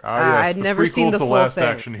 Ah, yes, I'd the never prequel seen the to full Last thing.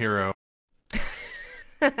 Action Hero.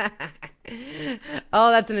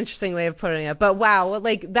 Oh, that's an interesting way of putting it. But wow,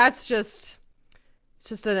 like that's just it's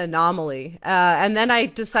just an anomaly. And then I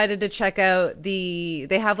decided to check out they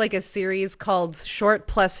have like a series called Short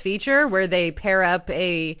Plus Feature where they pair up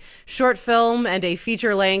a short film and a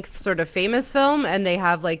feature length sort of famous film, and they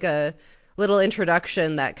have like a little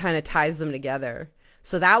introduction that kind of ties them together.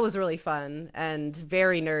 So that was really fun and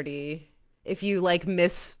very nerdy. If you like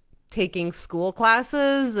miss taking school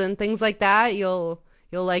classes and things like that, you'll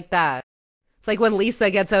like that. It's like when Lisa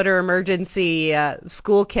gets out her emergency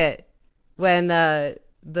school kit when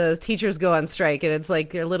the teachers go on strike, and it's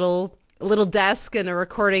like a little desk and a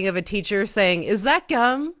recording of a teacher saying, "Is that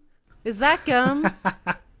gum? Is that gum?"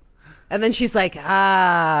 And then she's like,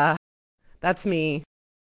 "Ah, that's me."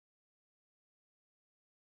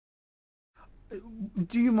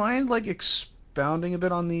 Do you mind like expounding a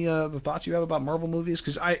bit on the thoughts you have about Marvel movies?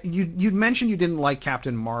 Because you'd mentioned you didn't like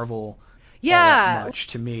Captain Marvel all that Yeah. much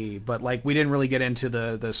to me, but like we didn't really get into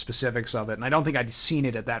the specifics of it, and I don't think I'd seen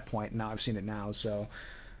it at that point. Now I've seen it now, so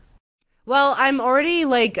Well, I'm already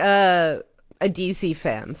like a DC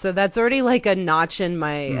fan, so that's already like a notch in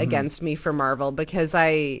my hmm against me for Marvel because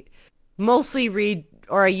I mostly read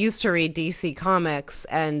or I used to read DC comics,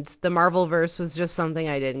 and the Marvelverse was just something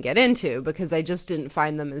I didn't get into because I just didn't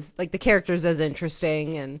find them as like the characters as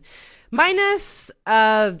interesting, and minus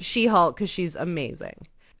She-Hulk because she's amazing.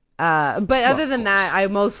 But well, other of than that, course, I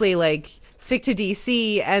mostly like stick to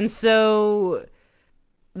DC, and so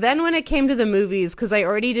then when it came to the movies, because I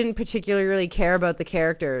already didn't particularly care about the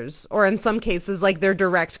characters, or in some cases, like they're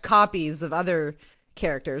direct copies of other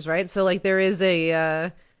characters, right? So like there is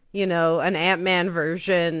a, an Ant-Man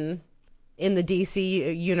version in the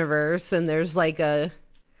DC universe, and there's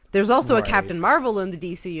also a right. Captain Marvel in the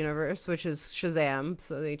DC universe, which is Shazam,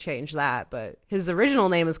 so they changed that, but his original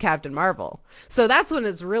name is Captain Marvel. So that's when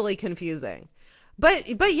it's really confusing. But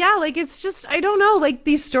yeah, like it's just I don't know, like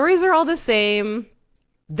these stories are all the same.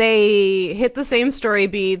 They hit the same story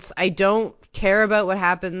beats. I don't care about what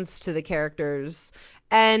happens to the characters.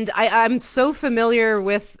 And I'm so familiar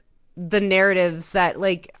with the narratives that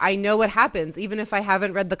like I know what happens even if I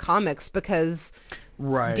haven't read the comics because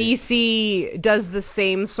Right. DC does the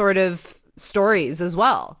same sort of stories as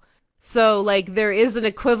well. So like there is an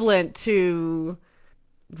equivalent to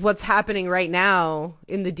what's happening right now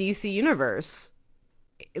in the DC universe.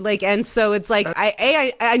 Like and so it's like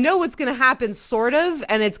I know what's gonna happen sort of,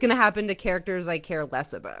 and it's gonna happen to characters I care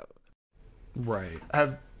less about. Right.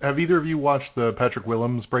 Have either of you watched the Patrick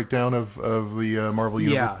Willems breakdown of the Marvel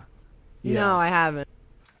Universe? Yeah. No, Yeah. I haven't.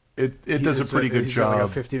 It does a pretty good He's got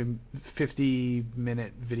like a job.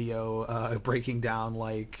 50-minute video breaking down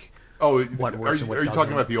like Oh, what are works and you, what are you talking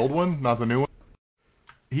doesn't. about the old one, not the new one?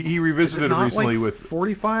 He Is it revisited it not recently like with.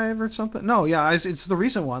 45 or something? No, yeah, it's the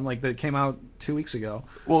recent one like that came out 2 weeks ago.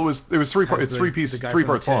 Well, it was three part. Has It's three the piece, guy three from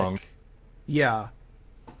the parts long. Tick. Yeah.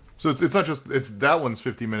 So it's not just it's that one's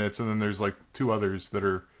 50 minutes, and then there's like two others that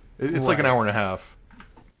are. It's like an Right. hour and a half,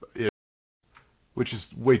 which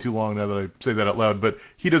is way too long now that I say that out loud. But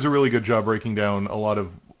he does a really good job breaking down a lot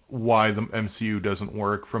of why the MCU doesn't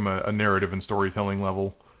work from a narrative and storytelling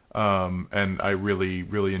level. And I really,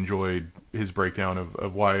 really enjoyed his breakdown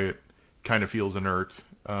of why it kind of feels inert.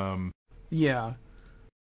 Yeah.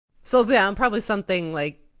 So yeah, probably something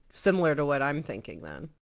like similar to what I'm thinking then.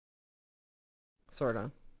 Sort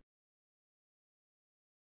of.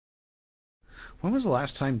 When was the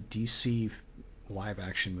last time DC live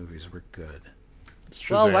action movies were good?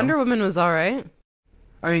 Well, Shazam. Wonder Woman was all right.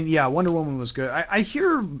 I mean, yeah, Wonder Woman was good. I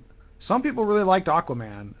hear some people really liked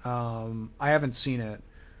Aquaman. I haven't seen it.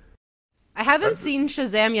 I haven't seen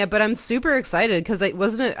Shazam yet, but I'm super excited because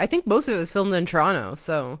I think most of it was filmed in Toronto,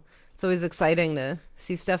 so it's always exciting to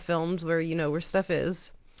see stuff filmed where where stuff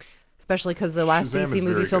is. Especially because the last Shazam DC is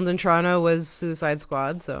movie very filmed good. in Toronto was Suicide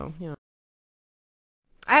Squad, so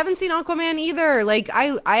I haven't seen Aquaman either. Like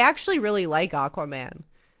I actually really like Aquaman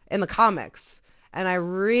in the comics, and I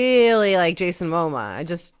really like Jason Momoa. I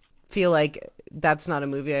just feel like that's not a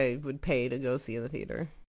movie I would pay to go see in the theater.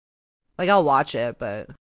 Like I'll watch it, but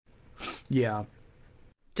Yeah.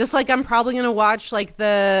 just like I'm probably gonna watch like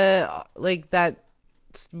that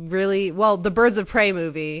really well the Birds of Prey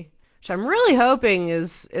movie, which I'm really hoping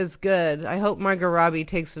is good. I hope Margot Robbie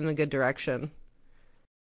takes it in a good direction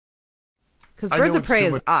because I Birds know of it's Prey too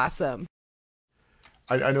is much. awesome.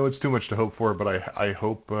 I know it's too much to hope for, but I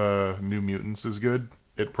hope New Mutants is good.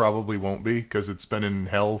 It probably won't be because it's been in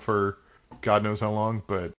hell for God knows how long.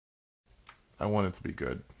 But I want it to be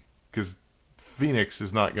good because Phoenix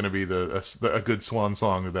is not going to be a good swan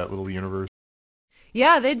song of that little universe.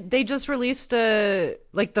 Yeah, they just released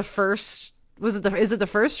like the first is it the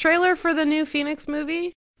first trailer for the new Phoenix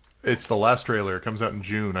movie? It's the last trailer. It comes out in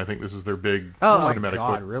June. I think this is their big Oh my cinematic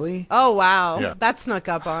God, push. really? Oh wow, Yeah. that snuck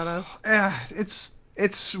up on us.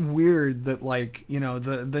 It's weird that like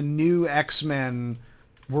the new X-Men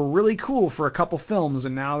were really cool for a couple films,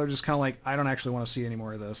 and now they're just kind of like I don't actually want to see any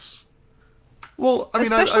more of this. Well, I mean,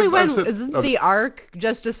 Especially when I've said, isn't the arc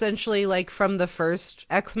just essentially like from the first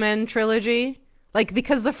X-Men trilogy? Like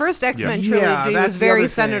because the first X-Men Yeah, trilogy that's was the very other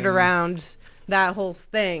centered thing. around that whole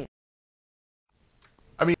thing.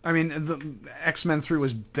 I mean, the X-Men 3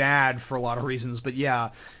 was bad for a lot of reasons, but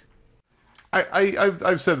yeah,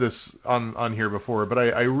 I've said this on here before, but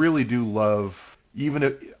I really do love even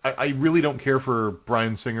if I really don't care for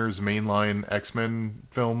Bryan Singer's mainline X-Men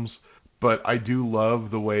films, but I do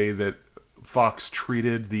love the way that Fox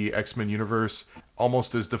treated the X-Men universe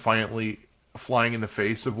almost as defiantly flying in the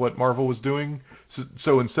face of what Marvel was doing.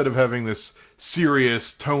 So instead of having this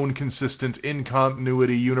serious, tone consistent, in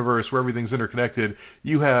continuity universe where everything's interconnected,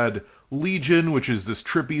 you had Legion, which is this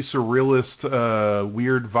trippy, surrealist,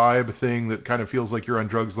 weird vibe thing that kind of feels like you're on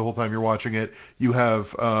drugs the whole time you're watching it. You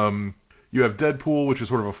have Deadpool, which is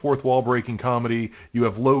sort of a fourth wall breaking comedy. You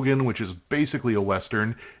have Logan, which is basically a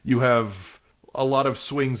western. You have a lot of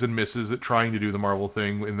swings and misses at trying to do the Marvel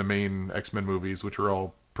thing in the main X-Men movies, which are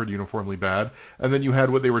all pretty uniformly bad. And then you had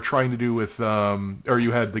what they were trying to do with, or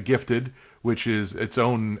you had The Gifted, which is its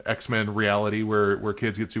own X-Men reality where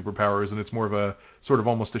kids get superpowers, and it's more of a sort of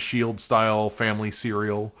almost a Shield style family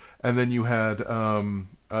serial. And then you had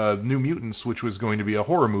New Mutants, which was going to be a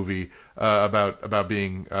horror movie about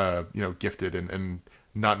being gifted and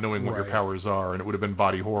not knowing what your right. powers are, and it would have been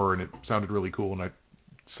body horror, and it sounded really cool, and it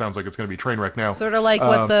sounds like it's going to be train wreck now. Sort of like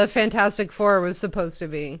what the Fantastic Four was supposed to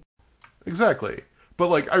be. Exactly. But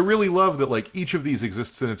like I really love that like each of these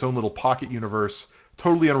exists in its own little pocket universe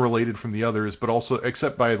totally unrelated from the others, but also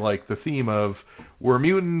except by like the theme of we're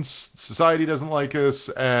mutants, society doesn't like us,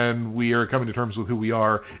 and we are coming to terms with who we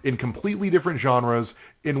are in completely different genres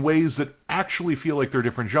in ways that actually feel like they're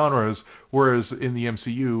different genres. Whereas in the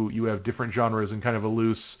MCU, you have different genres in kind of a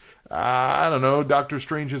loose. I don't know. Doctor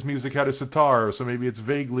Strange's music had a sitar, so maybe it's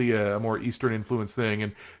vaguely a more Eastern influence thing,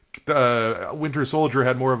 and Winter Soldier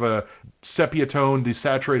had more of a sepia tone,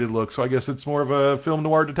 desaturated look, so I guess it's more of a film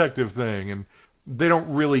noir detective thing, and they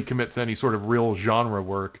don't really commit to any sort of real genre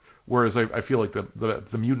work, whereas I feel like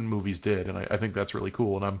the mutant movies did, and I think that's really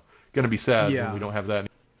cool, and I'm going to be sad when we Yeah. don't have that.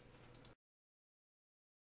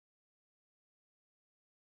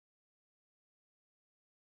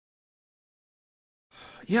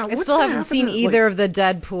 Yeah, I what's still gonna haven't happen seen to like? either of the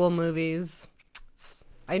Deadpool movies.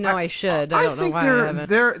 I know I I should. I I don't know think why I haven't.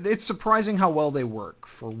 they're it's surprising how well they work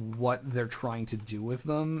for what they're trying to do with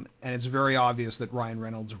them, and it's very obvious that Ryan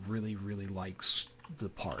Reynolds really likes the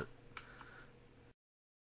part.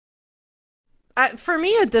 For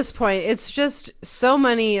me at this point, it's just so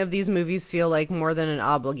many of these movies feel like more than an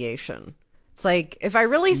obligation. It's like if I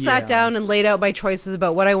really sat Yeah. down and laid out my choices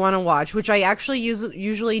about what I want to watch, which I actually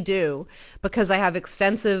usually do because I have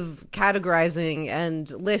extensive categorizing and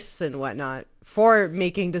lists and whatnot for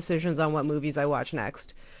making decisions on what movies I watch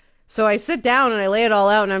next. So I sit down and I lay it all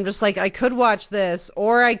out and I'm just like, I could watch this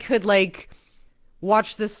or I could like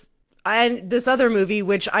watch this and this other movie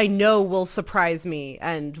which I know will surprise me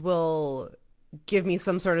and will give me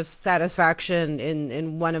some sort of satisfaction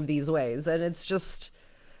in one of these ways. And it's just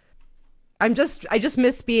I just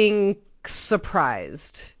miss being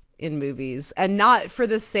surprised in movies and not for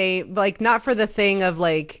the same like not for the thing of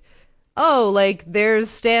like oh like there's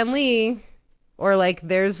Stan Lee or like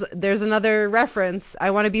there's another reference. I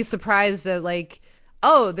want to be surprised at like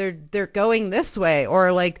oh they're going this way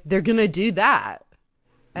or like they're gonna do that.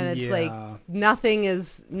 And it's like Yeah. nothing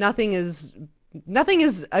is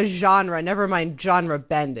a genre, never mind genre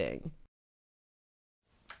bending.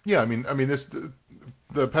 Yeah, I mean this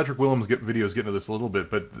the Patrick Willems videos get into this a little bit,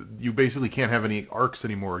 but you basically can't have any arcs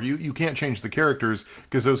anymore. You can't change the characters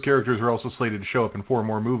because those characters are also slated to show up in 4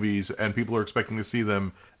 more movies, and people are expecting to see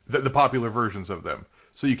them, the popular versions of them.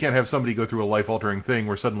 So you can't have somebody go through a life-altering thing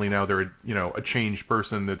where suddenly now they're a changed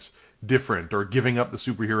person that's different or giving up the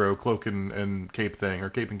superhero cloak and cape thing or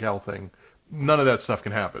cape and cowl thing. None of that stuff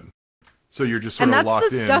can happen. So you're just sort And of that's the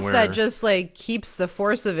locked in stuff that where just like keeps the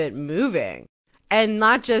force of it moving. And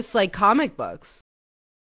not just like comic books.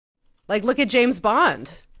 Like look at James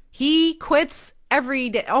Bond. He quits every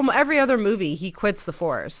day, almost every other movie, he quits the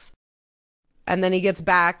force. And then he gets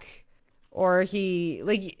back or he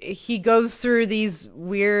goes through these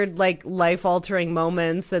weird like life-altering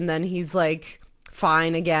moments and then he's like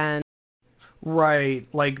fine again. Right.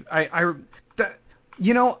 Like that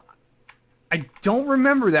you know, I don't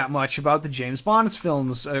remember that much about the James Bond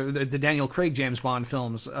films, the Daniel Craig James Bond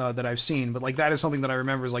films that I've seen, but like that is something that I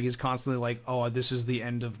remember is like he's constantly like, oh, this is the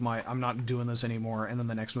end of my, I'm not doing this anymore, and then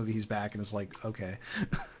the next movie he's back and it's like, okay.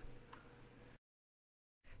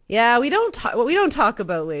 Yeah, we don't talk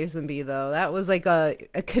about Lazenby though. That was like a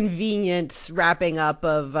convenient wrapping up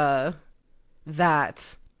of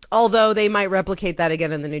that. Although they might replicate that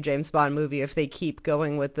again in the new James Bond movie if they keep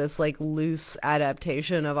going with this like loose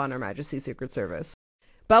adaptation of On Her Majesty's Secret Service.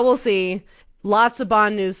 But we'll see. Lots of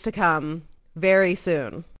Bond news to come very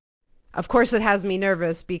soon. Of course, it has me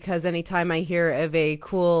nervous because anytime I hear of a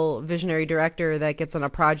cool visionary director that gets on a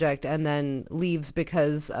project and then leaves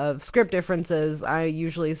because of script differences, I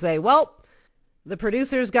usually say, well, the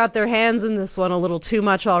producers got their hands in this one a little too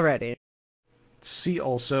much already. See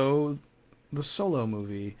also the Solo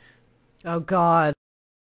movie. Oh, God.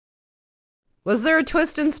 Was there a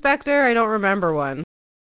twist inspector? I don't remember one.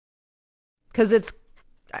 Because it's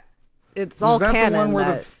Was all that the one canon where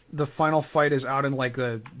that the final fight is out in like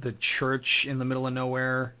the church in the middle of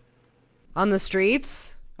nowhere? on the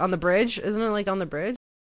streets, on the bridge, isn't it like on the bridge?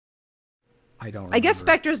 I don't I guess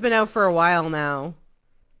remember. Spectre's been out for a while now.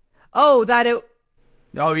 Oh, that it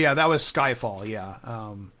Oh yeah, that was Skyfall. Yeah.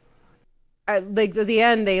 at like at the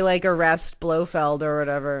end they like arrest Blofeld or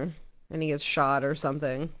whatever, and he gets shot or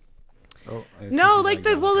something. Oh, I think No, we like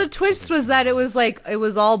gotta go. the Got twist something was that coming it on. was like it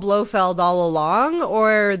was all Blofeld all along,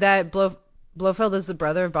 or that Blofeld is the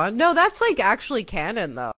brother of Bond. No, that's like actually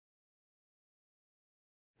canon though.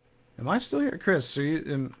 Am I still here, Chris?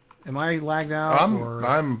 Am I lagged out I'm or?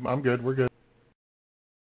 I'm good. We're good.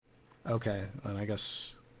 Okay, then I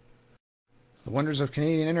guess the wonders of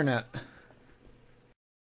Canadian internet.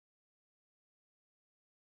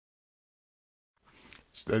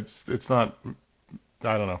 It's not.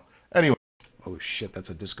 I don't know. Anyway, Oh shit, that's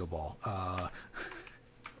a disco ball.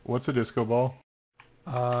 what's a disco ball?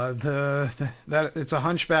 That it's a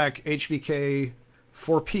Hunchback HBK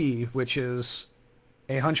 4P, which is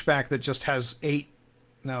a Hunchback that just has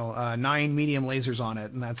nine medium lasers on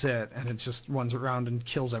it, and that's it. And it just runs around and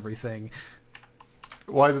kills everything.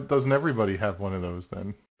 Why doesn't everybody have one of those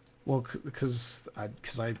then? Well, because I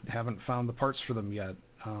haven't found the parts for them yet.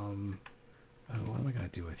 What am I gonna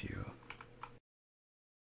do with you?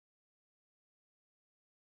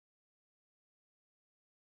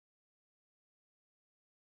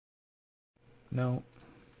 No.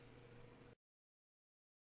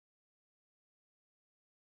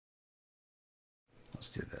 Let's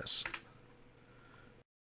do this.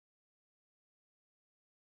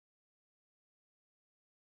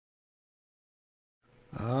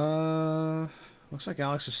 Looks like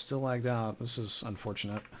Alex is still lagged out. This is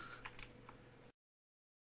unfortunate.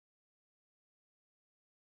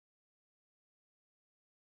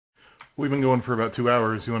 We've been going for about 2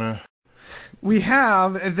 hours. You want to... We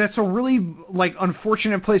have. That's a really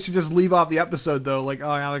unfortunate place to just leave off the episode, though. Like,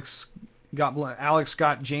 oh, Alex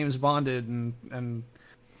got James Bonded, and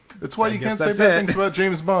It's why I you guess can't say that's bad it. things about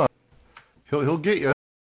James Bond. He'll get you.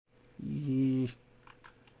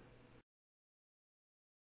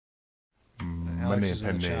 Alex is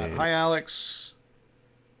in the chat. Hi, Alex.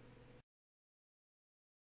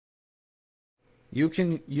 You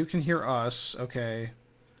can hear us, okay?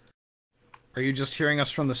 Are you just hearing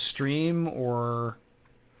us from the stream, or?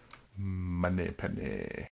 Money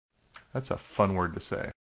penny. That's a fun word to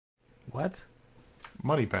say. What?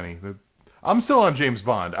 Money penny. I'm still on James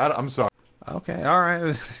Bond. I'm sorry. Okay, all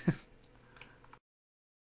right.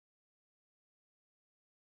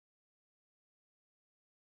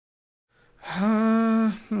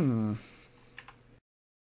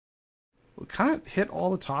 We kind of hit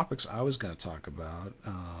all the topics I was going to talk about,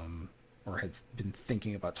 or had been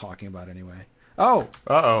thinking about talking about anyway. Oh!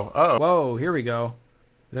 Uh-oh. Whoa, here we go.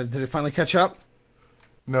 Did it finally catch up?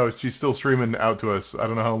 No, she's still streaming out to us. I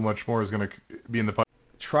don't know how much more is going to be in the pipe.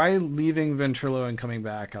 Try leaving Ventrilo and coming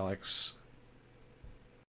back, Alex.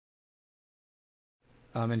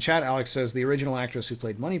 In chat, Alex says the original actress who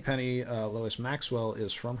played Moneypenny, Lois Maxwell,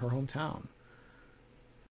 is from her hometown.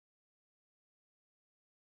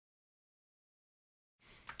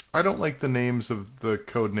 I don't like the names of the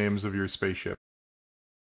code names of your spaceship.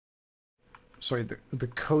 Sorry, the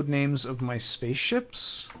code names of my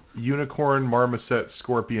spaceships? Unicorn, Marmoset,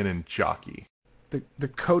 Scorpion, and Jockey. The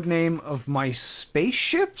code name of my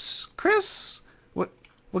spaceships, Chris? What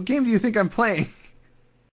game do you think I'm playing?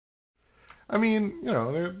 I mean, you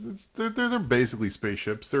know, they're basically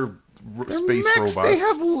spaceships. They're space mechs. robots. They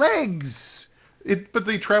have legs. But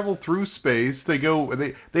they travel through space. They have to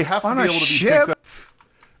be able to be ship. picked up.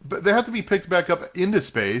 But they have to be picked back up into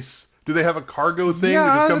space. Do they have a cargo thing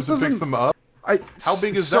Yeah, that just comes and picks them up? How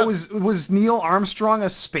big is that? So was Neil Armstrong a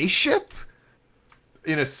spaceship?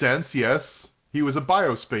 In a sense, yes. He was a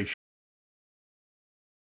biospaceship.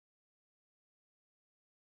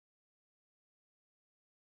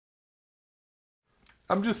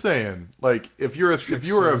 I'm just saying, like, if you're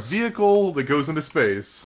a vehicle that goes into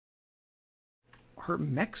space, are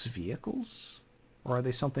mechs vehicles, or are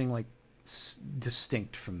they something like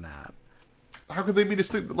distinct from that? How could they be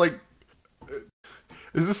distinct? Like,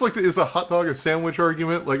 is this like is the hot dog a sandwich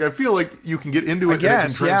argument? Like, I feel like you can get into it. I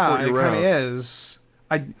guess, and it can transport you around. It kind of is.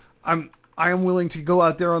 I am willing to go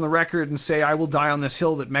out there on the record and say I will die on this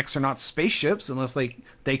hill that mechs are not spaceships unless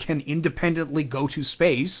they can independently go to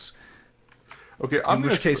space. Okay, in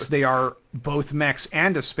which case they are both mechs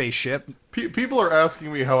and a spaceship. People are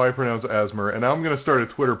asking me how I pronounce Asmer, and I'm going to start a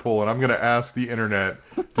Twitter poll, and I'm going to ask the internet: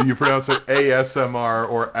 do you pronounce it ASMR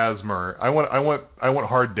or Asmer? I want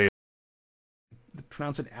hard data.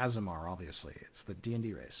 Pronounce it Azamar. Obviously, it's the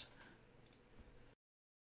D&D race.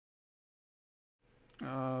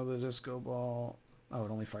 The disco ball. Oh, it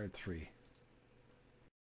only fired 3.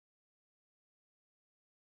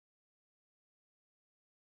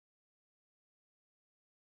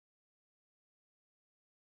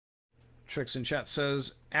 Tricks in chat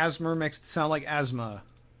says Asmer makes it sound like asthma.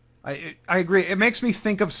 I agree. It makes me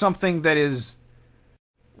think of something that is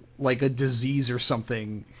like a disease or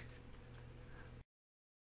something.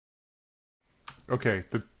 Okay,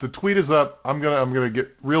 the tweet is up. I'm gonna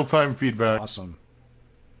get real-time feedback. Awesome.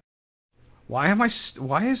 Why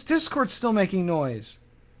is Discord still making noise?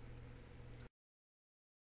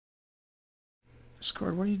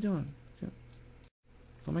 Discord, what are you doing?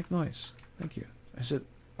 Don't make noise. Thank you.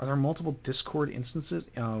 Are there multiple Discord instances?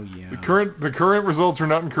 Oh yeah. The current results are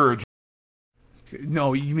not encouraging.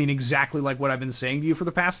 No, you mean exactly like what I've been saying to you for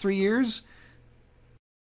the past 3 years?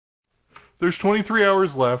 There's 23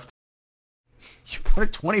 hours left. You put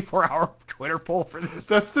a 24-hour Twitter poll for this?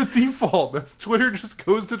 That's the default. That's Twitter just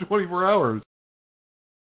goes to 24 hours.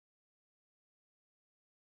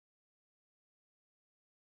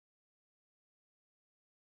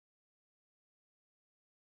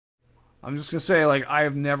 I'm just gonna say, like, I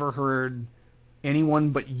have never heard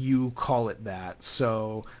anyone but you call it that.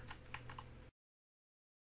 So,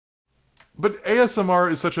 But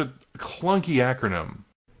ASMR is such a clunky acronym.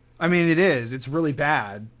 I mean, it is. It's really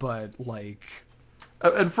bad, but like,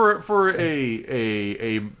 And for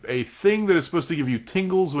a thing that is supposed to give you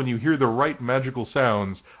tingles when you hear the right magical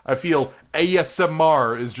sounds, I feel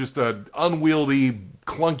ASMR is just a unwieldy,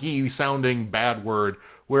 clunky sounding bad word.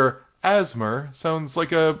 Where asthma sounds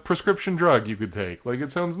like a prescription drug you could take. Like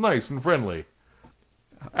it sounds nice and friendly.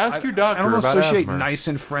 Ask your doctor I don't about associate asthma. nice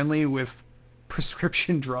and friendly with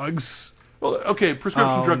prescription drugs. Well, okay,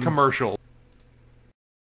 prescription drug commercial.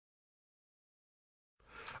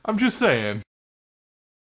 I'm just saying.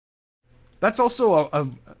 That's also a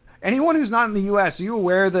anyone who's not in the U.S. Are you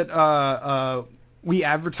aware that we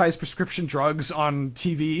advertise prescription drugs on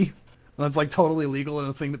TV? That's like totally illegal and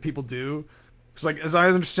a thing that people do. Because like, as I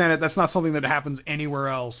understand it, that's not something that happens anywhere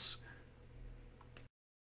else.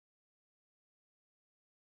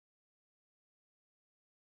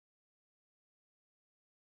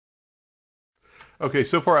 Okay,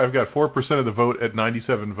 so far I've got 4% of the vote at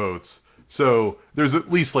 97 votes. So there's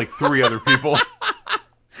at least like 3 other people.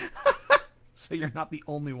 So you're not the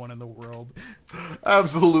only one in the world.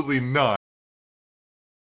 Absolutely not.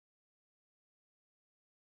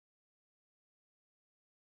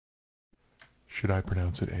 Should I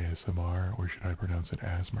pronounce it ASMR or should I pronounce it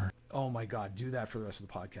asthma? Oh my god, do that for the rest of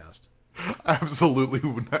the podcast.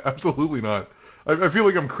 Absolutely not. I feel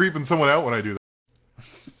like I'm creeping someone out when I do that.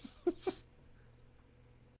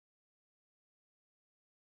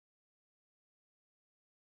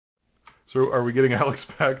 So are we getting Alex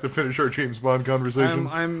back to finish our James Bond conversation?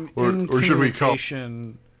 I'm or, in or should we call?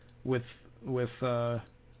 communication with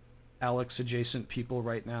Alex adjacent people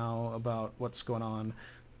right now about what's going on.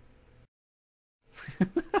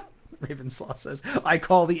 Ravenslaw says, I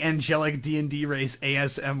call the angelic D&D race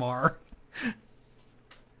ASMR.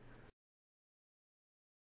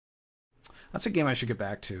 That's a game I should get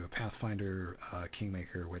back to, Pathfinder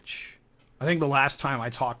Kingmaker, which I think the last time I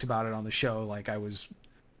talked about it on the show, like I was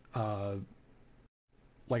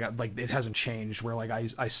like it hasn't changed, where like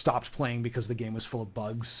I stopped playing because the game was full of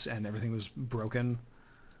bugs and everything was broken.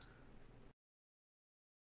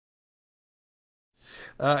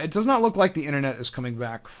 It does not look like the internet is coming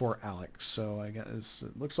back for Alex, so I guess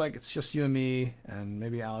it looks like it's just you and me, and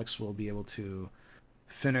maybe Alex will be able to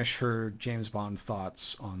finish her James Bond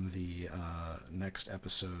thoughts on the next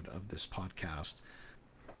episode of this podcast.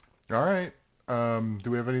 All right.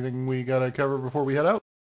 Do we have anything we gotta cover before we head out?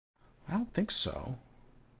 I don't think so.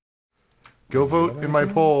 Go vote in my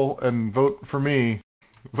poll and vote for me.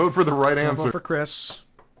 Vote for the right answer. Vote for Chris.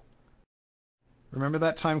 Remember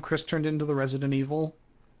that time Chris turned into the Resident Evil?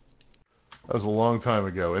 That was a long time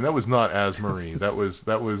ago, and that was not Asmarie. that was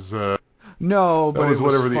No, but that was it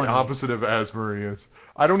was whatever funny. the opposite of Asmarie is.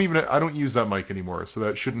 I don't use that mic anymore, so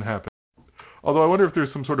that shouldn't happen. Although I wonder if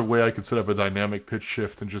there's some sort of way I could set up a dynamic pitch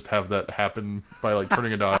shift and just have that happen by like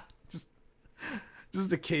turning a dial.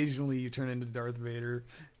 Just occasionally you turn into Darth Vader.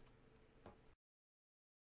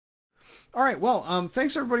 All right, well,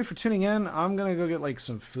 thanks everybody for tuning in. I'm gonna go get like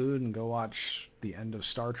some food and go watch the end of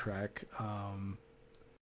Star Trek. I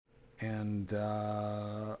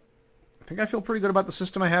think I feel pretty good about the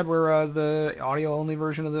system I had, where the audio-only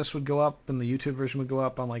version of this would go up and the YouTube version would go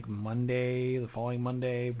up on like Monday, the following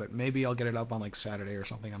Monday, but maybe I'll get it up on like Saturday or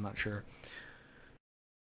something. I'm not sure.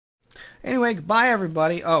 Anyway, goodbye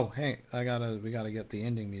everybody. Oh, hey, we gotta get the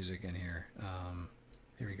ending music in here.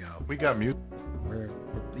 Here we go. We got mute. We're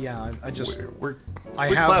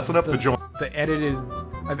classing up the joint.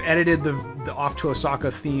 I've edited the Off to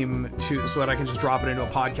Osaka theme so that I can just drop it into a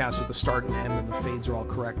podcast with the start and end, and the fades are all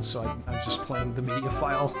correct. So I'm just playing the media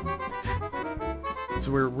file.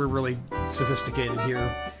 So we're really sophisticated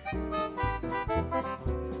here.